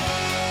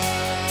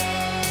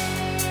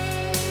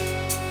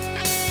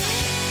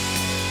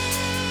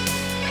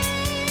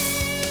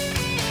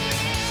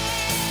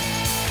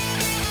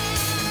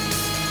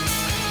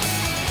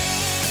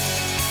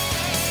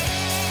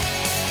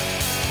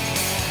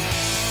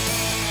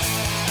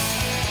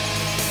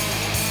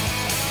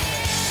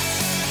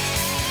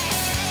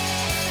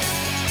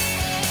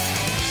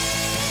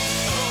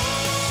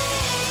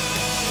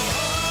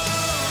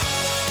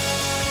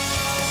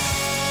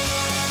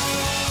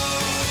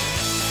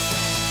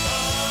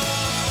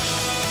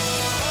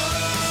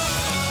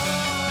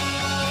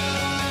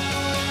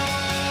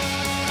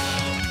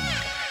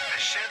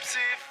 Hashem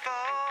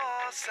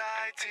sifos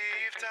I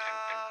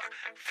tiftach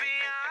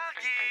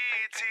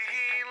v'yagid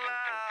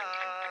tehila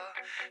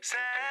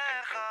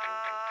secha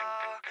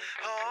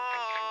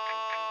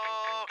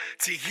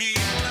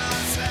tehila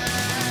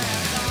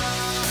secha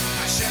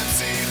Hashem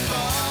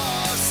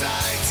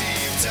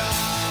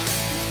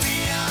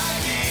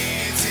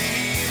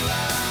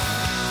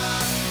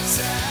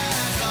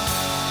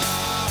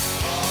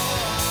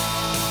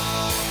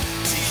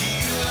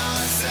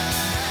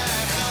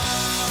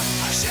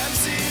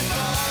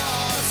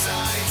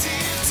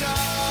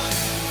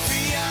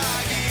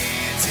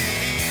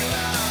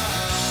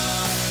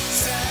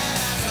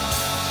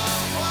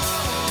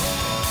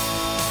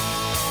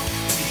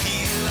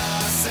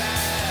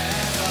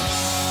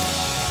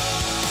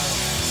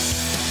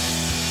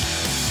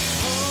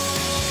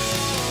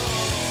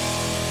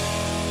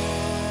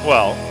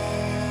Well,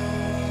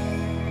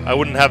 I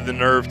wouldn't have the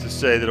nerve to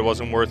say that it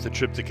wasn't worth the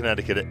trip to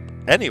Connecticut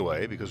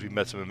anyway, because we've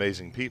met some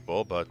amazing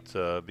people, but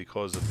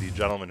because of the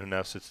gentleman who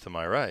now sits to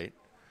my right,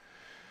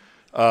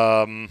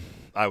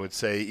 I would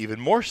say even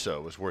more so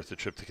was worth the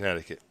trip to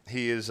Connecticut.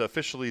 He is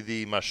officially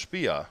the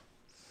mashpia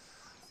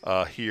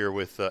here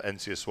with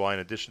NCSY, in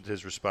addition to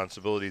his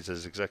responsibilities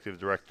as executive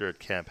director at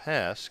Camp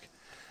Hask.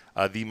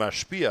 The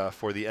mashpia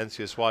for the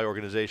NCSY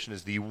organization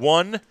is the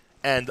one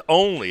and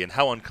only, and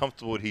how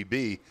uncomfortable would he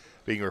be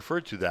being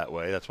referred to that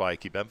way? That's why I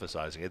keep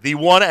emphasizing it. The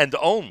one and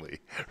only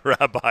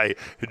Rabbi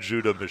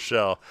Judah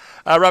Michel.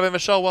 Rabbi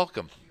Michel,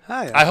 welcome.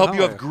 Hi. I hope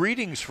you have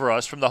greetings for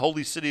us from the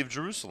holy city of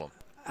Jerusalem.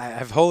 I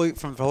have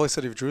from the holy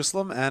city of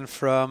Jerusalem and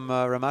from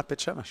Ramat Beit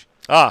Shemesh.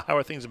 How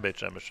are things in Beit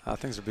Shemesh?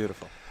 Things are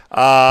beautiful.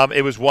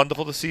 It was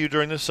wonderful to see you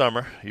during the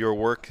summer. Your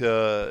work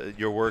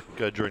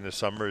during the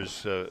summer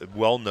is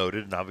well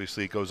noted, and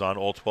obviously it goes on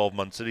all 12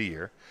 months of the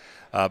year.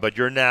 But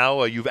you're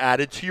now, you've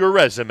added to your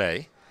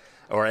resume,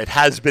 or it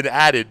has been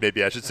added,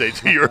 maybe I should say,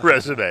 to your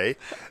resume,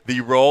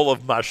 the role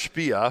of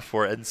mashpia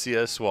for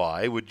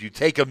NCSY. Would you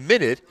take a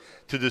minute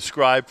to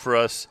describe for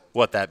us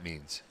what that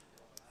means?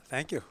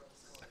 Thank you.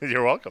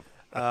 You're welcome.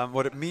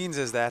 What it means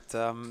is that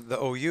the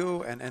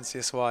OU and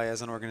NCSY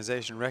as an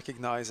organization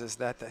recognizes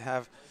that they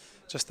have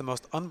just the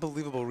most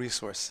unbelievable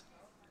resource,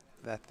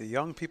 that the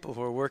young people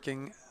who are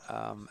working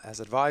as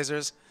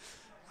advisors,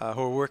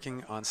 who are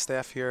working on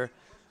staff here,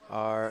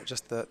 are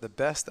just the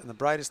best and the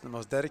brightest and the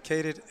most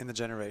dedicated in the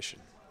generation.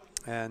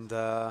 And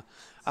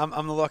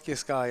I'm the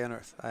luckiest guy on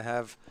earth. I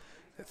have,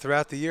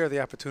 throughout the year, the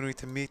opportunity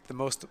to meet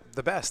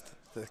the best,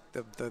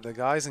 the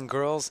guys and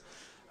girls,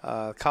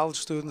 college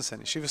students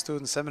and yeshiva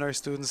students, seminary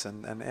students,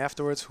 and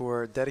afterwards who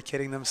are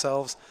dedicating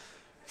themselves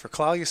for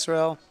Klal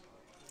Yisrael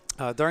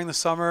during the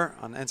summer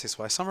on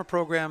NCSY summer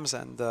programs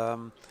and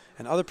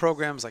other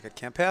programs like at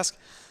Camp Hask,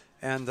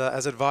 and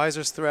as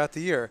advisors throughout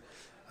the year.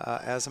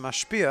 As a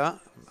mashpia,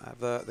 I have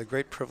the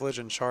great privilege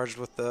and charged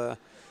with the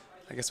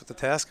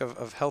task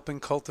of helping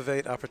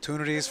cultivate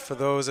opportunities for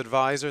those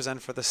advisors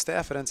and for the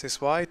staff at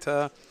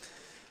NCSY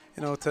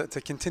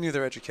to continue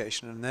their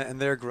education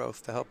and their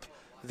growth, to help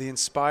the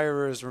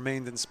inspirers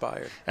remain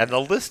inspired. And the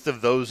list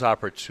of those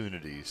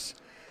opportunities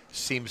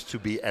seems to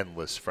be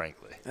endless,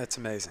 frankly. That's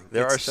amazing.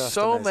 There are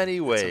so many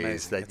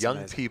ways that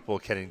young people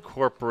can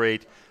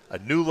incorporate a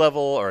new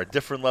level or a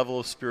different level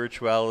of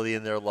spirituality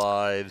in their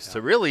lives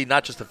to really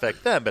not just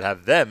affect them, but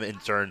have them in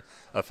turn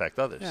affect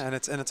others. Yeah, and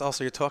it's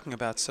also, you're talking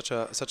about such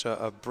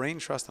a brain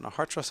trust and a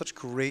heart trust, such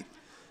great,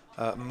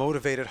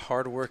 motivated,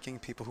 hardworking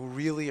people who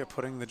really are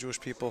putting the Jewish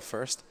people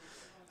first.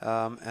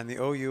 And the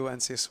OU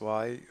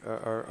NCSY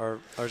are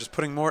just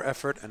putting more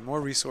effort and more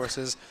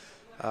resources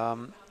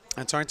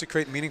and trying to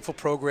create meaningful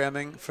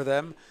programming for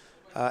them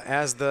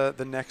as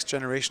the next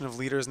generation of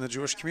leaders in the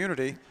Jewish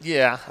community.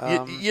 Yeah.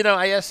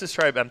 I asked this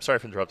Rabbi, I'm sorry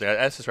for interrupting, I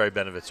asked this Rabbi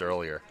Benovitz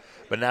earlier,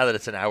 but now that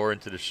it's an hour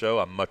into the show,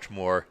 I'm much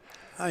more...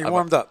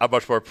 warmed up. I'm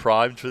much more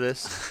primed for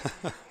this.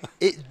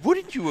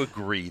 Wouldn't you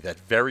agree that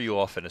very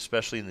often,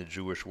 especially in the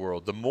Jewish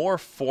world, the more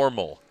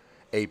formal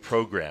a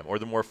program or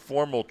the more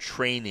formal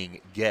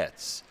training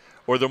gets,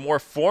 or the more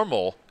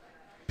formal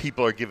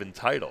people are given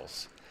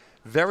titles,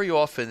 very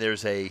often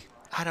there's an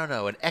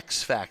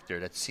X factor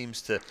that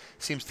seems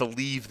to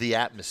leave the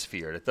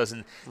atmosphere. It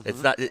doesn't. Mm-hmm.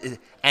 It's not.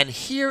 And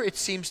here it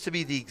seems to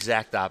be the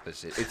exact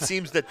opposite. It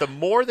seems that the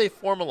more they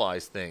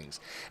formalize things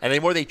and the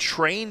more they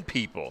train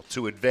people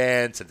to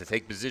advance and to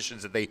take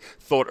positions that they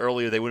thought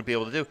earlier they wouldn't be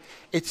able to do,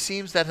 it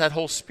seems that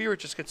whole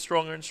spirit just gets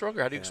stronger and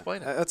stronger. How do you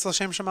explain it? It's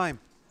l'shem shamayim,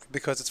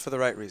 because it's for the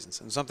right reasons.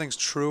 And something's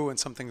true and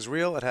something's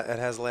real, it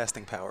has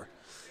lasting power.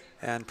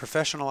 And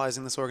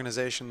professionalizing this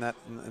organization that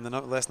in the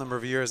last number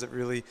of years that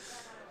really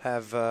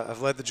have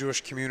led the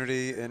Jewish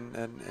community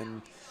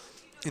in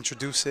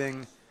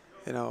introducing,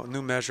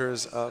 new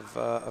measures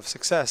of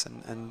success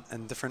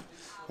and different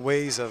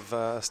ways of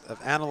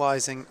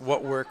analyzing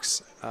what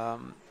works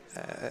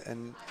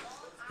and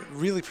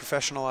really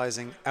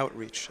professionalizing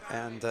outreach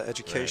and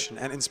education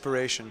and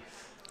inspiration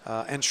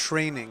and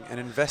training and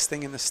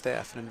investing in the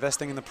staff and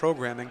investing in the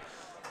programming.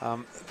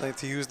 Like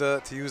to use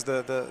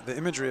the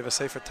imagery of a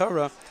Sefer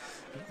Torah,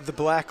 the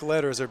black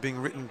letters are being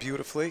written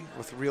beautifully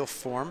with real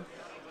form.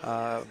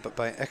 But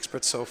by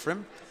expert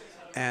sofrim,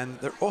 and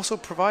they're also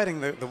providing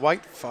the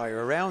white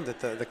fire around it,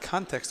 the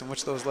context in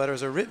which those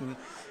letters are written,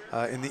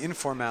 in the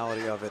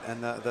informality of it,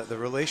 and the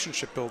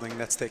relationship building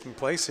that's taking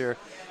place here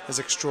is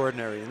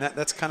extraordinary. And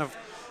that's kind of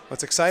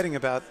what's exciting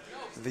about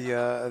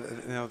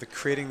the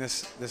creating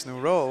this new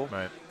role,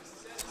 right,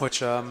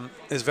 which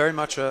is very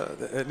much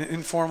an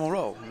informal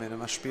role. I mean, a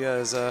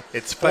mashpia is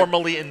it's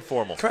formally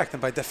informal. Correct,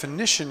 and by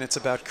definition, it's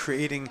about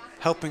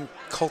helping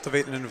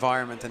cultivate an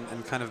environment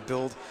and kind of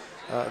build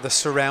the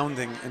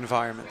surrounding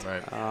environment.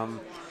 Right.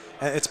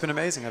 It's been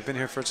amazing. I've been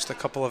here for just a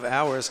couple of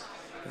hours.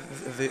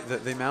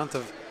 The amount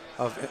of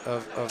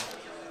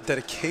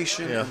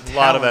dedication Yeah, and a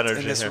lot of talent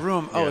energy in this here.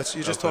 room. Yeah, You're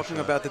just no talking question.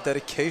 about the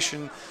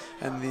dedication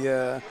and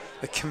the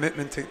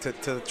commitment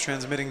to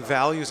transmitting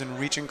values and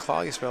reaching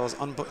Klal Yisrael.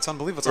 It's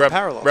unbelievable. It's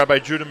unparalleled. Rabbi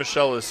Judah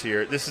Michel is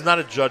here. This is not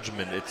a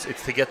judgment.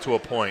 It's to get to a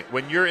point.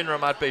 When you're in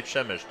Ramat Beit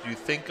Shemesh, do you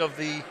think of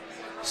the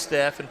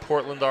staff in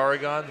Portland,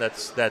 Oregon,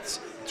 that's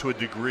to a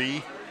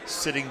degree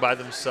sitting by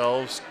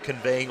themselves,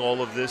 conveying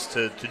all of this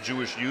to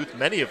Jewish youth,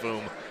 many of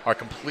whom are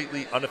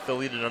completely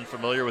unaffiliated and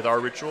unfamiliar with our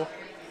ritual?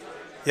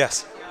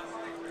 Yes.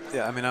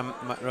 Yeah, I mean,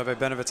 Rabbi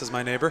Benovitz is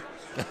my neighbor.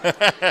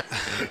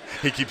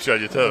 He keeps you on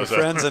your toes. We're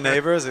friends and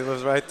neighbors. He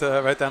lives right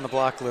down the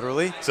block,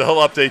 literally. So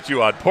he'll update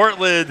you on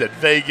Portland and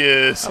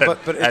Vegas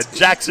and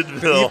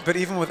Jacksonville. But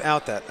even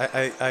without that,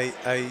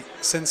 I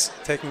since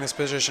taking this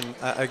position,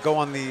 I go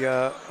on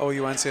the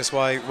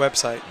OUNCSY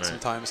website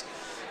sometimes.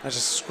 I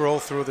just scroll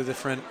through the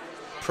different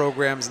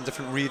programs in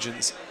different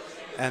regions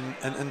and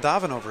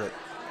daven over it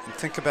and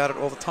think about it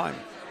all the time.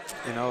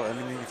 You know, I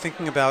mean, you're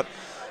thinking about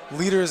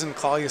leaders in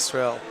Klal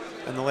Yisrael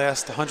in the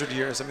last 100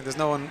 years. I mean, there's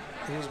no one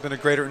who's been a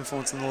greater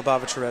influence than the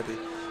Lubavitcher Rebbe.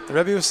 The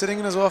Rebbe was sitting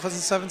in his office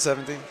in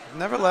 770,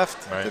 never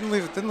left, didn't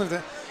leave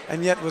there,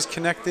 and yet was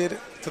connected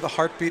to the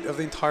heartbeat of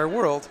the entire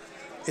world.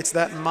 It's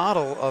that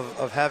model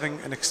of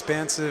having an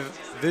expansive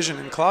vision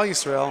in Klal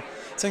Yisrael,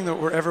 saying that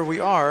wherever we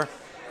are,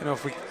 you know,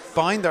 if we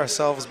bind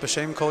ourselves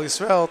b'shem Kol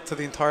Yisrael to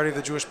the entirety of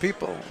the Jewish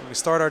people, when we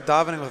start our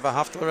davening with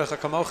V'ahavta l'recha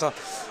kamocha,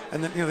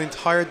 and then, you know, the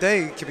entire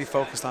day can be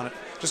focused on it.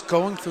 Just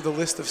going through the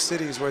list of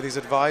cities where these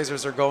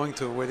advisors are going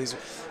to, where these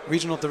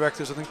regional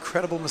directors with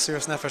incredible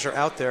Mesiras Nefesh are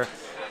out there,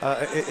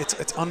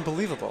 it's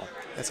unbelievable.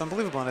 It's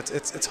unbelievable, and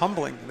it's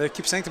humbling. They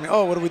keep saying to me,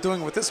 "Oh, what are we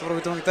doing with this? What are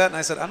we doing with that?" And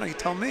I said, "I don't know. You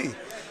tell me."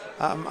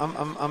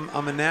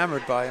 I'm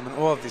enamored by him and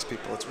awe of these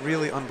people. It's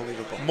really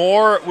unbelievable.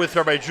 More with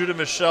Rabbi Judah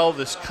Michel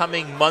this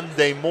coming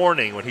Monday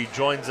morning when he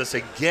joins us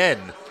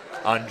again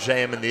on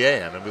JM and the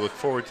AM, and we look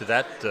forward to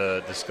that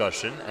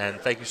discussion. And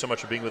thank you so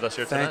much for being with us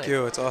here tonight. Thank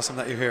you. It's awesome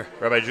that you're here.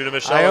 Rabbi Judah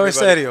Michel. I always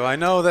say to you, I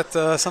know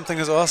that something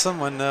is awesome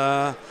when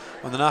the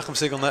Nachum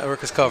Segal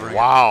Network is covering.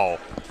 Wow.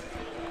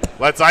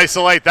 Let's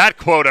isolate that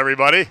quote,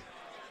 everybody.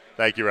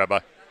 Thank you, Rabbi.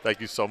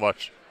 Thank you so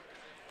much.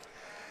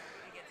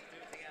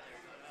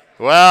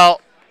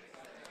 Well,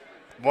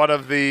 one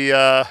of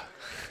the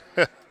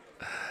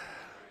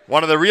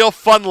real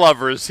fun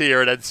lovers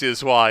here at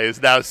NCSY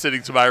is now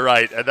sitting to my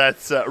right, and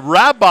that's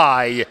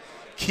Rabbi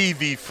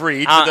Kivi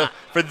Fried.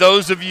 For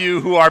those of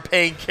you who are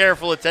paying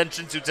careful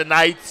attention to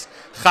tonight's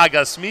Chag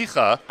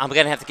HaSmicha, I'm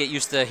going to have to get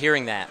used to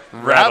hearing that.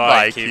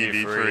 Rabbi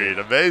Kivi Fried.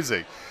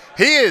 Amazing.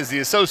 He is the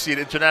Associate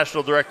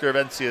International Director of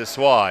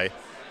NCSY.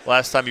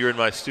 Last time you were in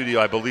my studio,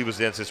 I believe, was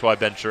the NCSY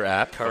Venture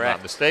app. Correct. If I'm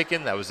not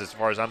mistaken. That was, as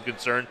far as I'm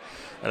concerned,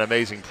 an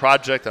amazing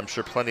project. I'm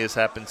sure plenty has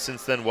happened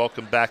since then.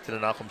 Welcome back to the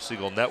Nachum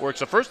Segal Network.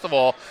 So first of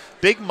all,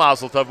 big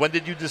mazel tov. When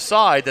did you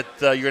decide that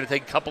you're going to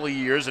take a couple of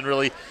years and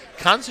really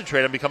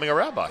concentrate on becoming a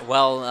rabbi?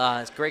 Well,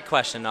 it's a great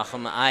question,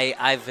 Nachum.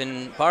 I've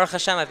been, Baruch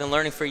Hashem, I've been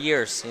learning for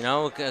years. You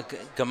know,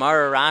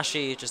 Gemara,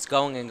 Rashi, just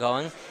going and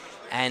going.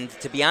 And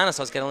to be honest,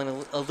 I was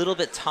getting a little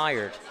bit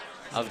tired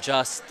of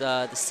just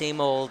the same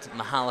old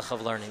mahalach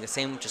of learning, the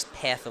same just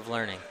path of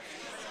learning.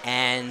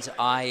 And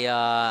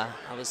I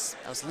was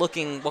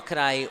looking, how could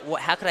I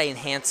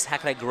enhance, how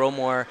could I grow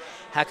more,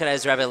 how could I,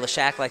 as Rabbi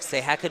Lashak likes to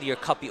say, how could your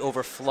cup be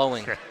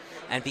overflowing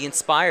and be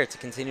inspired to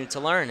continue to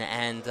learn?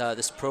 And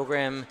this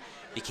program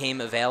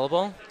became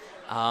available,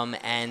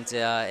 and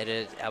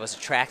I was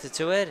attracted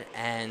to it,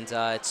 and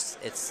it's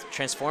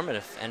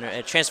transformative, and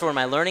it transformed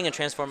my learning and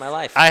transformed my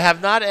life. I have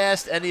not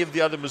asked any of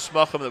the other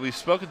musmachim that we've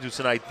spoken to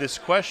tonight this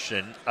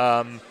question.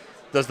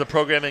 Does the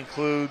program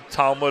include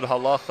Talmud,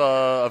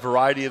 Halacha, a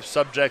variety of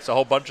subjects, a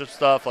whole bunch of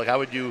stuff? Like, how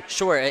would you?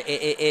 Sure.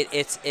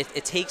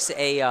 It takes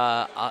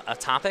a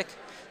topic.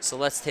 So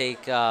let's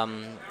take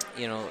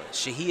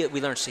Shehiyah.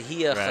 We learned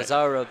Shehiyah, Right.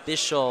 Chazara,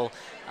 Bishul.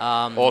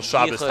 All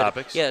Shabbos Yichud.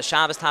 topics. Yeah,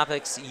 Shabbos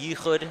topics.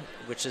 Yichud,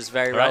 which is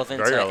very Right,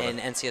 relevant, very relevant.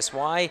 in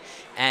NCSY,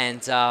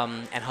 and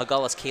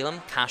Hagalas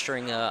Kalim,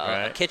 kashering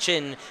a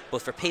kitchen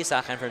both for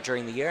Pesach and for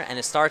during the year. And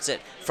it starts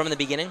from the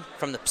beginning,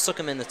 from the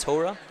Psukim in the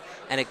Torah,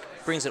 and it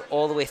brings it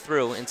all the way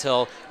through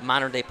until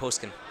modern day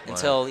poskim. Wow.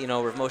 Until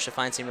Rav Moshe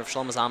Feinstein, Rav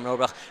Shlomo Zalman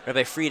Auerbach,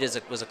 Rabbi Fried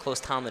was a close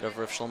talmid of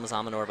Rav Shlomo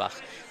Zalman Auerbach.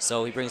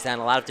 So he brings down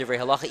a lot of divrei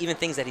halacha, even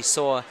things that he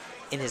saw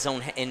in his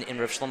own in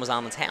Rav Shlomo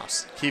Zalman's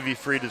house. Kivi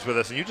Fried is with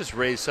us, and you just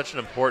raised such an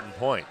important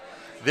point.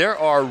 There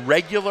are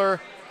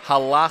regular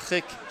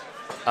halachic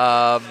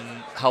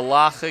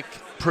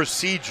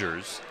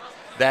procedures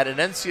that an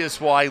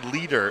NCSY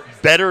leader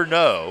better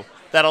know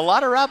that a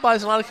lot of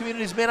rabbis in a lot of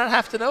communities may not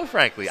have to know,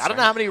 frankly. I don't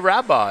know how many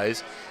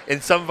rabbis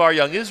in some of our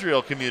young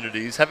Israel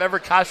communities have ever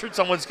kashered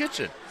someone's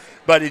kitchen.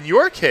 But in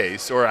your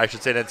case, or I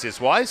should say in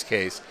NCSY's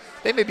case,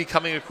 they may be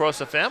coming across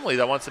a family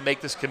that wants to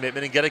make this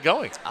commitment and get it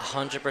going.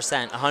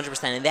 100%,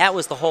 100%, and that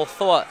was the whole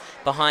thought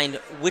behind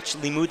which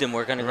limudim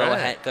we're going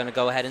to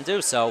go ahead and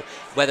do. So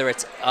whether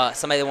it's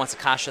somebody that wants to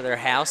kasher their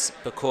house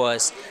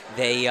because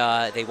they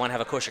want to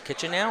have a kosher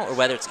kitchen now, or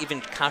whether it's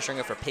even koshering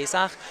it for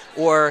Pesach,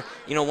 or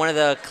one of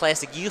the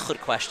classic yichud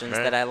questions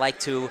that I like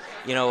to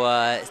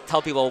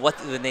tell people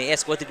when they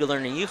ask what did you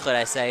learn in yichud,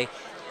 I say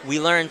we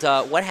learned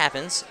what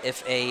happens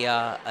if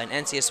an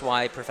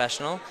NCSY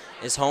professional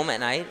is home at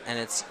night and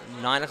it's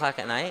 9 o'clock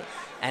at night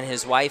and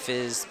his wife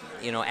is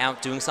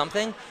out doing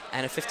something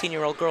and a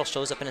 15-year-old girl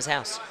shows up in his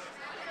house.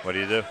 What do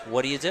you do?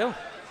 What do you do?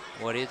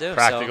 What do you do?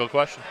 Practical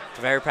question. It's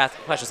a very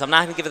practical question. So I'm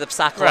not going to give it the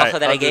psak Right,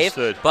 that I gave,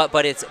 understood.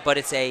 but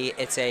it's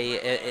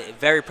a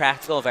very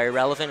practical, very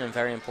relevant, and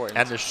very important.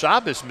 And the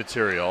Shabbos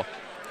material.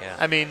 Yeah.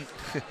 I mean,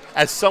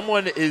 as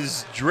someone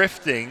is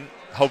drifting,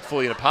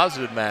 hopefully in a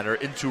positive manner,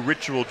 into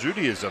ritual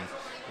Judaism,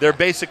 there are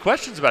basic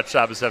questions about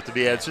Shabbos have to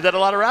be answered that a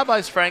lot of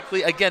rabbis,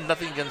 frankly, again,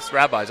 nothing against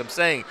rabbis. I'm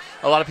saying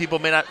a lot of people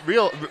may not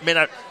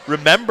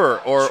remember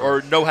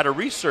or know how to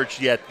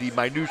research yet the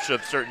minutia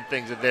of certain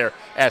things that they're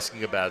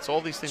asking about. So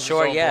all these things.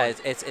 Sure, are so yeah,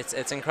 important.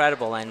 it's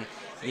incredible, and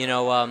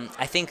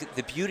I think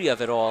the beauty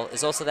of it all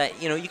is also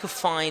that you could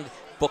find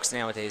books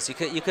nowadays.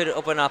 You could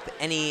open up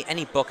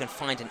any book and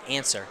find an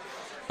answer,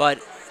 but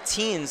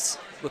teens.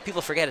 What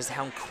people forget is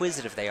how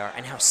inquisitive they are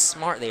and how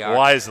smart they are.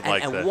 Why is it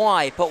like that? And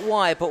why? But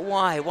why?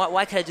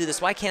 Why can I do this?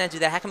 Why can't I do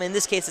that? How come in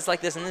this case it's like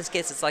this, in this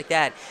case it's like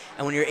that?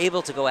 And when you're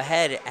able to go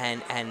ahead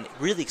and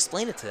really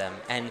explain it to them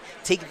and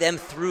take them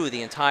through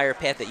the entire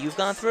path that you've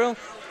gone through,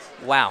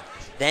 wow.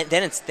 Then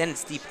it's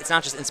deep. It's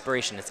not just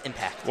inspiration, it's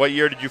impact. What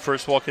year did you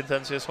first walk into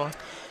NCSY?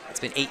 It's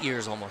been 8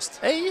 years almost.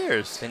 8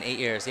 years? It's been 8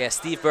 years. Yeah,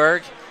 Steve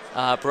Berg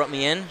brought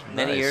me in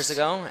many years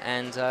ago,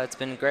 and it's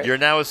been great. You're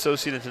now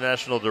Associate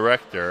International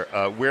Director.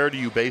 Where do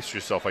you base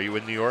yourself? Are you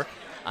in New York?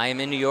 I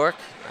am in New York.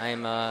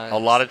 I'm a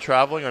lot of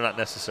traveling or not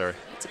necessary?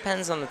 It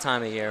depends on the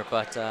time of year,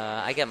 but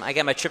I get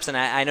my trips in.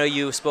 I know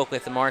you spoke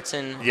with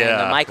Martin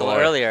and Michael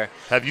earlier.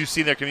 Have you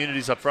seen their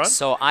communities up front?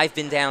 So I've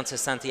been down to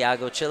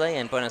Santiago, Chile,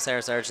 and Buenos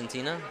Aires,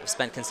 Argentina. I've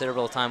spent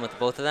considerable time with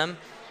both of them.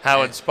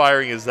 How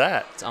inspiring is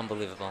that? It's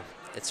unbelievable.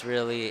 It's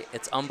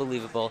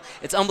unbelievable.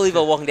 It's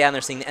unbelievable walking down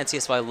there seeing the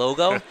NCSY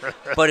logo,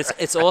 but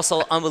it's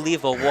also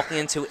unbelievable walking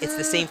into, it's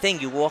the same thing.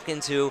 You walk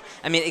into,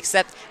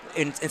 except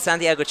in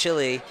Santiago,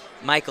 Chile,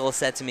 Michael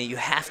said to me, you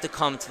have to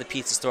come to the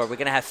pizza store. We're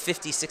going to have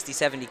 50, 60,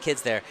 70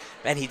 kids there.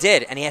 And he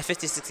did, and he had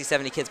 50, 60,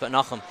 70 kids, but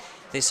Nachum,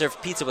 they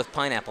serve pizza with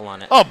pineapple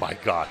on it. Oh, my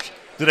gosh.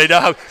 Do they know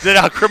how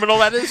criminal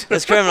that is?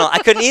 It's criminal. I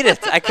couldn't eat it.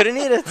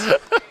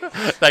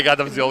 Thank God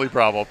that was the only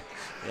problem.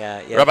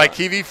 Yeah, Rabbi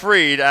Kivi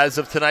Fried, as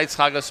of tonight's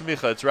Chag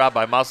HaSmicha, it's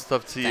Rabbi. Mazel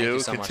tov to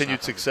you. So Continued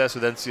much, success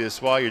with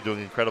NCSY. You're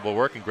doing incredible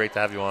work, and great to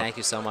have you on. Thank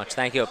you so much.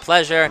 Thank you. A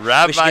pleasure.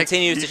 Rabbi we should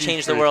continue Kivi to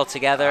change Fried. the world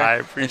together I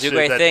and appreciate do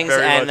great that things.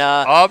 very And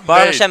much.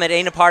 Baruch Hashem, it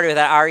ain't a party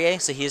without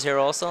Aryeh, so he's here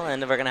also, and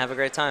we're going to have a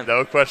great time.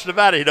 No question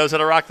about it. He knows how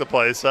to rock the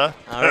place, huh?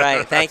 All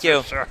right. Thank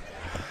you. Sure.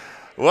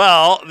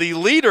 Well, the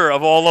leader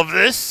of all of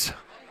this,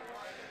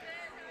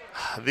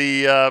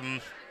 the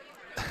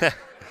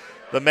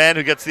man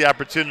who gets the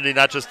opportunity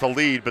not just to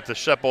lead, but to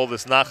shep all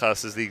this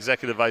nachas is the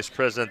Executive Vice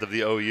President of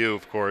the OU,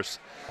 of course,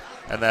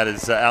 and that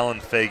is Alan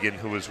Fagan,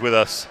 who is with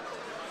us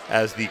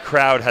as the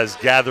crowd has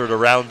gathered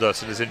around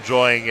us and is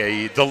enjoying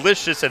a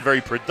delicious and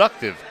very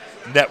productive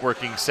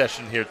networking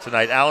session here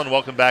tonight. Alan,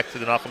 welcome back to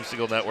the Nachum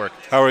Segal Network.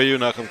 How are you,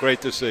 Nachum? Great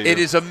to see you. It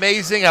is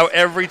amazing how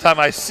every time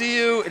I see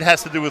you, it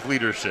has to do with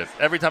leadership.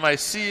 Every time I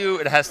see you,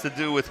 it has to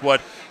do with what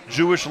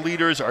Jewish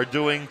leaders are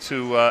doing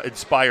to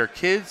inspire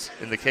kids,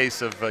 in the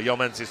case of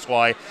Yom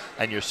NCSY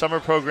and your summer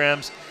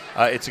programs.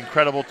 It's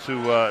incredible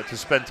to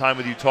spend time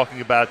with you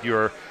talking about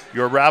your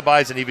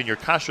rabbis and even your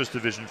kashrus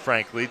division,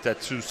 frankly,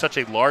 that to such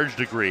a large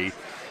degree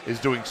is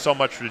doing so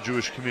much for the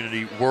Jewish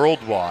community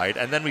worldwide.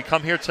 And then we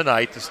come here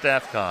tonight to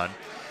StaffCon,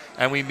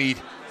 and we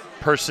meet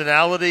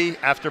personality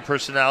after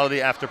personality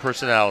after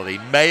personality,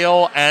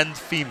 male and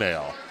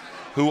female,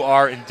 who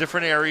are in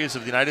different areas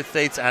of the United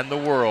States and the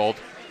world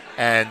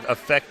and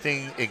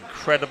affecting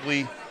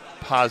incredibly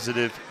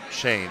positive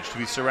change. To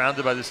be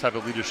surrounded by this type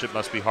of leadership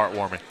must be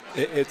heartwarming.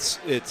 It's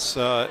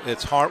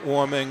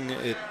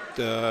heartwarming.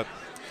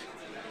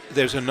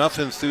 There's enough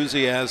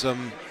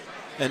enthusiasm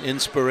and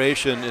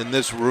inspiration in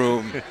this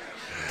room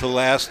to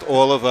last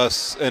all of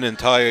us an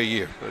entire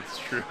year. That's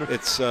true.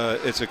 It's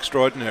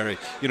extraordinary.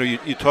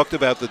 You talked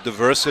about the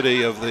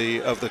diversity of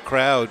the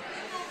crowd.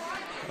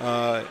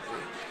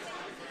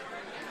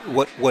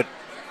 What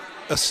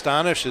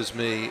astonishes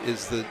me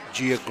is the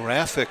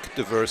geographic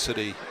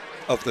diversity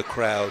of the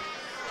crowd.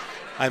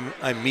 I'm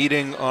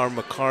meeting our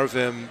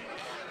Makarvim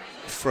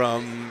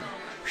from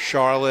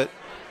Charlotte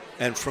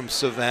and from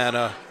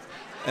Savannah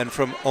and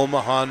from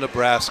Omaha,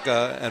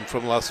 Nebraska, and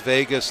from Las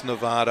Vegas,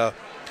 Nevada,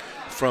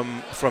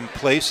 from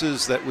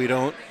places that we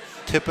don't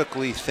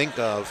typically think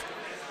of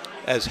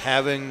as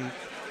having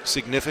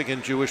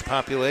significant Jewish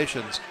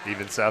populations.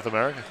 Even South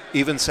America.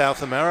 Even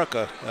South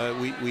America.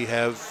 We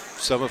have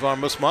some of our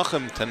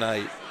musmachim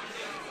tonight.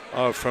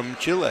 are from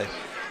Chile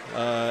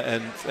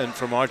and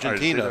from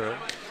Argentina.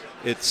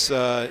 It's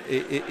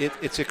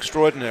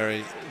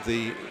extraordinary,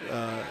 the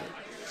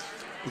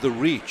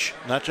reach,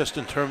 not just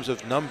in terms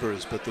of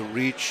numbers, but the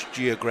reach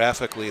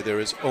geographically. There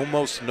is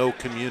almost no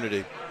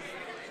community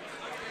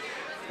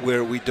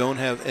where we don't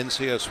have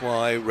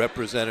NCSY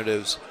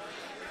representatives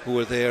who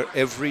are there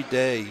every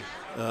day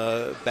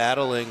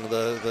battling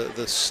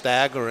the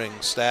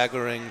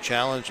staggering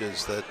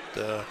challenges that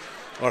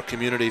our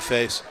community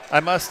face. I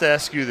must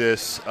ask you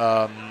this,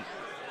 and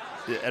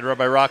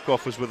Rabbi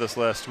Rockoff was with us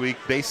last week,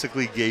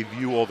 basically gave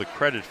you all the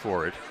credit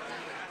for it.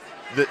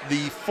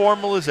 The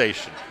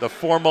formalization, the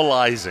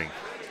formalizing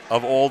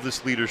of all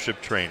this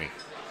leadership training,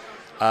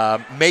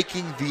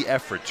 making the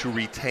effort to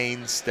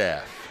retain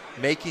staff,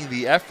 making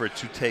the effort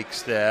to take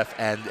staff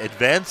and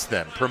advance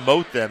them,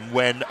 promote them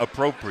when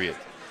appropriate.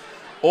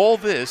 All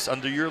this,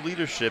 under your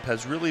leadership,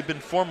 has really been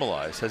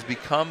formalized, has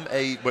become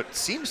what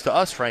seems to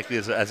us, frankly,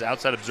 as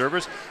outside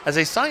observers, as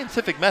a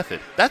scientific method.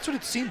 That's what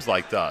it seems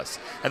like to us.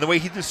 And the way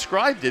he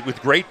described it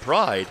with great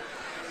pride,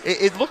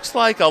 it looks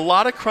like a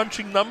lot of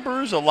crunching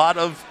numbers, a lot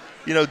of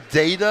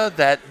data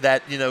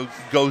that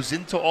goes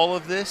into all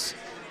of this.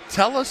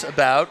 Tell us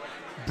about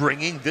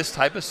bringing this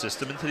type of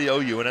system into the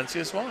OU and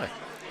NCSY.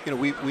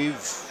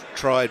 We've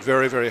tried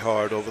very, very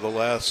hard over the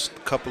last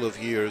couple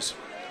of years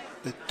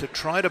to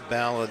try to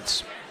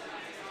balance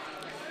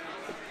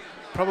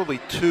probably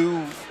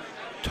two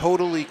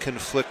totally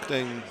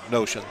conflicting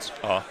notions.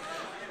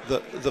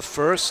 The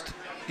first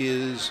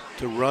is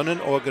to run an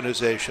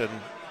organization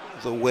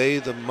the way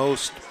the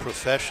most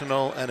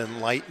professional and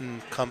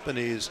enlightened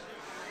companies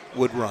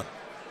would run,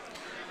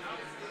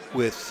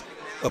 with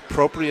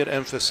appropriate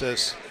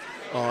emphasis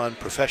on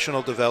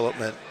professional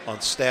development,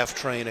 on staff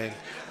training,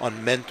 on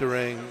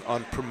mentoring,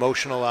 on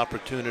promotional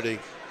opportunity,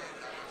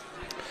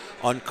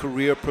 on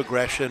career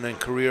progression and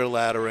career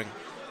laddering,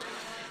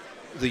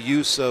 the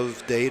use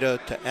of data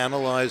to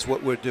analyze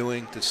what we're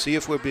doing, to see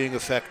if we're being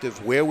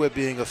effective, where we're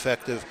being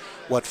effective,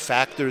 what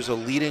factors are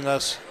leading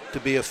us to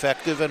be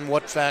effective and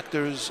what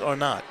factors are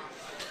not,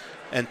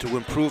 and to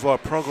improve our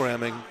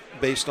programming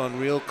based on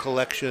real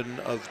collection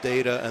of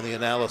data and the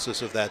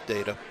analysis of that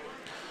data.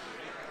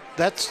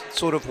 That's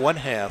sort of one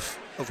half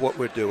of what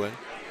we're doing.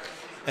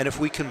 And if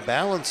we can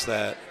balance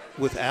that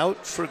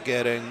without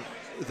forgetting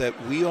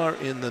that we are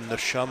in the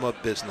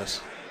neshama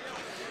business,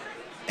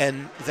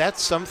 and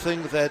that's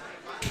something that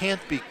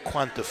can't be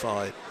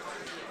quantified.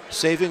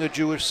 Saving a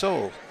Jewish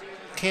soul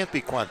can't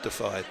be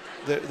quantified.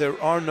 There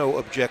are no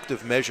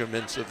objective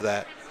measurements of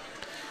that.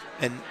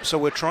 And so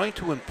we're trying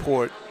to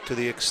import, to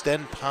the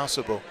extent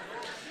possible,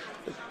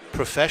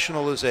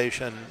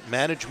 professionalization,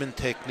 management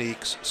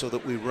techniques so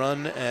that we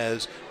run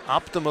as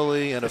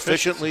optimally and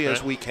efficiently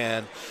as we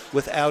can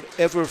without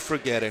ever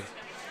forgetting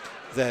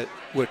that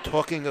we're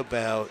talking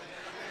about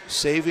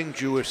saving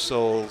Jewish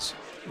souls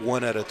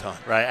one at a time.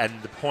 Right,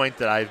 and the point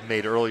that I've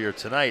made earlier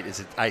tonight is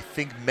that I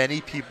think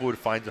many people would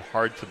find it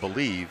hard to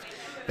believe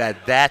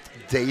that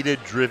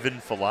data-driven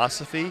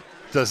philosophy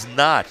does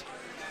not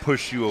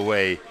push you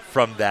away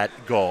from that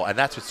goal, and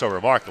that's what's so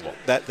remarkable.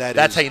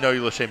 That's how you know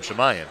you're L'Shem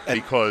Shemayim,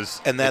 because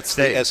and that's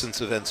the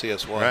essence of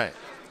NCSY. Right.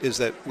 Is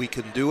that we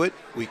can do it.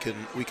 We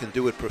can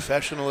do it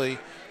professionally.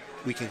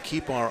 We can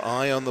keep our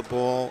eye on the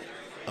ball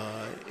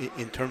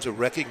in terms of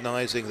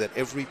recognizing that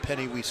every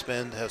penny we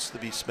spend has to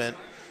be spent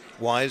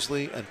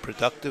wisely and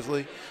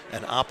productively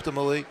and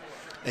optimally,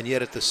 and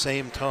yet at the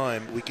same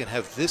time we can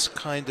have this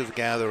kind of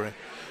gathering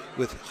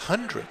with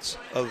hundreds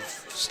of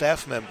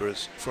staff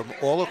members from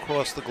all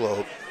across the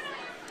globe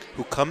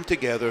who come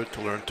together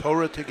to learn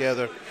Torah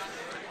together,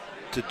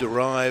 to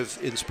derive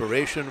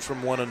inspiration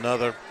from one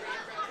another,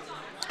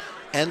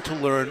 and to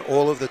learn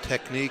all of the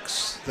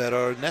techniques that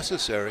are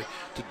necessary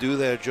to do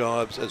their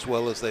jobs as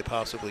well as they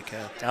possibly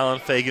can. Alan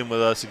Fagan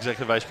with us,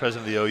 Executive Vice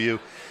President of the OU.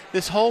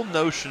 This whole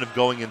notion of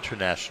going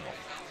international,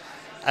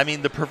 I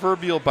mean, the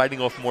proverbial biting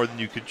off more than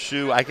you could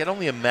chew, I can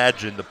only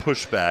imagine the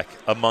pushback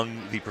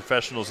among the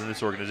professionals in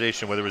this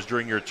organization, whether it was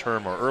during your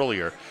term or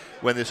earlier,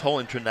 when this whole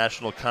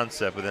international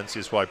concept with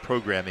NCSY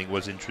programming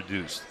was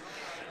introduced.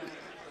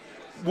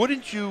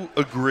 Wouldn't you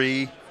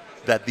agree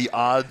that the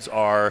odds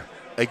are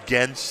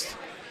against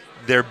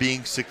there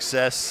being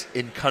success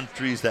in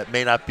countries that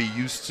may not be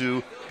used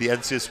to the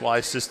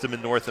NCSY system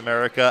in North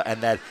America,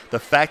 and that the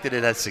fact that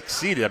it has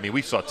succeeded, I mean,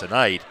 we saw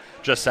tonight,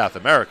 just South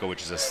America,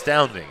 which is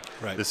astounding,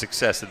 right, the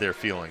success that they're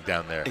feeling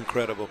down there.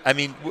 Incredible. I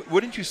mean,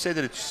 wouldn't you say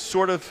that it's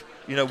sort of,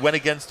 went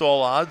against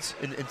all odds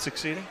in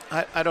succeeding?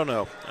 I don't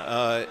know.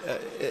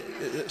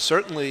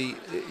 Certainly,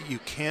 you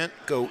can't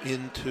go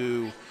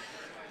into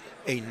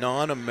a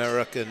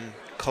non-American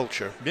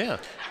culture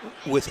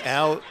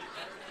without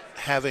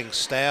having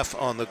staff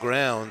on the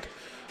ground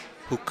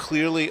who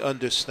clearly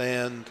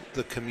understand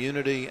the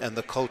community and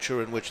the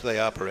culture in which they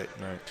operate.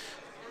 Right.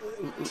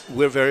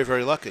 We're very,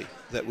 very lucky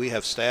that we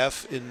have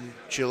staff in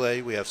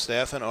Chile, we have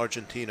staff in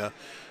Argentina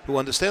who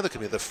understand the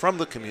community. They're from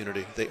the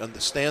community. They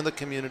understand the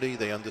community.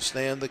 They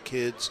understand the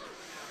kids.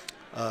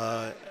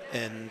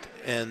 And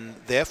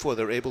therefore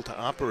they're able to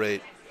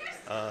operate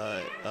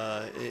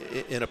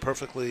in a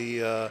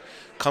perfectly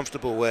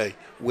comfortable way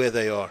where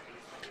they are.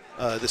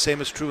 The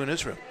same is true in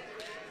Israel.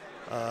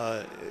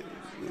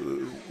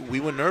 We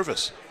were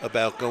nervous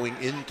about going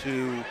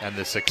into and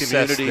the success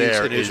communities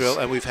there in Israel,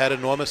 and we've had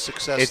enormous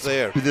success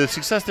there. The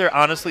success there,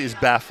 honestly, is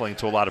baffling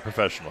to a lot of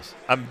professionals.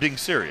 I'm being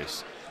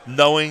serious.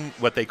 Knowing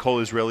what they call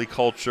Israeli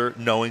culture,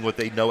 knowing what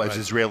they know as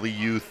Israeli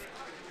youth.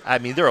 I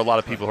mean, there are a lot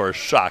of people who are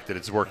shocked that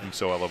it's working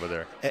so well over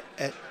there.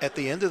 At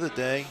the end of the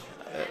day,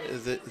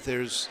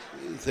 there's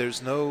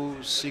no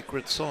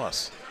secret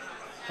sauce.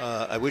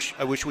 I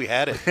wish we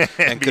had it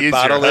and could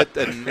bottle it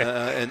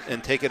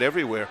and take it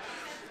everywhere.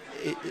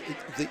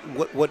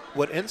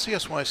 What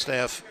NCSY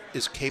staff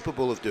is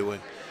capable of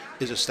doing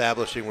is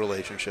establishing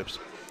relationships,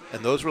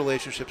 and those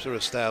relationships are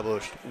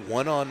established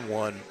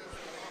one-on-one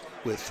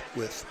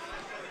with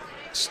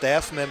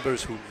staff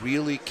members who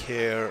really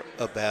care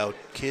about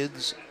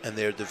kids and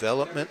their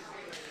development,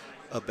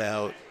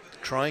 about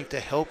trying to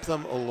help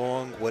them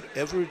along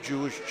whatever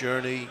Jewish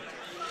journey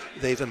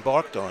they've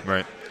embarked on.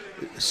 Right.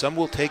 Some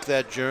will take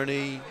that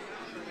journey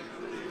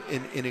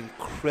in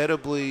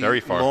incredibly very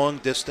far. Long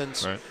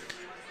distance. Right.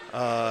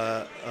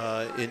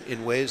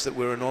 In ways that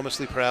we're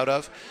enormously proud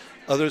of.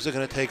 Others are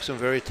going to take some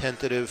very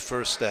tentative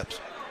first steps.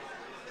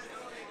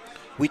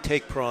 We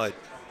take pride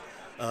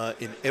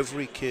in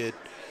every kid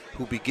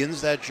who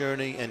begins that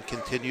journey and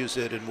continues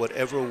it in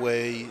whatever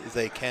way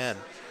they can.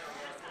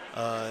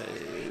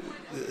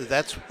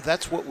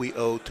 That's what we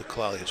owe to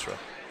Klal Yisrael.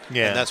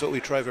 Yeah. And that's what we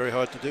try very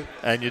hard to do.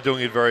 And you're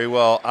doing it very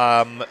well.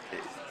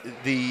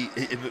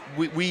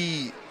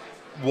 We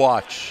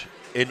watch.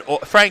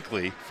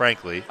 Frankly,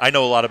 I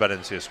know a lot about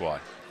NCSY,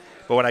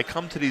 but when I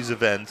come to these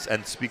events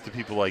and speak to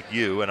people like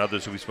you and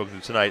others who we've spoken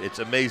to tonight, it's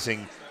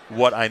amazing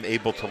what I'm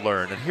able to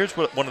learn. And here's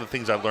one of the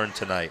things I learned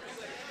tonight.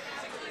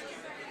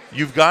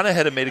 You've gone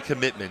ahead and made a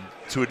commitment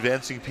to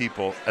advancing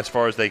people as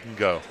far as they can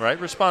go, right?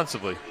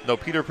 Responsibly. No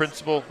Peter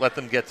principle, let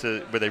them get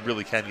to where they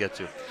really can get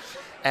to.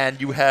 And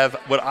you have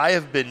what I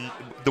have been,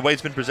 the way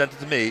it's been presented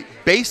to me,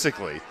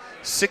 basically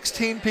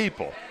 16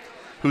 people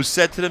who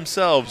said to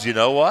themselves, you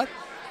know what?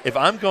 If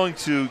I'm going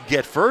to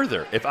get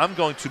further, if I'm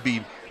going to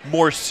be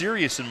more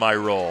serious in my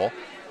role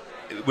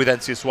with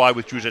NCSY,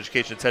 with Jewish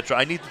education, etc.,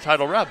 I need the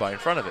title rabbi in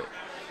front of it.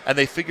 And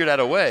they figured out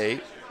a way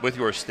with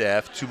your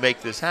staff to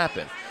make this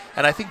happen.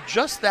 And I think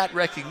just that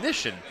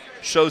recognition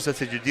shows us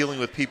that you're dealing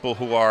with people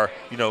who are,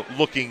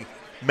 looking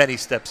many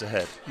steps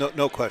ahead.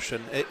 No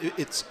question.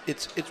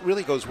 It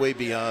really goes way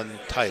beyond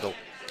title.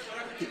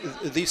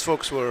 These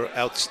folks were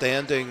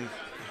outstanding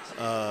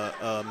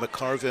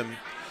Makarvim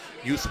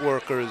youth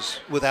workers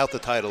without the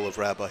title of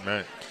rabbi.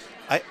 Right.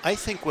 I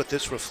think what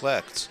this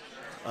reflects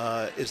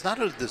is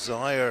not a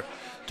desire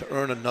to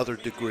earn another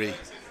degree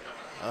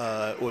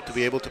or to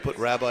be able to put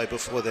rabbi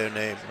before their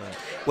name.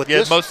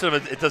 Right. Most of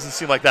it doesn't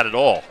seem like that at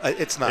all.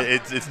 It's not.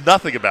 It's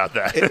nothing about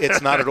that.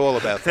 It's not at all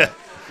about that.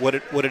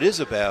 What it is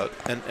about,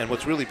 and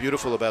what's really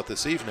beautiful about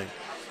this evening,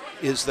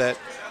 is that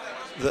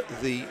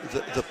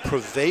the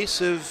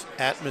pervasive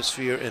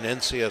atmosphere in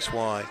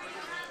NCSY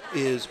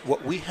is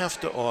what we have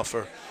to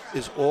offer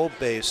is all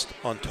based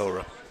on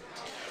Torah.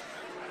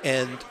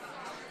 And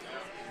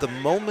the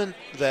moment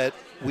that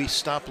we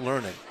stop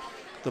learning,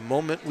 the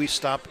moment we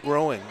stop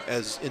growing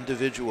as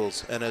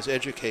individuals and as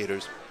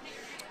educators,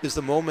 is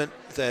the moment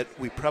that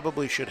we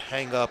probably should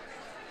hang up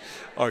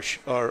our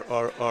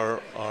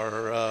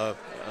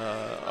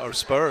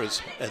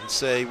spurs and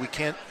say we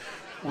can't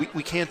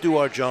do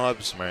our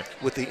jobs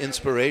with the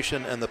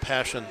inspiration and the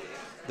passion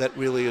that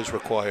really is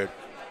required.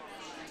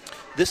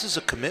 This is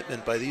a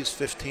commitment by these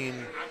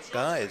 15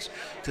 guys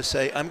to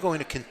say, I'm going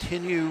to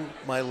continue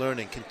my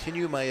learning,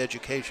 continue my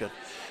education.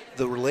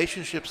 The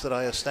relationships that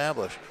I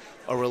establish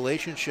are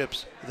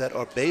relationships that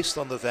are based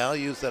on the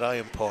values that I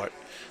impart.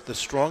 The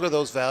stronger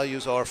those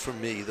values are for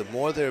me, the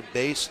more they're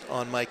based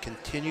on my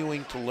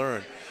continuing to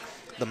learn.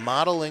 The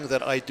modeling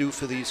that I do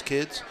for these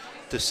kids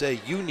to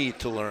say, you need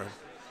to learn.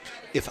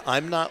 If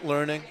I'm not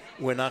learning,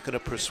 we're not going to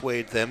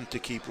persuade them to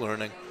keep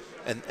learning.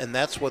 And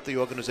that's what the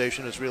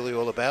organization is really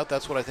all about.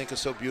 That's what I think is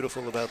so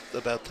beautiful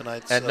about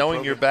tonight's And knowing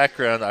program. your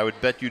background, I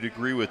would bet you'd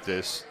agree with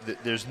this.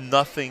 There's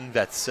nothing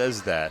that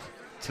says that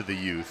to the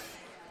youth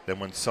than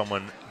when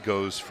someone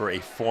goes for a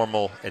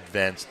formal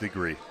advanced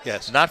degree.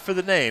 Yes. Not for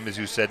the name, as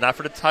you said, not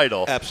for the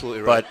title.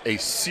 Absolutely right. But a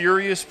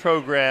serious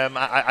program.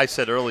 I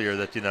said earlier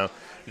that,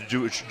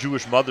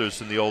 Jewish mothers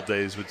in the old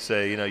days would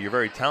say, you're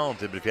very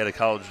talented, but if you had a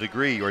college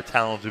degree, your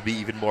talent would be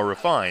even more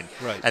refined.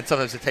 Right. And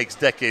sometimes it takes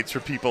decades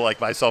for people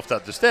like myself to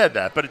understand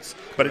that, but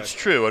it's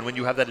true. And when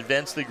you have that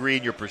advanced degree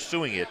and you're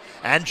pursuing it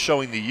and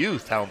showing the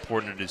youth how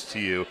important it is to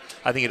you,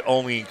 I think it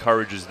only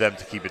encourages them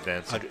to keep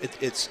advancing.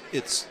 It's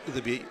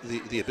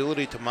the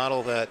ability to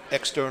model that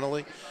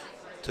externally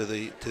to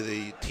the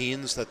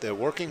teens that they're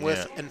working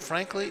with, and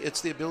frankly, it's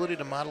the ability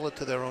to model it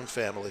to their own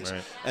families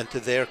and to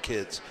their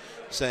kids.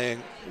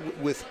 Saying,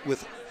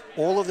 with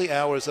all of the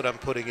hours that I'm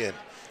putting in,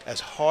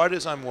 as hard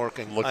as I'm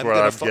working,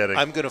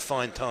 I'm going to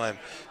find time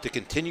to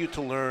continue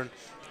to learn,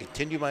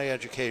 continue my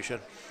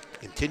education,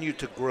 continue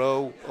to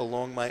grow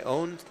along my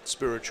own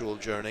spiritual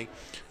journey,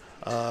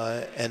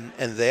 and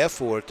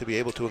therefore to be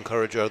able to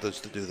encourage others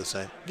to do the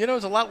same. You know,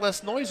 it's a lot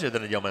less noisier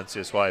than a Yom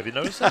NCSY. Have you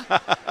noticed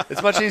that?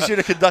 It's much easier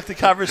to conduct a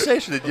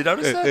conversation. Did you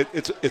notice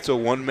that? It's a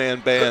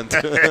one-man band.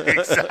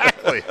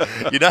 Exactly.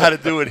 You know how to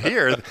do it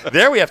here.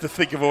 There we have to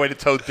think of a way to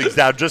tone things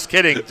down. Just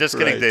kidding. Just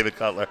kidding, Right. David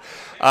Cutler.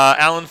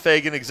 Alan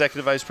Fagan,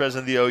 Executive Vice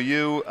President of the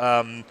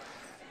OU.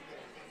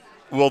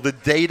 Will the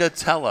data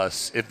tell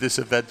us if this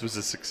event was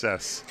a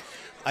success?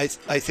 I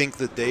think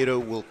the data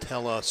will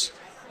tell us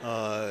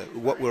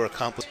what we're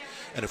accomplishing.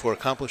 And if we're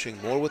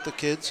accomplishing more with the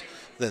kids,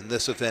 then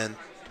this event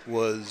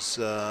was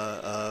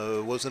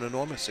an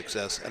enormous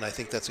success. And I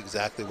think that's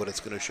exactly what it's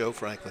going to show,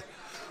 frankly.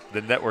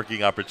 The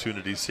networking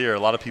opportunities here. A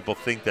lot of people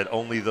think that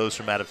only those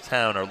from out of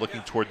town are looking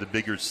toward the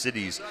bigger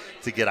cities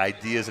to get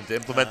ideas and to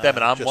implement them.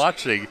 And I'm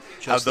watching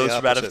how those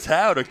from out of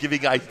town are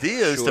giving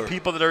ideas to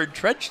people that are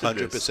entrenched in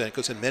this. 100%,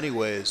 because in many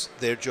ways,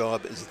 their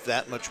job is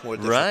that much more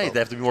difficult. Right, they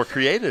have to be more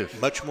creative.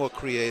 Much more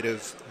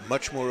creative,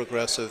 much more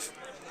aggressive.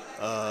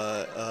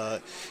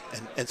 And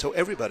so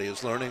everybody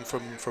is learning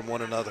from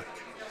one another.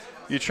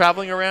 You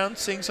traveling around,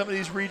 seeing some of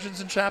these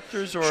regions and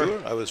chapters, or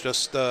sure? I was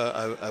just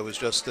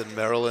in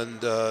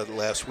Maryland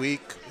last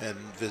week and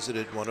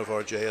visited one of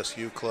our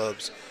JSU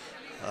clubs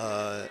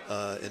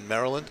in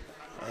Maryland,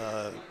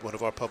 one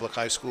of our public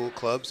high school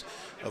clubs,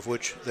 of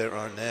which there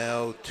are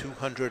now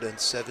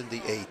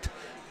 278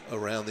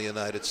 around the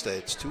United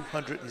States.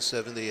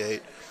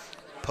 278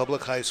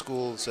 public high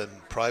schools and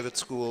private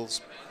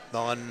schools,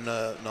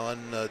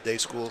 non-day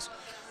schools,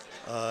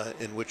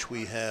 in which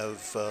we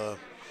have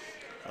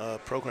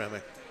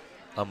programming.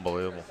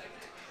 Unbelievable.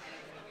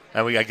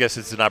 And I guess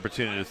it's an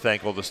opportunity to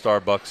thank all the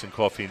Starbucks and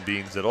Coffee and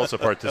Beans that also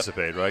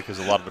participate, right? Because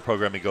a lot of the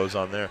programming goes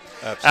on there.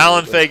 Absolutely.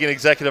 Alan Fagan,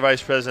 Executive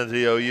Vice President of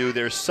the OU.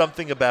 There's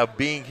something about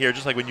being here,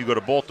 just like when you go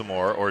to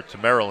Baltimore or to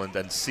Maryland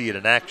and see it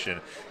in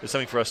action. There's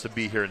something for us to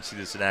be here and see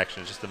this in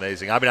action. It's just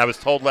amazing. I mean, I was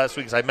told last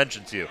week, as I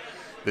mentioned to you,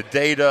 the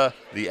data,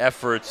 the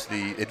efforts,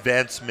 the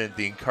advancement,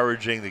 the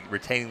encouraging, the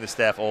retaining the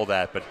staff, all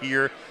that. But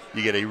here,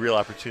 you get a real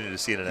opportunity to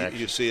see it in action.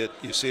 You see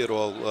it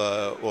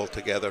all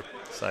together.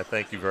 So I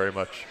thank you very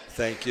much.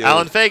 Thank you.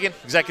 Alan Fagan,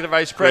 Executive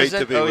Vice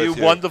President. Great to be with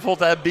you. Wonderful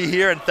to be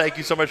here, and thank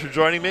you so much for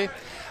joining me.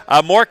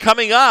 More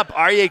coming up.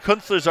 Aryeh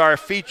Kunstler is our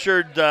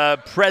featured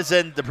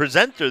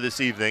presenter this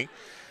evening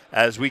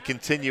as we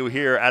continue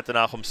here at the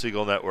Nachum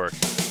Segal Network.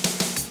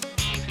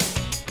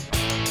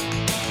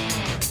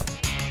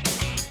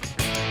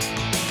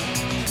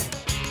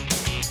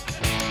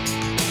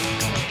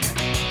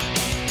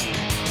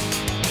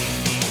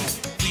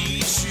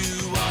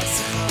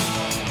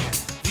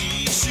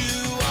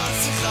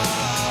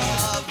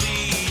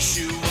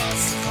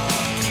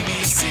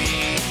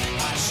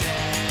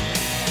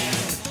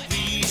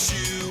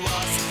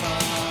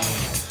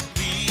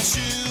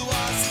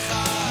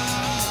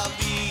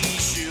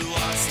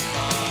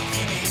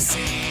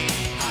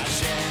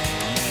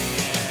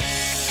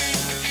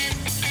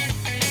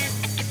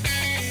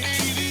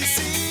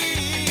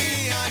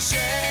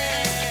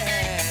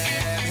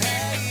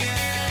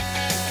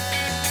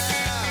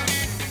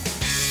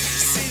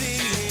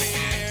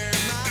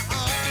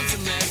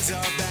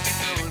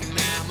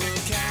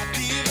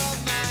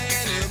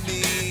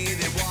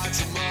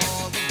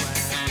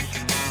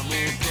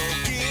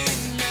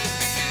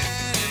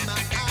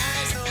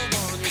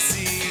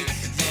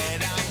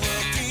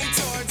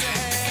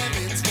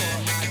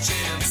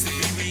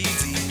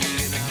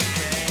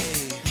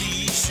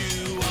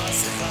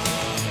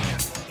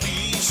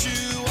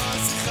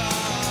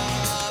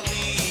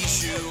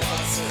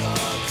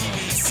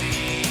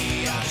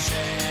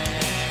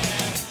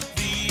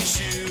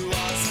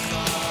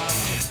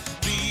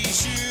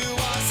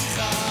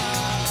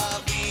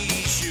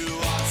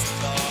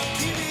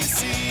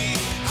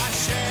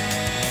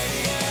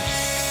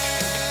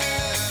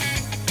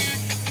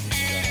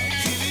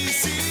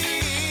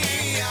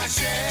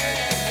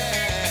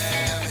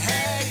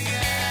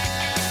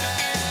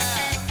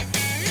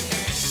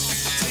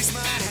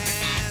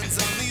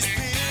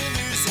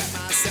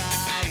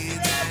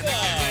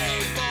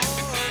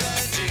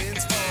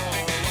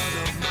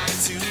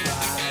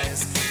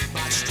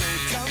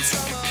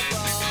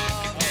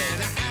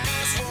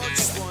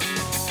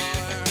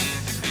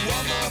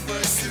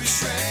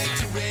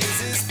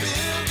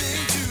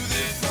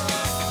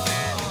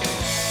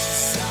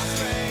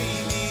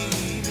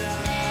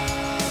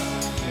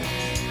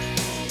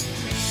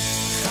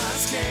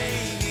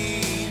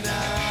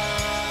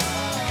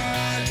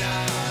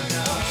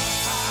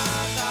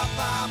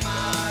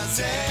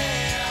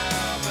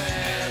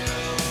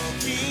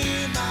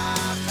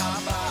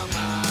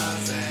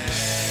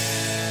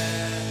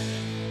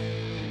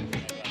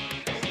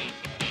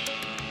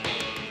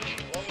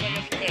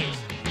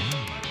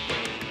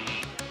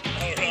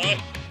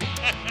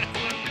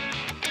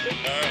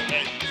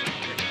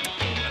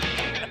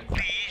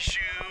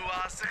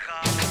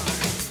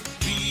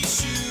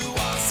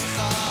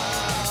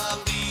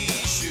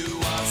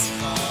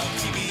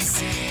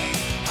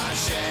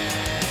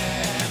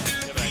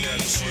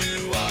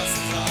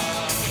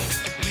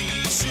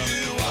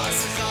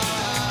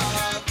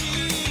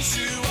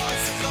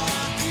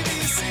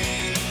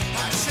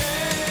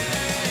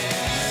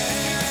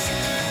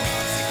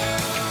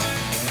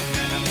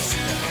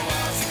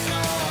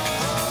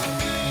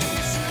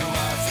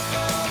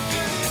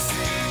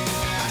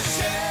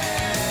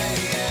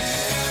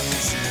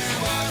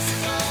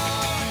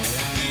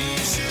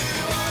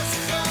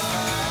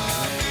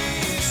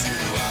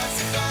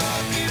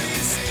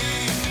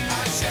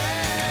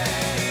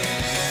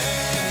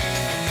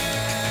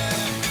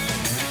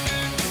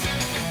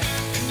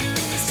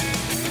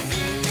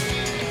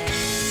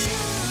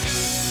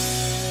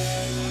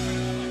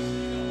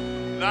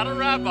 not a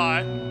rabbi.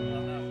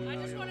 I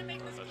just want to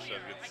make this clear.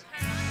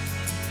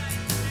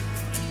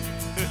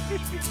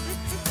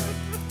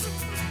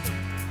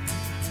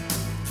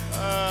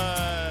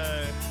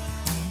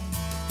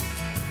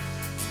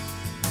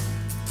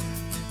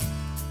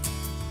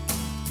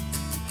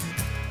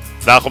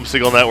 Malcolm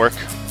Siegel Network,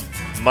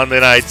 Monday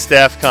night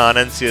StaffCon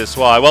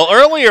NCSY. Well,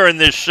 earlier in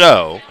this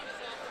show,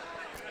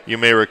 you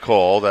may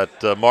recall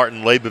that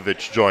Martin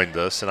Leibovich joined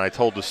us, and I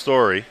told the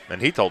story,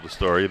 and he told the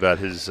story about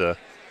his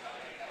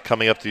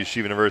coming up to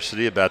Yeshiva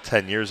University about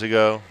 10 years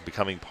ago,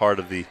 becoming part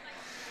of the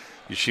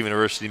Yeshiva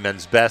University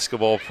men's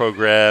basketball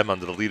program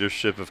under the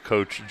leadership of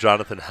Coach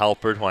Jonathan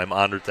Halpert, who I'm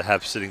honored to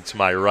have sitting to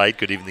my right.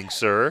 Good evening,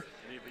 sir.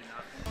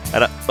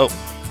 And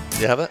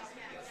you have it?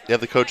 You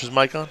have the coach's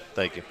mic on?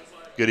 Thank you.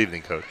 Good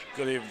evening, Coach.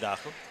 Good evening,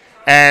 Nachum.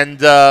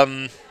 And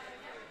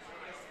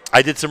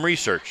I did some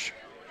research.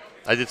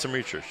 I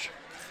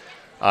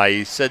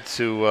said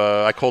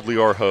I called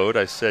Lior Hode.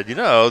 I said,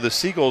 the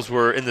Seagulls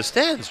were in the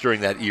stands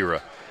during that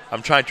era.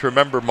 I'm trying to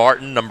remember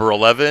Martin, number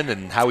 11,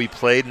 and how he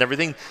played and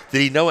everything.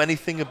 Did he know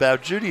anything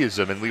about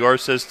Judaism? And Lior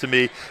says to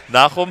me,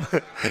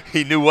 Nachum,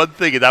 he knew one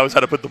thing, and that was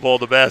how to put the ball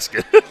in the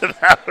basket.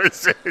 That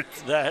was it.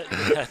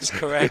 That's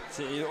correct.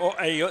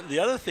 The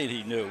other thing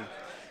he knew,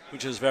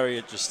 which was very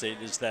interesting,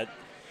 is that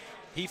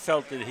he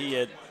felt that he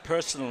had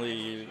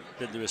personally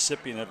been the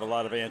recipient of a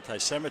lot of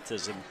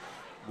anti-Semitism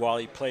while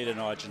he played in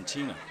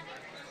Argentina.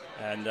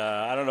 And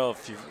I don't know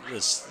if you've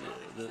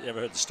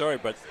ever heard the story,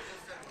 but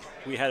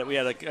we had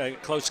a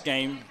close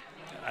game.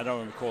 I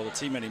don't recall the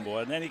team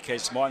anymore. In any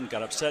case, Martin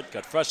got upset,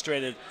 got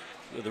frustrated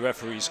with the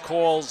referee's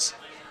calls,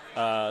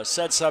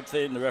 said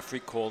something. The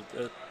referee called,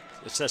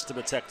 assessed him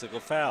a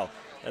technical foul.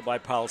 And my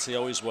policy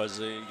always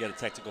was, you get a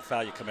technical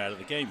foul, you come out of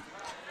the game.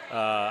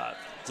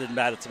 Didn't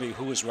matter to me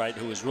who was right,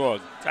 who was wrong.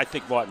 I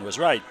think Martin was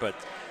right, but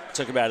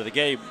took him out of the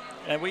game.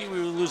 And we were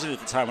losing at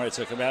the time when I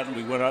took him out, and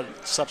we went on.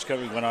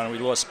 Subsequently, we went on, and we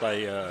lost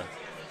by,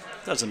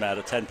 doesn't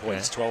matter, 10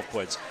 points, 12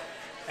 points.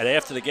 And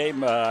after the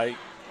game, I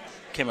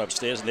came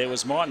upstairs, and there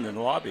was Martin in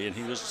the lobby, and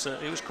he was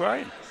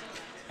crying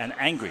and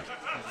angry,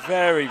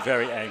 very,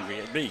 very angry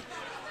at me.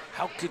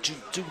 How could you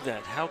do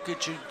that? How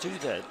could you do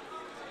that?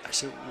 I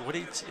said, what do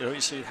you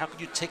he said, how could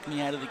you take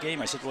me out of the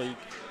game? I said, well, you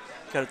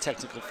got a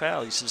technical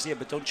foul. He says, yeah,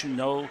 but don't you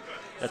know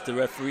that the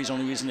referees,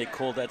 only reason they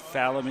called that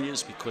foul on me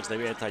is because they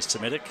were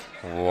anti-Semitic?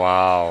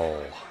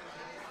 Wow.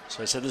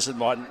 So I said, listen,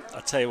 Martin,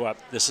 I'll tell you what,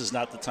 this is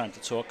not the time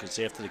to talk because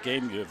after the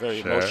game you're very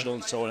emotional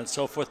and so on and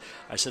so forth.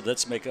 I said,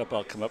 let's make up.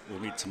 I'll come up. We'll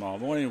meet tomorrow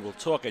morning and we'll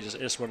talk. I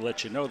just want to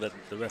let you know that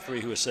the referee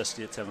who assessed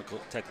the technical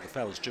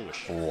foul is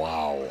Jewish.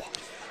 Wow.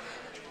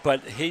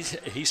 But he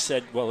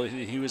said, well,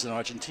 he was in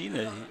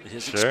Argentina.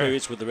 His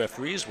experience with the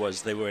referees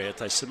was they were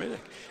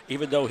anti-Semitic,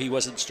 even though he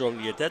wasn't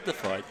strongly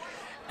identified.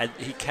 And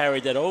he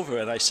carried that over.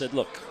 And I said,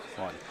 look,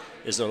 Martin,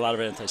 is there a lot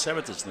of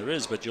anti-Semitism? There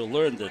is, but you'll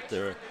learn that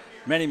there are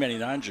many, many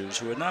non-Jews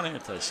who are not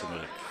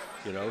anti-Semitic,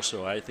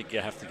 so I think you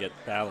have to get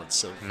balance.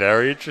 So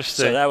very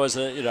interesting. So that was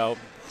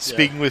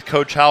Speaking with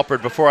Coach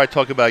Halpert, before I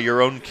talk about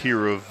your own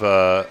Kiruv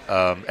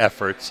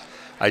efforts,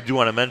 I do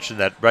want to mention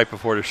that right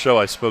before the show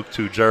I spoke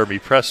to Jeremy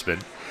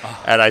Pressman,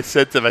 and I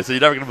said to him, you're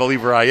never going to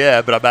believe where I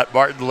am, but I'm at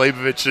Martin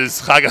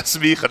Leibovich's Chag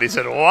HaSmicha. And he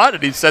said, what?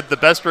 And he said the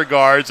best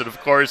regards and,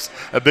 of course,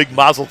 a big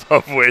Mazel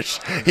Tov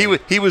wish.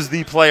 He was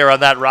the player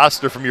on that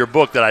roster from your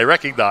book that I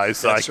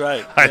recognized. That's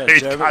right. I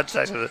made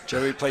contact with him.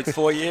 Jeremy played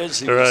 4 years.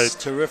 He was a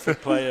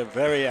terrific player,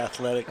 very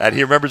athletic. And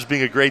he remembers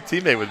being a great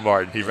teammate with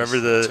Martin. He remembered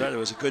That's right. It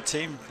was a good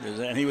team.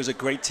 And he was a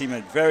great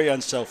teammate, very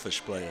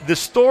unselfish player. The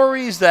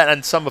stories that,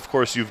 and some, of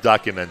course, you've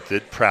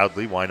documented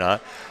proudly, why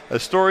not?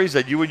 Stories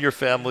that you and your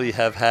family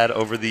have had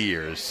over the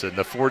years, in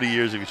the 40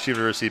 years of Yeshiva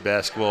University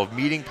basketball, of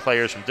meeting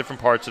players from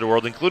different parts of the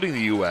world, including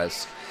the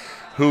U.S.,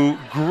 who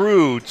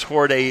grew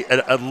toward a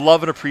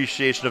love and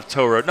appreciation of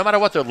Torah, no matter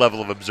what their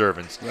level of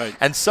observance. Right.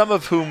 And some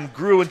of whom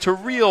grew into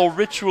real,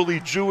 ritually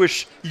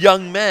Jewish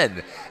young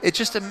men. It's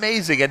just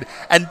amazing.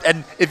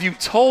 And if you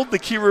told the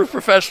Kiruv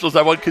professionals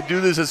that one could do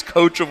this as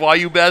coach of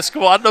YU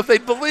basketball, I don't know if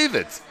they'd believe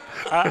it.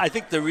 I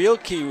think the real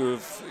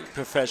Kiruv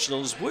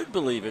professionals would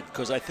believe it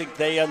because I think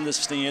they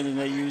understand and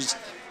they use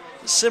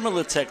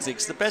similar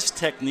techniques. The best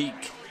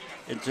technique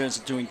in terms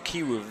of doing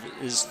Kiruv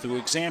is through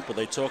example.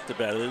 They talked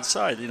about it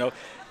inside. You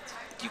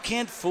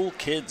can't fool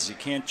kids. You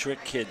can't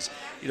trick kids.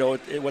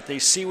 What they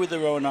see with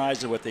their own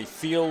eyes and what they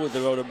feel with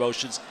their own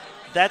emotions,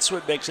 that's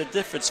what makes a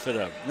difference for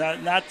them,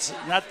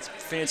 not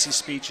fancy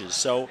speeches.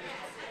 So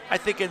I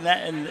think in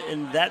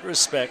that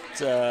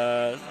respect,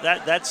 I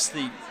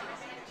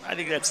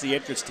think that's the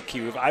entrance to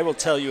Kiruv. I will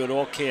tell you in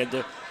all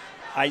candor,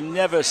 I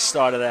never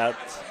started out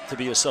to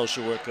be a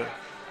social worker.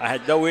 I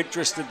had no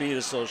interest in being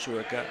a social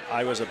worker.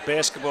 I was a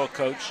basketball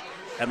coach,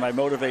 and my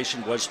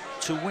motivation was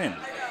to win.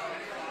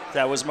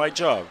 That was my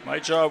job. My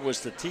job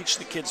was to teach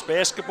the kids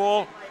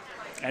basketball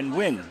and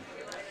win.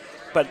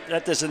 But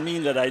that doesn't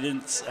mean that I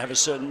didn't have a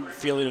certain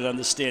feeling and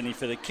understanding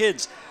for the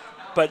kids.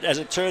 But as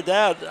it turned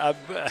out,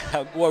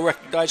 I'm more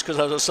recognized because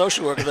I was a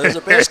social worker than as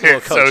a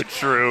basketball coach. So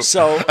true.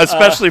 So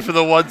especially for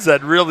the ones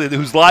that really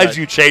whose lives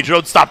you change,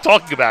 don't stop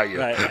talking about you.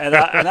 Right. And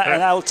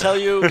I will tell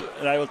you,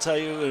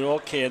 in all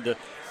candor,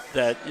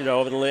 that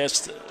over the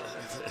last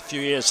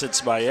few years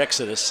since my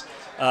exodus,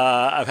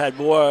 I've had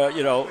more,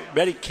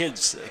 many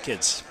kids,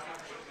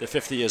 they're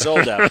 50 years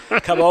old now,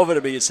 come over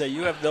to me and say,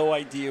 "You have no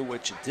idea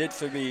what you did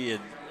for me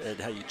and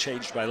how you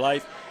changed my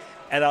life."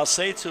 And I'll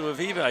say to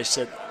Aviva, I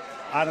said,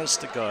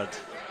 honest to God,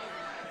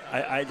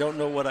 I don't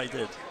know what I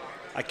did.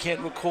 I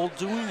can't recall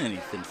doing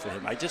anything for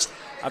him.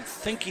 I'm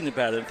thinking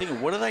about it. I'm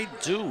thinking, what did I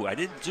do? I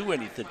didn't do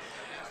anything.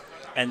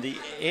 And the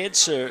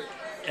answer,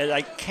 and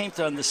I came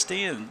to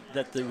understand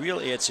that the real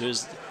answer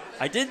is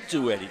I didn't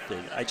do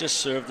anything. I just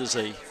served as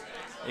a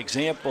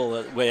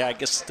example, the way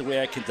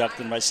I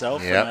conducted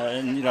myself. Yep.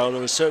 And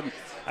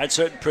I had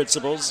certain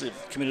principles. If you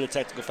committed a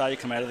technical foul, you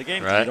come out of the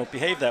game. Right. You don't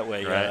behave that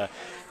way. Right.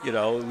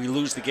 We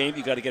lose the game,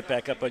 you got to get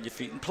back up on your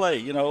feet and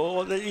play.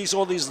 All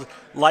these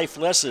life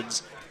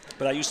lessons.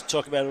 But I used to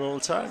talk about it all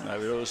the time.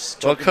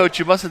 Well, Coach,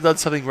 you must have done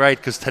something right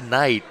because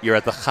tonight you're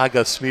at the Chag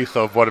HaSmicha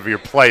of one of your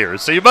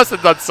players, so you must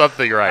have done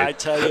something right. I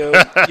tell you,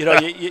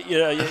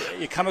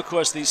 you come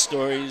across these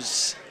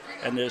stories,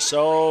 and there's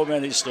so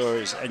many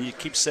stories, and you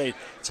keep saying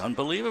it's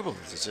unbelievable,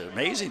 it's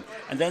amazing,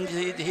 and then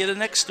you hear the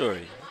next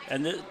story,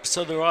 and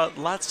so there are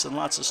lots and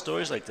lots of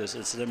stories like this.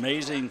 It's an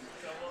amazing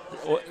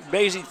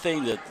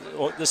thing that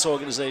this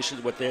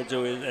organization, what they're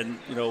doing, and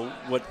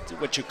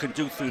what you can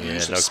do through the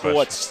use of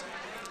sports. Question.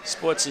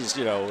 Sports is,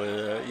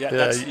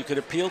 you could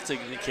appeal to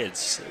the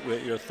kids,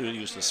 through the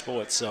use of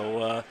sports.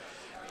 So,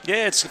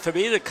 it's for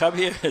me to come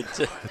here.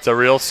 It's a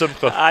real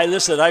simcha. I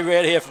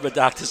ran here from a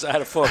doctor's. I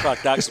had a 4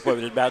 o'clock doctor's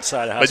appointment in Mount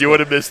Sinai Hospital. But you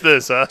would have missed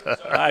this, huh?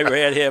 I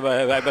ran here.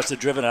 I must have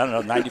driven,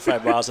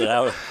 95 miles an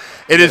hour.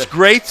 It is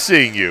great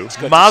seeing you.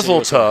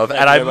 Mazel tov.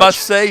 And I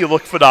must say, you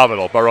look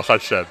phenomenal. Baruch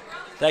Hashem.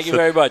 Thank you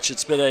very much.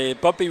 It's been a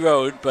bumpy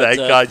road, but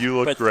thank God you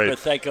look great. But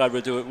thank God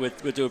we're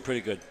doing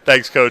pretty good.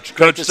 Thanks, Coach.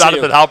 Coach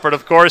Jonathan Halpert,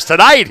 of course.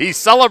 Tonight he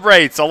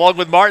celebrates along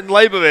with Martin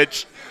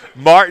Leibovich,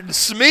 Martin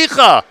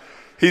Smicha.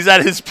 He's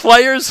at his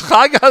players'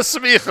 Chag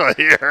HaSmicha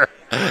here,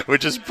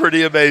 which is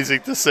pretty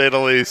amazing to say the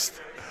least.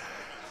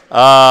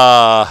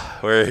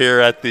 We're here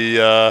at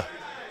the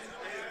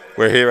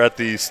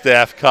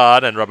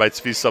StaffCon, and Rabbi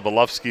Tzvi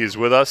Sobolovsky is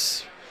with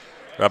us.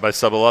 Rabbi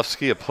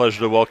Sobolovsky, a pleasure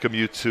to welcome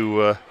you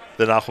to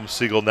the Nachum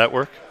Segal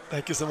Network.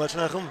 Thank you so much,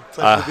 Nachum.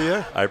 Pleasure to be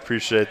here. I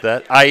appreciate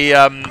that.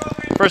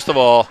 First of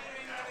all,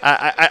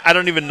 I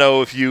don't even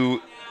know if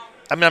you.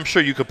 I'm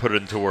sure you could put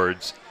it into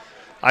words.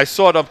 I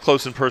saw it up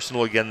close and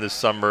personal again this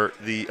summer.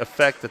 The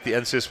effect that the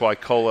NCSY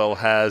Kollel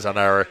has on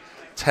our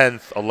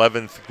 10th,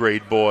 11th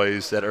grade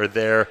boys that are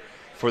there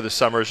for the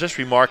summer is just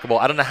remarkable.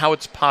 I don't know how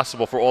it's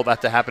possible for all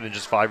that to happen in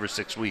just 5 or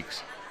 6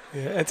 weeks.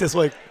 Yeah,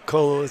 NCSY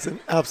Kollel is an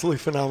absolutely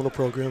phenomenal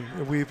program.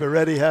 I've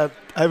already had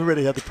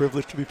the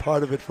privilege to be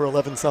part of it for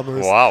 11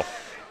 summers. Wow.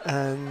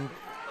 And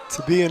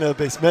to be in a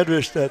base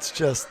medrash that's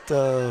just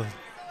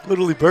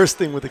literally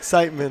bursting with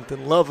excitement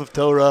and love of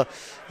Torah,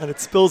 and it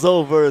spills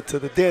over to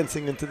the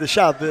dancing and to the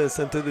Shabbos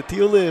and to the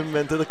Tiyulim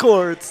and to the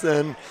courts,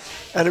 and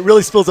it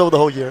really spills over the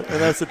whole year,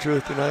 and that's the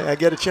truth. And I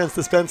get a chance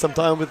to spend some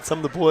time with some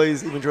of the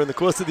boys, even during the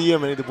course of the year.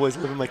 Many of the boys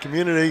live in my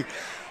community,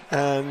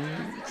 and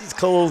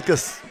Kollel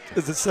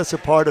is such a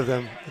part of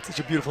them. It's such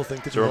a beautiful thing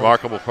to do. It's a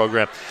remarkable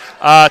program.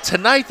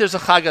 Tonight there's a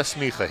Chag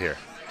HaSmicha here.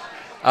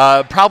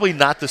 Probably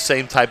not the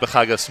same type of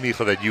Chag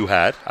HaSmicha that you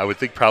had. I would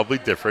think probably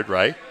different,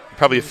 right?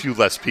 Probably a few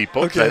less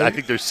people. Okay. I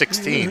think there's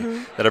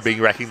 16 that are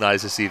being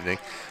recognized this evening.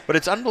 But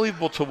it's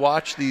unbelievable to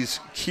watch these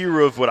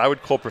kiruv, what I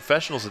would call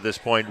professionals at this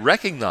point,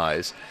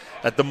 recognize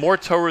that the more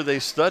Torah they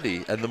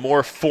study and the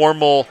more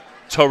formal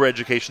Torah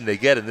education they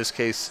get, in this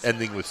case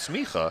ending with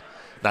smicha,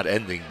 not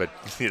ending, but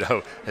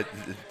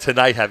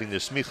tonight having their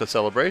smicha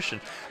celebration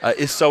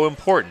is so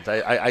important.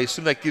 I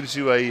assume that gives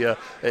you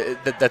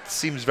that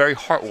seems very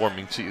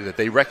heartwarming to you, that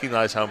they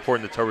recognize how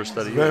important the Torah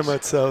study is. Very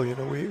much so.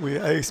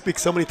 I speak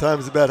so many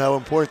times about how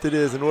important it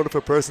is in order for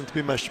a person to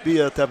be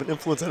mashpia, to have an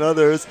influence on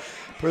others.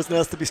 A person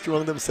has to be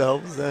strong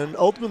themselves, and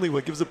ultimately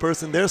what gives a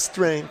person their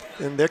strength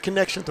and their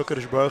connection to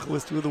Kadosh Baruch Hu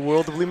is through the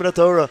world of Limud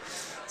Torah.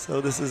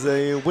 So this is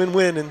a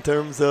win-win in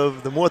terms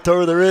of the more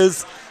Torah there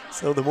is,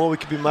 so the more we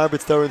can be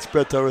marbitz Torah and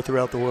spread Torah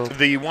throughout the world.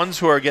 The ones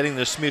who are getting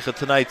their smicha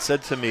tonight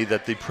said to me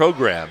that the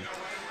program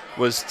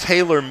was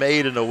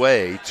tailor-made in a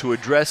way to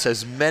address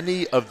as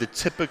many of the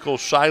typical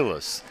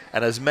shilas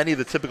and as many of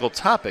the typical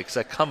topics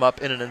that come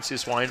up in an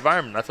NCSY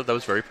environment. I thought that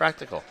was very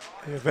practical.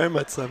 Yeah, very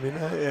much so. I mean,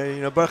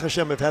 Baruch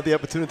Hashem, I've had the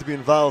opportunity to be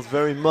involved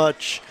very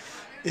much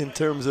in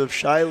terms of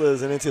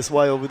shilas and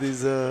NCSY over these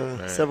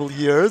several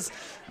years.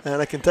 And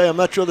I can tell you, I'm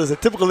not sure there's a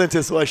typical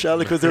NCSY shilah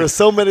because there are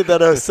so many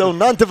that are so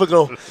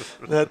non-typical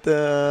that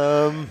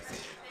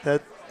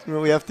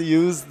we have to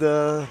use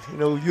the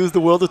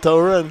world of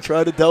Torah and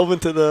try to delve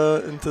into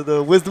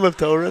the wisdom of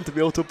Torah and to be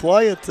able to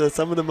apply it to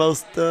some of the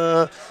most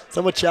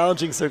somewhat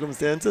challenging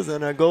circumstances.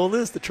 And our goal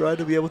is to try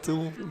to be able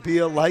to be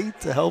a light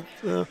to help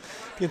the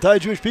entire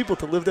Jewish people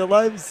to live their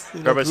lives.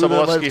 Rabbi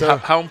Sobolewski,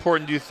 how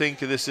important do you think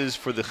this is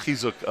for the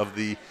chizuk of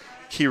the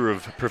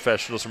Kiruv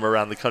professionals from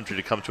around the country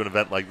to come to an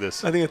event like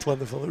this? I think it's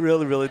wonderful.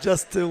 Really, really.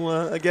 Just to,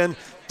 again,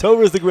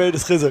 Torah is the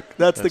greatest chizuk.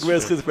 That's the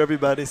greatest chizuk for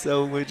everybody.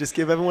 So we just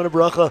give everyone a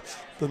bracha,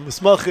 the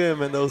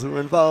musmachim and those who are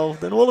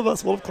involved, and all of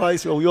us, all of Klal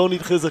Yisrael. We all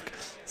need chizuk.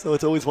 So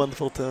it's always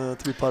wonderful to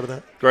be part of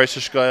that. Grace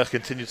Shkoyach,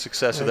 continued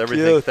success with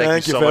everything. You.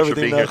 Thank you so much for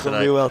being here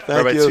tonight. Well.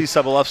 Thank Rabbi you. Tzvi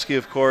Sobolewski,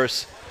 of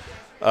course,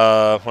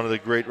 one of the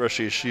great Rosh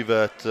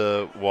Yeshiva at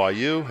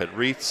YU, at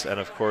REITs,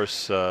 and of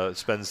course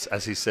spends,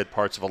 as he said,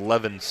 parts of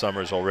 11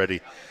 summers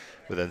already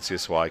with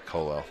NCSY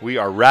Kollel. We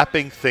are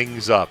wrapping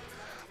things up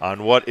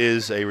on what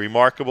is a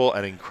remarkable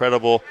and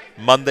incredible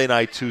Monday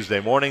night, Tuesday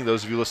morning.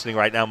 Those of you listening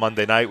right now,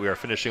 Monday night, we are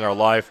finishing our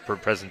live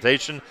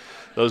presentation.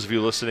 Those of you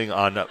listening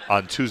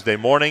on Tuesday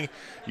morning,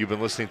 you've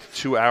been listening to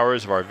 2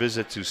 hours of our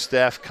visit to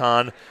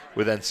StaffCon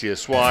with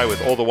NCSY,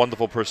 with all the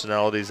wonderful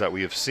personalities that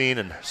we have seen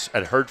and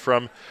heard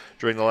from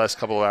during the last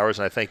couple of hours,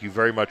 and I thank you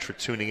very much for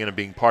tuning in and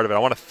being part of it. I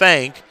want to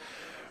thank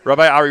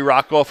Rabbi Ari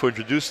Rockoff, who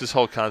introduced this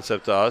whole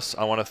concept to us.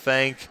 I want to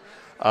thank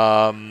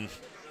Rabbi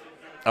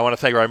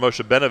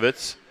Moshe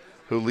Benovitz,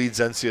 who leads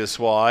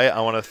NCSY. I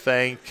want to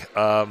thank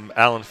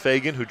Alan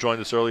Fagan, who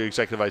joined us earlier,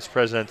 Executive Vice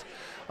President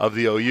of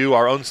the OU,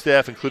 our own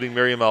staff, including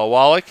Miriam L.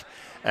 Wallach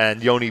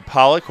and Yoni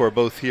Pollack, who are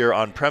both here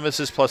on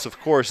premises, plus, of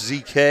course,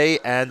 ZK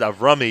and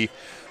Avrami,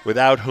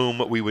 without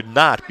whom we would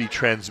not be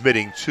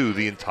transmitting to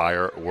the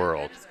entire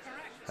world.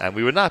 And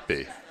we would not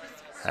be.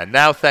 And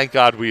now, thank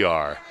God, we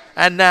are.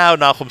 And now,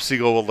 Nachum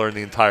Siegel will learn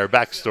the entire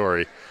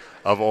backstory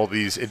of all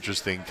these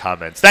interesting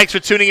comments. Thanks for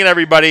tuning in,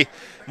 everybody.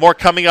 More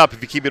coming up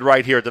if you keep it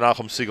right here at the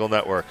Nachum Siegel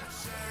Network.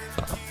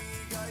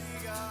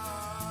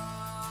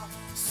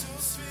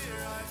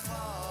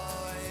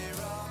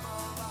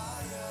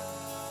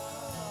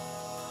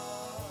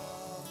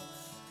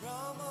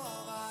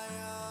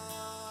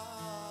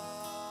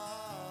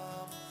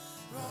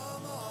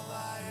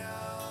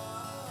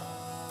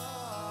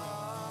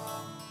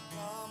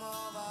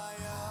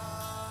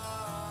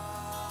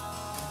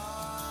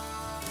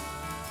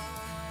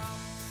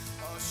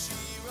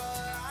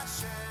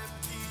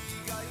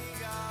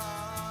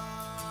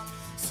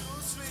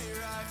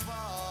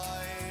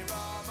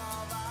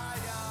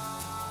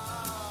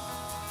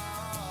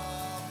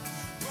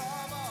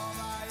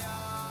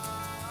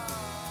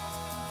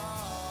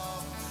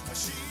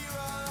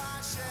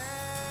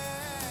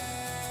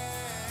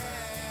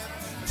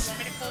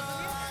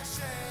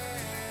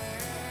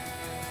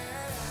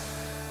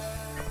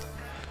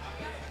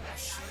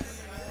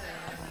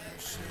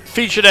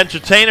 Featured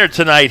entertainer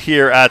tonight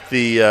here at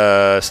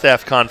the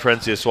Staff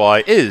Conference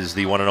SY is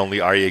the one and only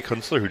Aryeh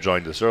Kunstler, who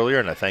joined us earlier,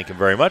 and I thank him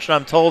very much. And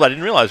I'm told, I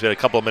didn't realize we had a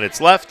couple of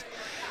minutes left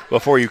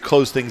before you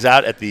close things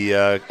out at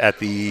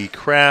the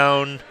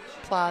Crown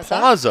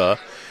Plaza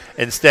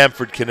in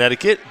Stamford,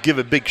 Connecticut. Give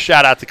a big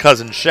shout out to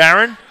cousin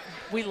Sharon.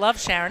 We love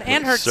Sharon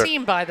and her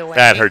team, by the way.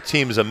 And her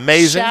team is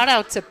amazing. Shout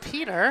out to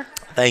Peter.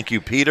 Thank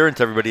you, Peter, and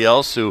to everybody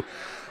else who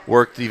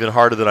worked even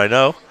harder than I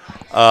know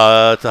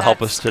to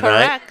help us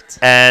tonight. Correct.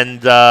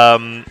 And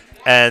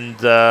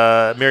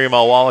Miriam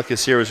Al Wallach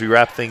is here as we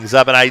wrap things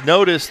up. And I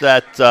noticed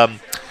that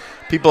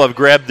people have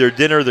grabbed their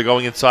dinner. They're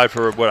going inside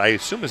for what I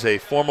assume is a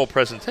formal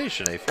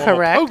presentation, a formal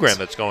program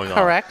that's going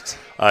on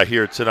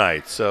here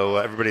tonight. So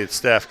everybody at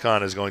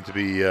StaffCon is going to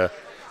be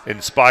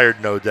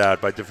inspired, no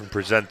doubt, by different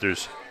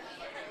presenters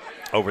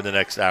over the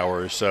next hour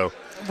or so.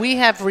 We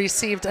have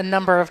received a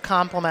number of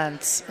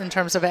compliments in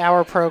terms of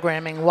our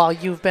programming while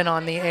you've been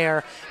on the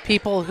air.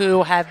 People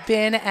who have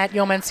been at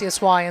Yom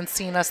NCSY and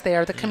seen us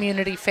there, the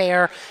community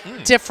fair,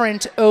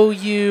 different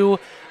OU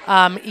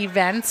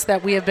events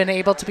that we have been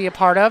able to be a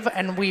part of,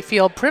 and we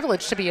feel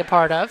privileged to be a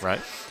part of.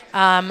 Right.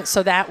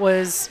 So that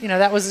was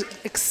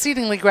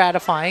exceedingly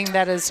gratifying.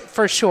 That is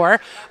for sure.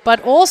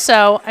 But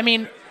also, I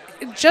mean,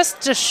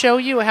 just to show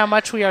you how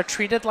much we are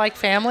treated like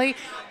family.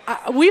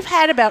 We've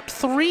had about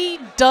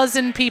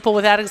 36 people,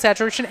 without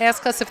exaggeration,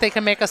 ask us if they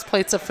can make us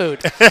plates of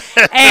food.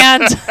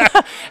 And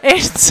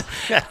it's,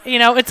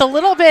 it's a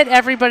little bit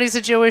everybody's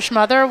a Jewish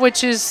mother,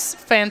 which is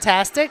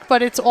fantastic,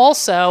 but it's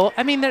also,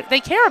 I mean, they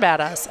care about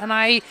us.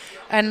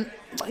 And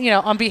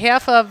on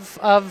behalf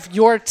of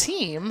your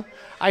team,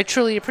 I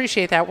truly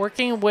appreciate that.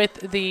 Working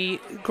with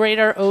the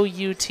greater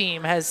OU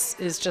team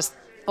is just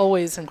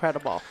always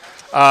incredible.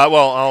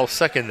 Well, I'll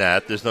second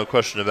that. There's no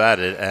question about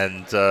it.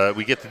 And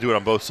we get to do it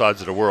on both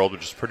sides of the world,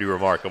 which is pretty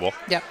remarkable.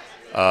 Yep.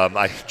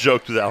 I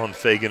joked with Alan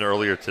Fagan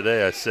earlier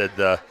today. I said,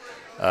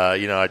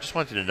 I just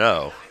want you to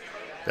know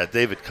that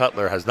David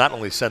Cutler has not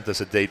only sent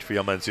us a date for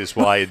Yom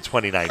NCSY in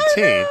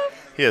 2019,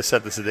 he has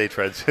sent us a date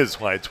for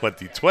NCSY in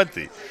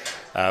 2020.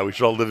 We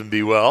should all live and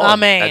be well.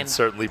 Amen. And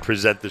certainly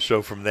present the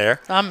show from there.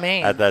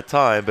 Amen. At that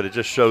time. But it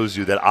just shows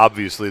you that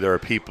obviously there are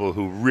people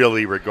who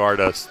really regard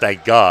us,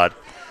 thank God,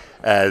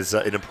 as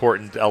an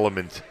important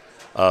element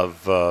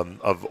of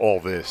all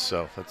this.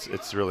 So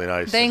it's really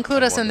nice. They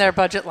include us in their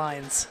budget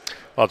lines.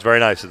 Well, it's very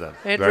nice of them.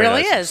 It Very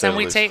really nice, to is, say and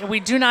the least. we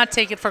do not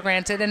take it for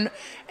granted.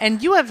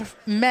 And you have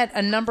met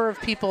a number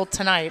of people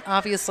tonight.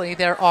 Obviously,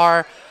 there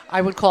are,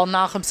 I would call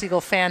Nachum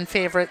Siegel fan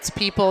favorites,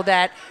 people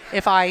that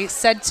if I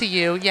said to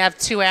you, you have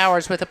 2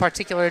 hours with a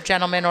particular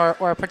gentleman or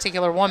a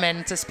particular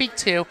woman to speak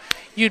to,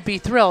 you'd be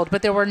thrilled.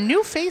 But there were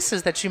new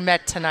faces that you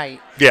met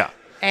tonight. Yeah.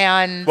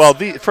 And well,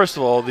 first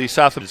of all, the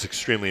South is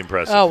extremely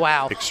impressive. Oh,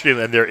 wow.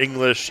 Extremely, and their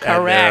English Correct.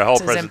 and their whole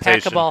It's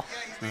presentation, impeccable.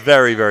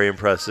 very, very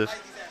impressive.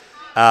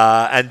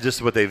 And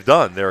just what they've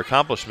done, their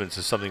accomplishments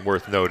is something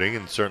worth noting,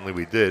 and certainly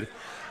we did.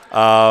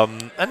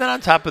 And then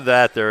on top of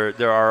that,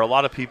 there are a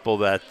lot of people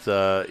that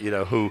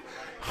who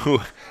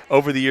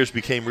over the years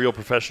became real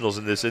professionals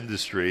in this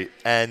industry,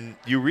 and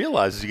you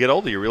realize as you get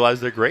older, you realize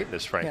their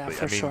greatness. Frankly, Yeah,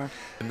 for sure.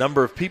 The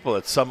number of people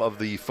that some of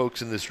the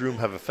folks in this room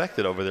have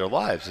affected over their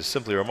lives is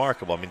simply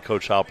remarkable. I mean,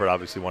 Coach Halpert,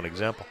 obviously one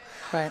example.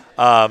 Right.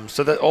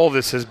 So that all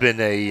this has been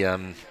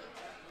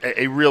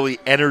a really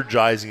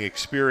energizing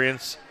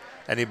experience.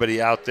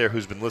 Anybody out there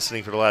who's been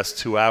listening for the last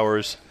 2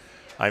 hours,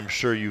 I'm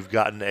sure you've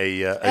gotten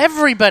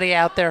everybody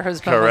out there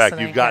has been correct.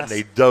 listening. You've gotten yes.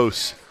 a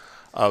dose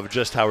of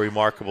just how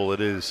remarkable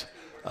it is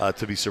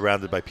to be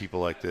surrounded by people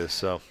like this.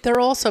 So There are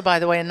also, by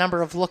the way, a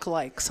number of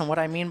lookalikes, and what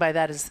I mean by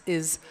that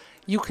is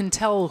you can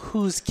tell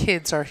whose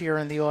kids are here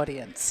in the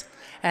audience.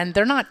 And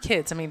they're not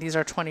kids. I mean, these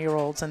are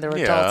 20-year-olds and they're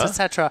adults,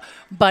 etc.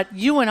 But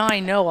you and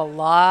I know a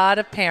lot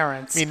of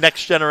parents. I mean,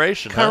 next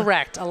generation, huh?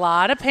 Correct. A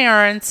lot of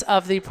parents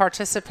of the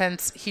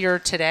participants here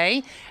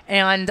today.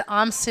 And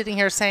I'm sitting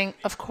here saying,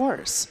 of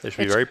course. They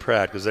should be very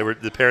proud because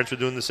the parents were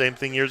doing the same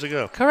thing years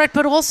ago. Correct.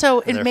 But also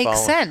And it they're makes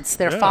following. sense.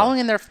 They're Yeah. following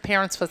in their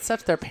parents'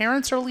 footsteps. Their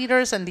parents are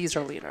leaders and these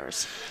are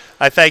leaders.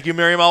 I thank you,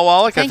 Miriam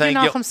Al-Wallach. Thank you, I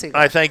Nachum thank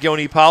Siegel. I thank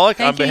Yoni Pollack.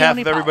 Thank On you, behalf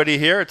Yoni of everybody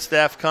here at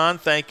StaffCon,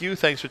 thank you.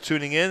 Thanks for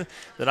tuning in.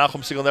 The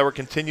Nachum Siegel Network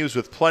continues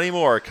with plenty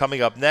more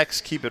coming up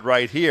next. Keep it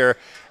right here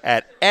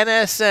at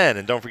NSN.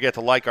 And don't forget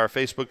to like our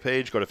Facebook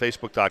page. Go to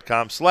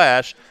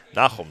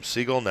facebook.com/Nachum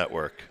Siegel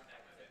Network.